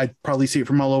enough, I'd probably see it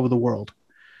from all over the world.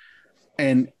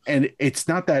 And it's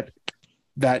not that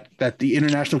the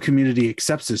international community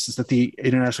accepts this, it's that the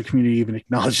international community even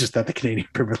acknowledges that the Canadian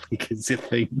Premier League is a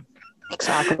thing.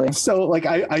 Exactly. So,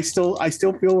 I still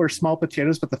feel we're small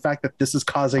potatoes, but the fact that this is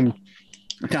causing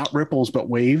not ripples but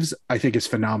waves, I think is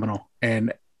phenomenal.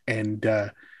 And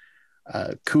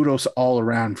kudos all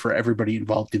around for everybody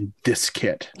involved in this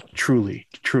kit. Truly,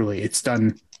 it's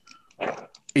done.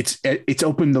 It's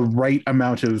opened the right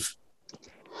amount of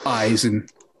eyes and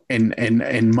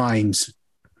minds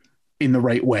in the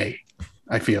right way,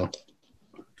 I feel.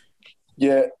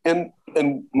 Yeah, and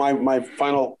my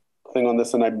final thing on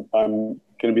this, and I'm going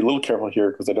to be a little careful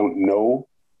here because I don't know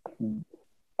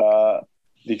the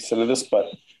extent of this, but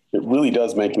it really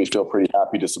does make me feel pretty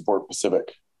happy to support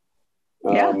Pacific.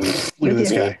 Look at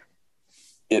this guy.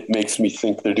 It makes me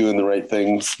think they're doing the right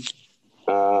things,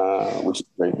 which is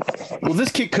great. Well,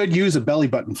 this kit could use a belly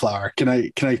button flower. Can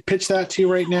I pitch that to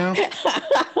you right now?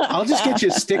 I'll just get you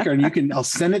a sticker and I'll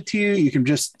send it to you. You can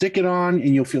just stick it on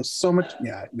and you'll feel so much.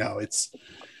 Yeah, no, it's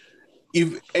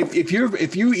if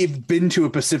you've been to a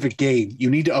Pacific game, you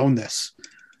need to own this.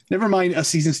 Never mind a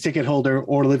season's ticket holder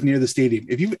or live near the stadium.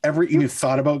 If you've ever even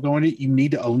thought about going to, you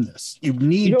need to own this. You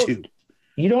need to.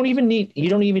 You don't even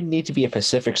need to be a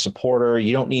Pacific supporter.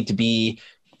 You don't need to be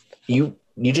you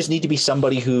just need to be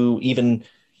somebody who even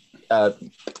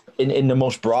in the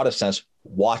most broadest sense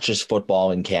watches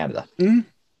football in Canada. Mm-hmm.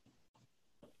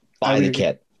 Buy the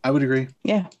kit. I would agree.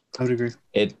 Yeah. I would agree.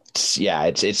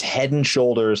 It's head and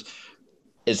shoulders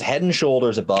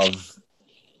above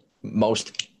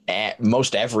most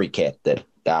every kit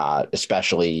that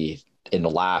especially in the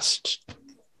last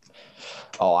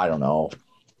I don't know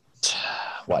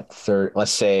third,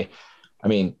 let's say. I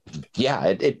mean, yeah,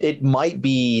 it might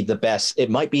be the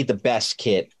best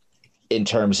kit in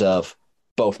terms of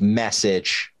both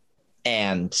message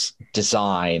and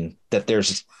design that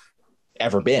there's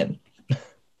ever been.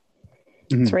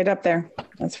 It's right up there.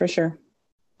 That's for sure.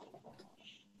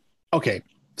 Okay.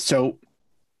 So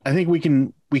I think we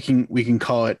can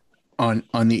call it on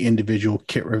the individual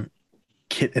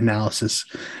kit analysis.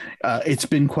 It's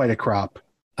been quite a crop.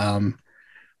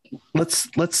 Let's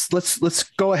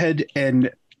go ahead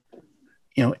and,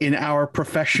 in our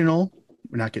professional,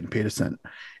 we're not getting paid a cent,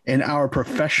 in our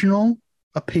professional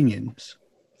opinions,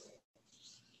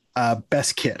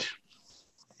 best kit.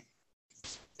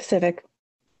 Pacific.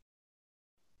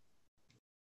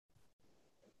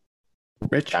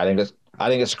 Rich? I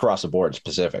think it's across the board. It's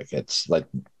Pacific. It's like,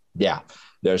 yeah,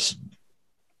 there's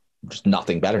just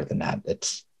nothing better than that.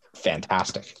 It's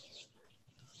fantastic.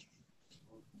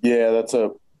 Yeah, that's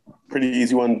a pretty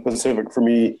easy one. Pacific for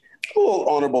me. A little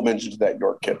honorable mention to that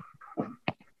York kit.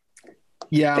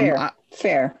 Yeah,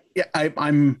 fair. Yeah,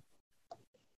 I'm.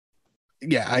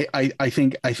 Yeah, I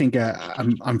think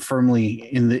I'm firmly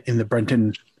in the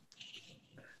Brenton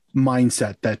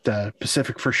mindset that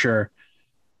Pacific for sure.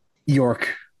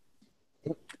 York,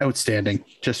 outstanding.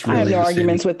 Just really. I have no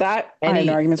arguments with that. I have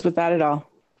no arguments with that at all.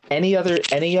 Any other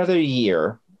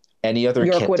year, any other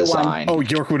York kit design. Won. Oh,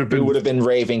 York would have been. We would have been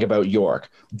raving about York.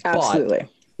 Absolutely. But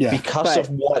yeah.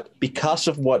 Because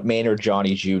of what Maynard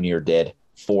Johnny Jr. did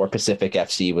for Pacific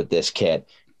FC with this kit,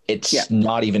 it's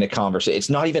not even a conversation. It's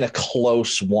not even a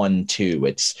close 1-2.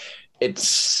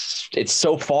 It's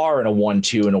so far in a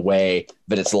 1-2 in a way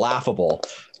that it's laughable.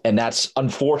 And that's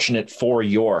unfortunate for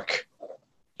York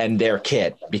and their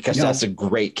kit because that's a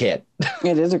great kit.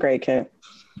 It is a great kit.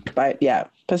 But yeah,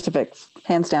 Pacific,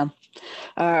 hands down.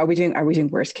 Are we doing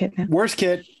worst kit now? Worst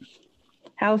kit.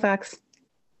 Halifax.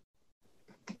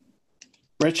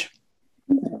 Rich?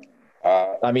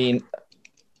 I mean,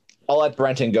 I'll let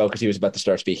Brenton go because he was about to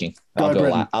start speaking. I'll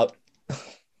go.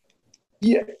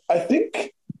 Yeah, I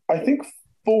think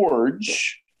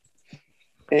Forge,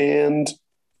 and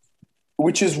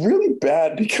which is really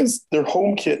bad because their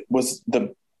home kit was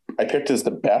I picked as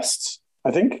the best,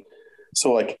 I think.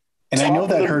 So like, and I know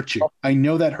that hurt you. I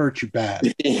know that hurt you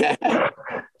bad. Yeah,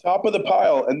 top of the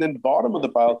pile and then bottom of the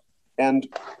pile. And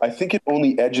I think it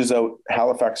only edges out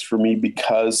Halifax for me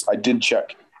because I did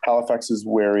check. Halifax is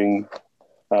will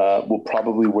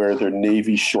probably wear their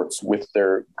navy shorts with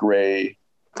their gray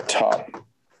top.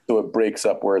 So it breaks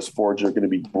up, whereas Forge are going to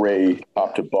be gray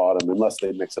top to bottom, unless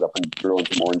they mix it up and throw in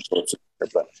some orange shorts.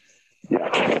 But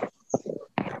yeah.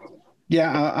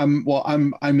 Yeah, I'm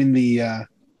in the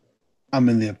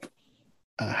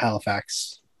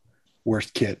Halifax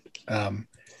worst kit.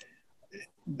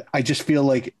 I just feel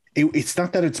like it's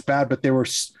not that it's bad, but there were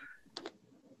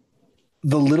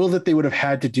the little that they would have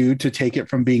had to do to take it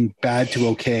from being bad to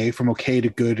okay, from okay to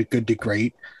good to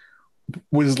great,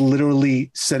 was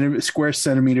literally square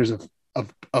centimeters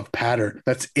of pattern.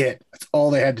 That's it. That's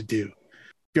all they had to do.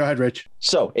 Go ahead, Rich.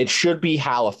 So it should be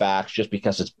Halifax just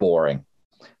because it's boring,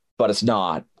 but it's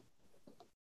not.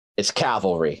 It's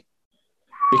Cavalry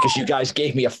because you guys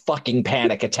gave me a fucking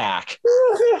panic attack.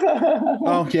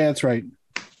 Oh, yeah, that's right.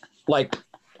 Like,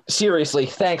 seriously,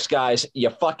 thanks, guys. You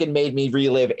fucking made me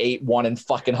relive 8-1 in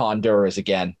fucking Honduras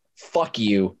again. Fuck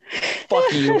you.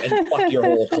 Fuck you and fuck your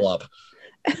whole club.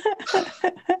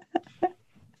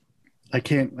 I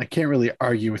can't really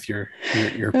argue with your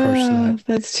approach to that.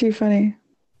 That's too funny.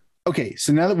 Okay,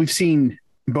 so now that we've seen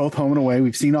both home and away,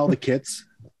 we've seen all the kits.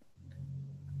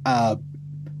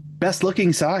 Best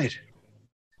looking side.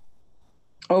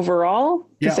 Overall?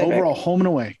 Pacific. Yeah, overall, home and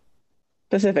away.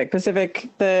 Pacific.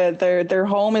 Their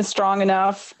home is strong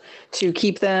enough to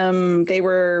keep them. They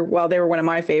were one of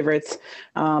my favorites,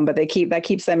 but that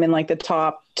keeps them in like the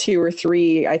top 2 or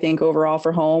 3, I think, overall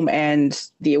for home, and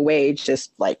the away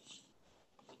just like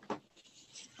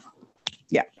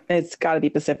Yeah, it's got to be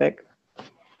Pacific.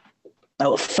 I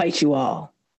will fight you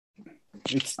all.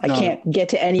 I can't get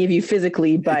to any of you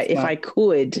physically, but if I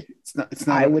could,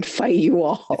 I would fight you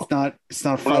all. It's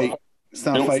not a fight. It's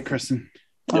not a fight, Kristen.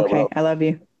 Okay, I love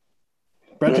you.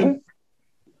 Brenton?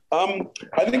 I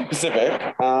think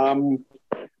Pacific.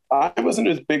 I wasn't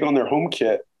as big on their home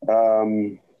kit.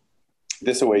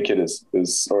 This away kit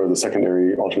is or the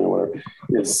secondary alternate, whatever,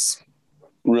 is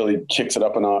really kicks it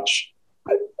up a notch.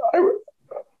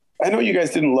 I know you guys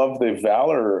didn't love the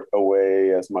Valor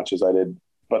away as much as I did,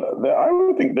 but I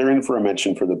would think they're in for a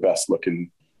mention for the best looking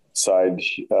side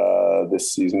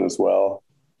this season as well.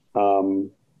 And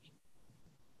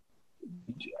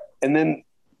then,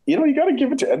 you got to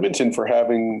give it to Edmonton for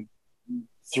having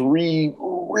 3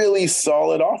 really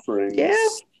solid offerings. Yeah.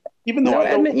 Even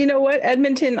though you know what?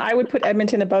 Edmonton, I would put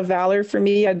Edmonton above Valor for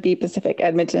me. I'd be Pacific,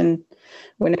 Edmonton,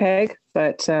 Winnipeg,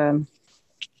 but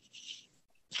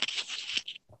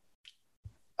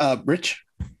Rich?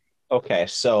 Okay,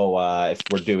 so if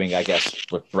we're doing, I guess,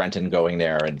 with Brenton going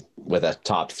there and with a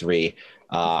top 3,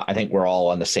 I think we're all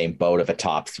on the same boat of a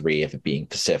top 3 of it being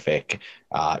Pacific,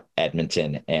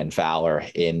 Edmonton, and Valor.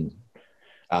 In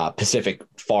Pacific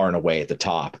far and away at the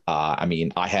top.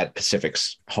 I had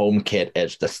Pacific's home kit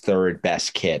as the 3rd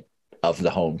best kit of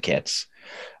the home kits.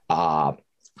 The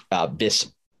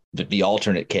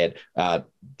alternate kit,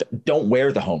 don't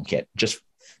wear the home kit. Just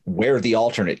wear the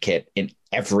alternate kit in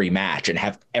every match and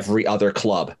have every other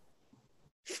club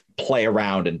play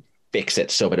around and fix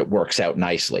it so that it works out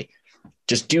nicely.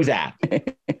 Just do that.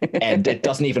 And it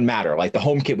doesn't even matter. Like, the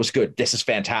home kit was good. This is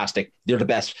fantastic. They're the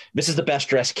best. This is the best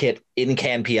dress kit in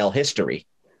CanPL history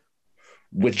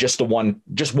with just one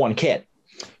kit.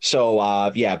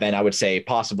 So then I would say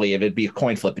possibly it'd be a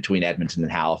coin flip between Edmonton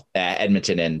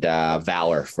and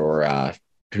Valor for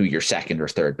who your 2nd or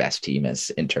 3rd best team is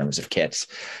in terms of kits.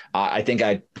 I think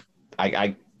I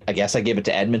guess I give it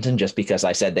to Edmonton just because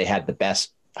I said they had the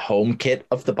best home kit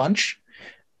of the bunch.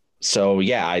 So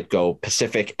yeah, I'd go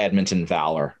Pacific, Edmonton,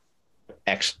 Valor.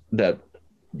 That's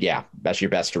your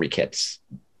best 3 kits.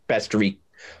 Best 3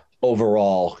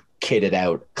 overall kitted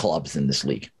out clubs in this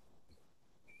league.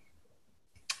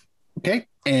 Okay.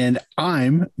 And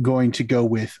I'm going to go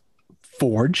with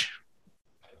Forge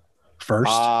first.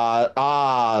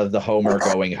 The Homer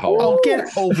going home. Oh, get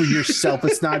over yourself.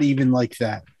 It's not even like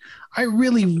that. I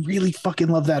really, really fucking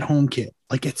love that home kit.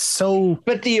 Like, it's so.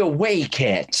 But the away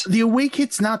kit's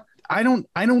not. I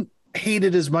don't hate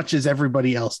it as much as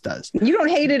everybody else does. You don't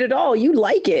hate it at all. You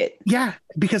like it. Yeah,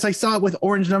 because I saw it with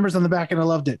orange numbers on the back and I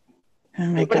loved it. Oh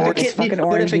my God, it's fucking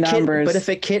orange numbers. But if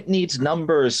a kit needs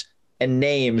numbers and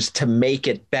names to make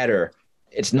it better,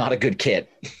 it's not a good kit.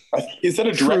 Is that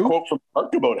a direct quote from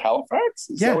Mark about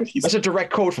Halifax? That's a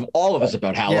direct quote from all of us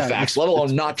about Halifax, let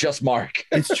alone not just Mark.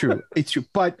 It's true. It's true.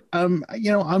 But I'm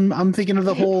thinking of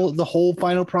the whole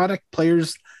final product,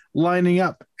 players lining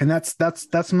up, and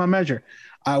that's my measure.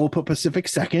 I will put Pacific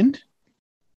 2nd.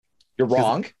 You're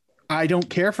wrong. I don't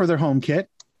care for their home kit.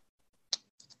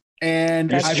 And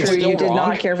that's true. You did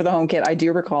not care for the home kit. I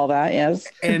do recall that. Yes.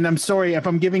 And I'm sorry if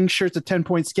I'm giving shirts a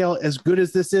 10-point scale. As good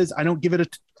as this is, I don't give it a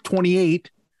 28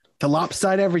 to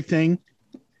lopside everything.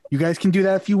 You guys can do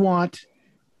that if you want.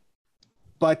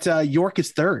 But York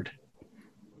is 3rd.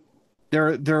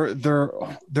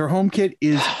 Their home kit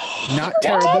is not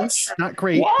terrible, not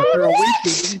great, but their away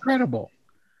kit is incredible.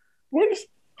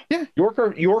 Yeah, York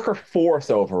are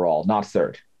 4th overall, not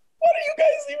 3rd. What are you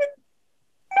guys even?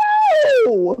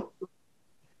 No.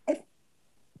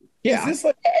 Yeah. Is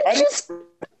this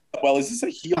is this a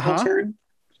heel turn?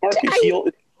 Heel.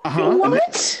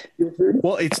 What?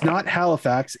 Well, it's not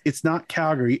Halifax. It's not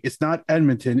Calgary. It's not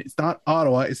Edmonton. It's not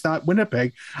Ottawa. It's not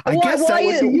Winnipeg. Why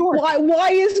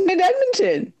isn't it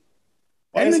Edmonton?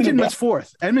 Edmonton was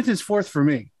 4th. Edmonton's 4th for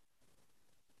me.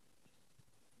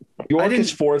 York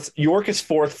is 4th. York is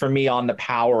 4th for me on the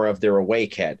power of their away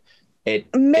kit. It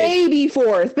maybe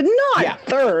 4th, but not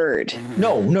 3rd.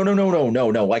 No.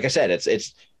 Like I said,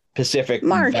 it's Pacific,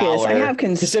 Marcus. Valor, I have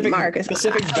Pacific,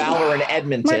 Valor, and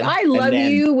Edmonton. Mark, I love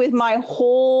you with my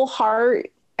whole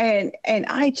heart, and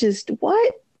I just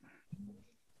what?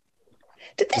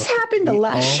 Did this happen the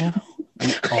last show?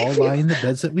 We all lie in the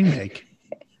beds that we make,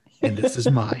 and this is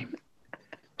mine.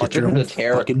 Mark,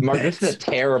 this is a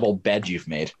terrible bed you've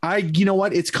made. You know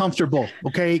what? It's comfortable.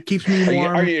 Okay, it keeps me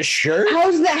warm. Are you sure?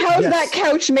 How's that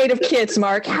couch made of kits,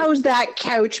 Mark? How's that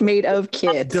couch made of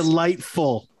kits?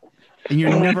 Delightful, and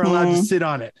you're never allowed to sit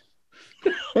on it.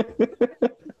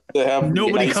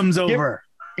 Nobody comes over.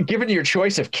 Given your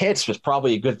choice of kits, was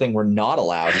probably a good thing we're not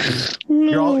allowed.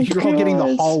 You're all getting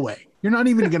the hallway. You're not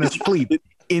even going to sleep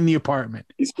in the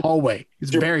apartment. Hallway.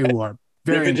 It's very warm.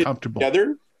 very riveted uncomfortable.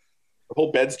 together. The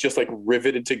whole bed's just like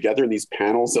riveted together in these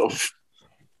panels of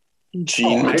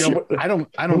jean. I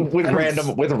don't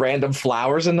with random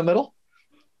flowers in the middle.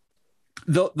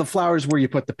 The flowers where you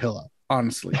put the pillow,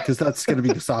 honestly, because that's going to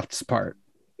be the softest part,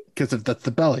 because that's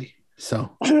the belly.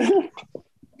 So,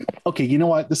 okay, you know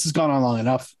what? This has gone on long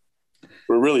enough.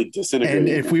 We're really disintegrating.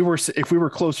 And if we were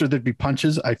closer, there'd be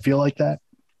punches. I feel like that.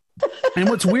 And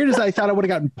what's weird is I thought I would have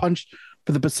gotten punched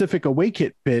for the Pacific Away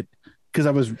Kit bit because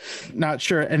I was not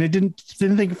sure, and it didn't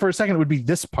think for a second it would be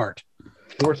this part.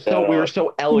 We were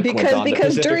so eloquent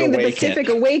because during the Pacific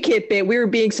Away Kit bit, we were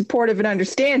being supportive and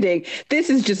understanding. This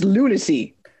is just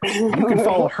lunacy. You can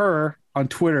follow her on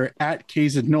Twitter at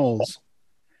Kays and Knowles.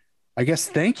 I guess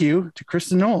thank you to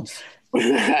Kristen Knowles.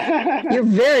 You're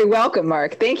very welcome,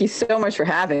 Mark. Thank you so much for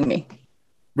having me.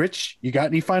 Rich, you got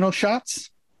any final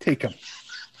shots? Take them.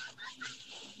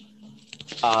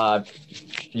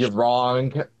 You're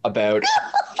wrong about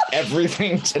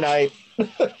everything tonight.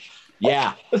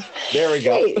 Yeah, there we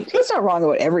go. Hey, that's not wrong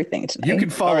about everything tonight. You can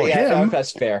follow him. No,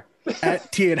 that's fair.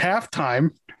 At Tea at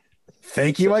Halftime.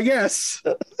 Thank you, I guess,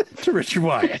 to Richard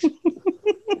Wyatt.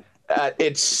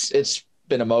 It's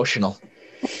been emotional.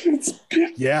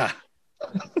 Yeah.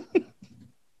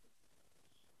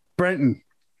 Brenton,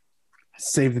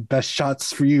 save the best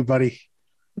shots for you, buddy.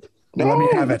 No, let me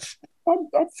have it.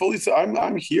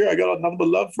 I'm here. I got nothing but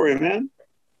love for you, man.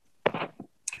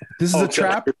 This is a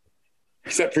trap.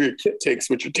 Except for your kit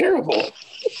takes, which are terrible.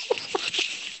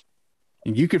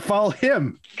 And you can follow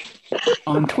him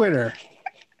on Twitter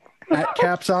at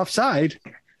Caps Offside.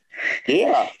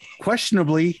 Yeah.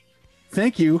 Questionably,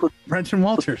 thank you, Brenton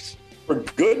Walters. For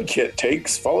good kit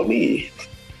takes, follow me.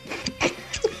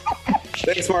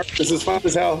 Thanks, Mark. This is fun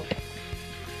as hell.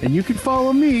 And you can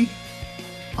follow me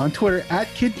on Twitter at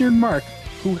KidNerdMark,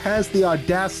 who has the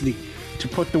audacity to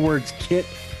put the words kit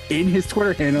in his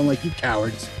Twitter handle like you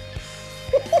cowards.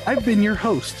 I've been your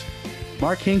host,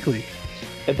 Mark Hinckley.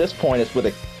 At this point, it's with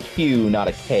a Q, not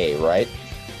a K, right?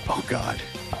 Oh, God.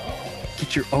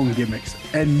 Get your own gimmicks.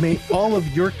 And may all of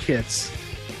your kits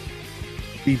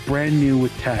be brand new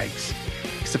with tags.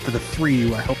 Except for the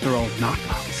 3, I hope they're all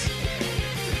knockoff.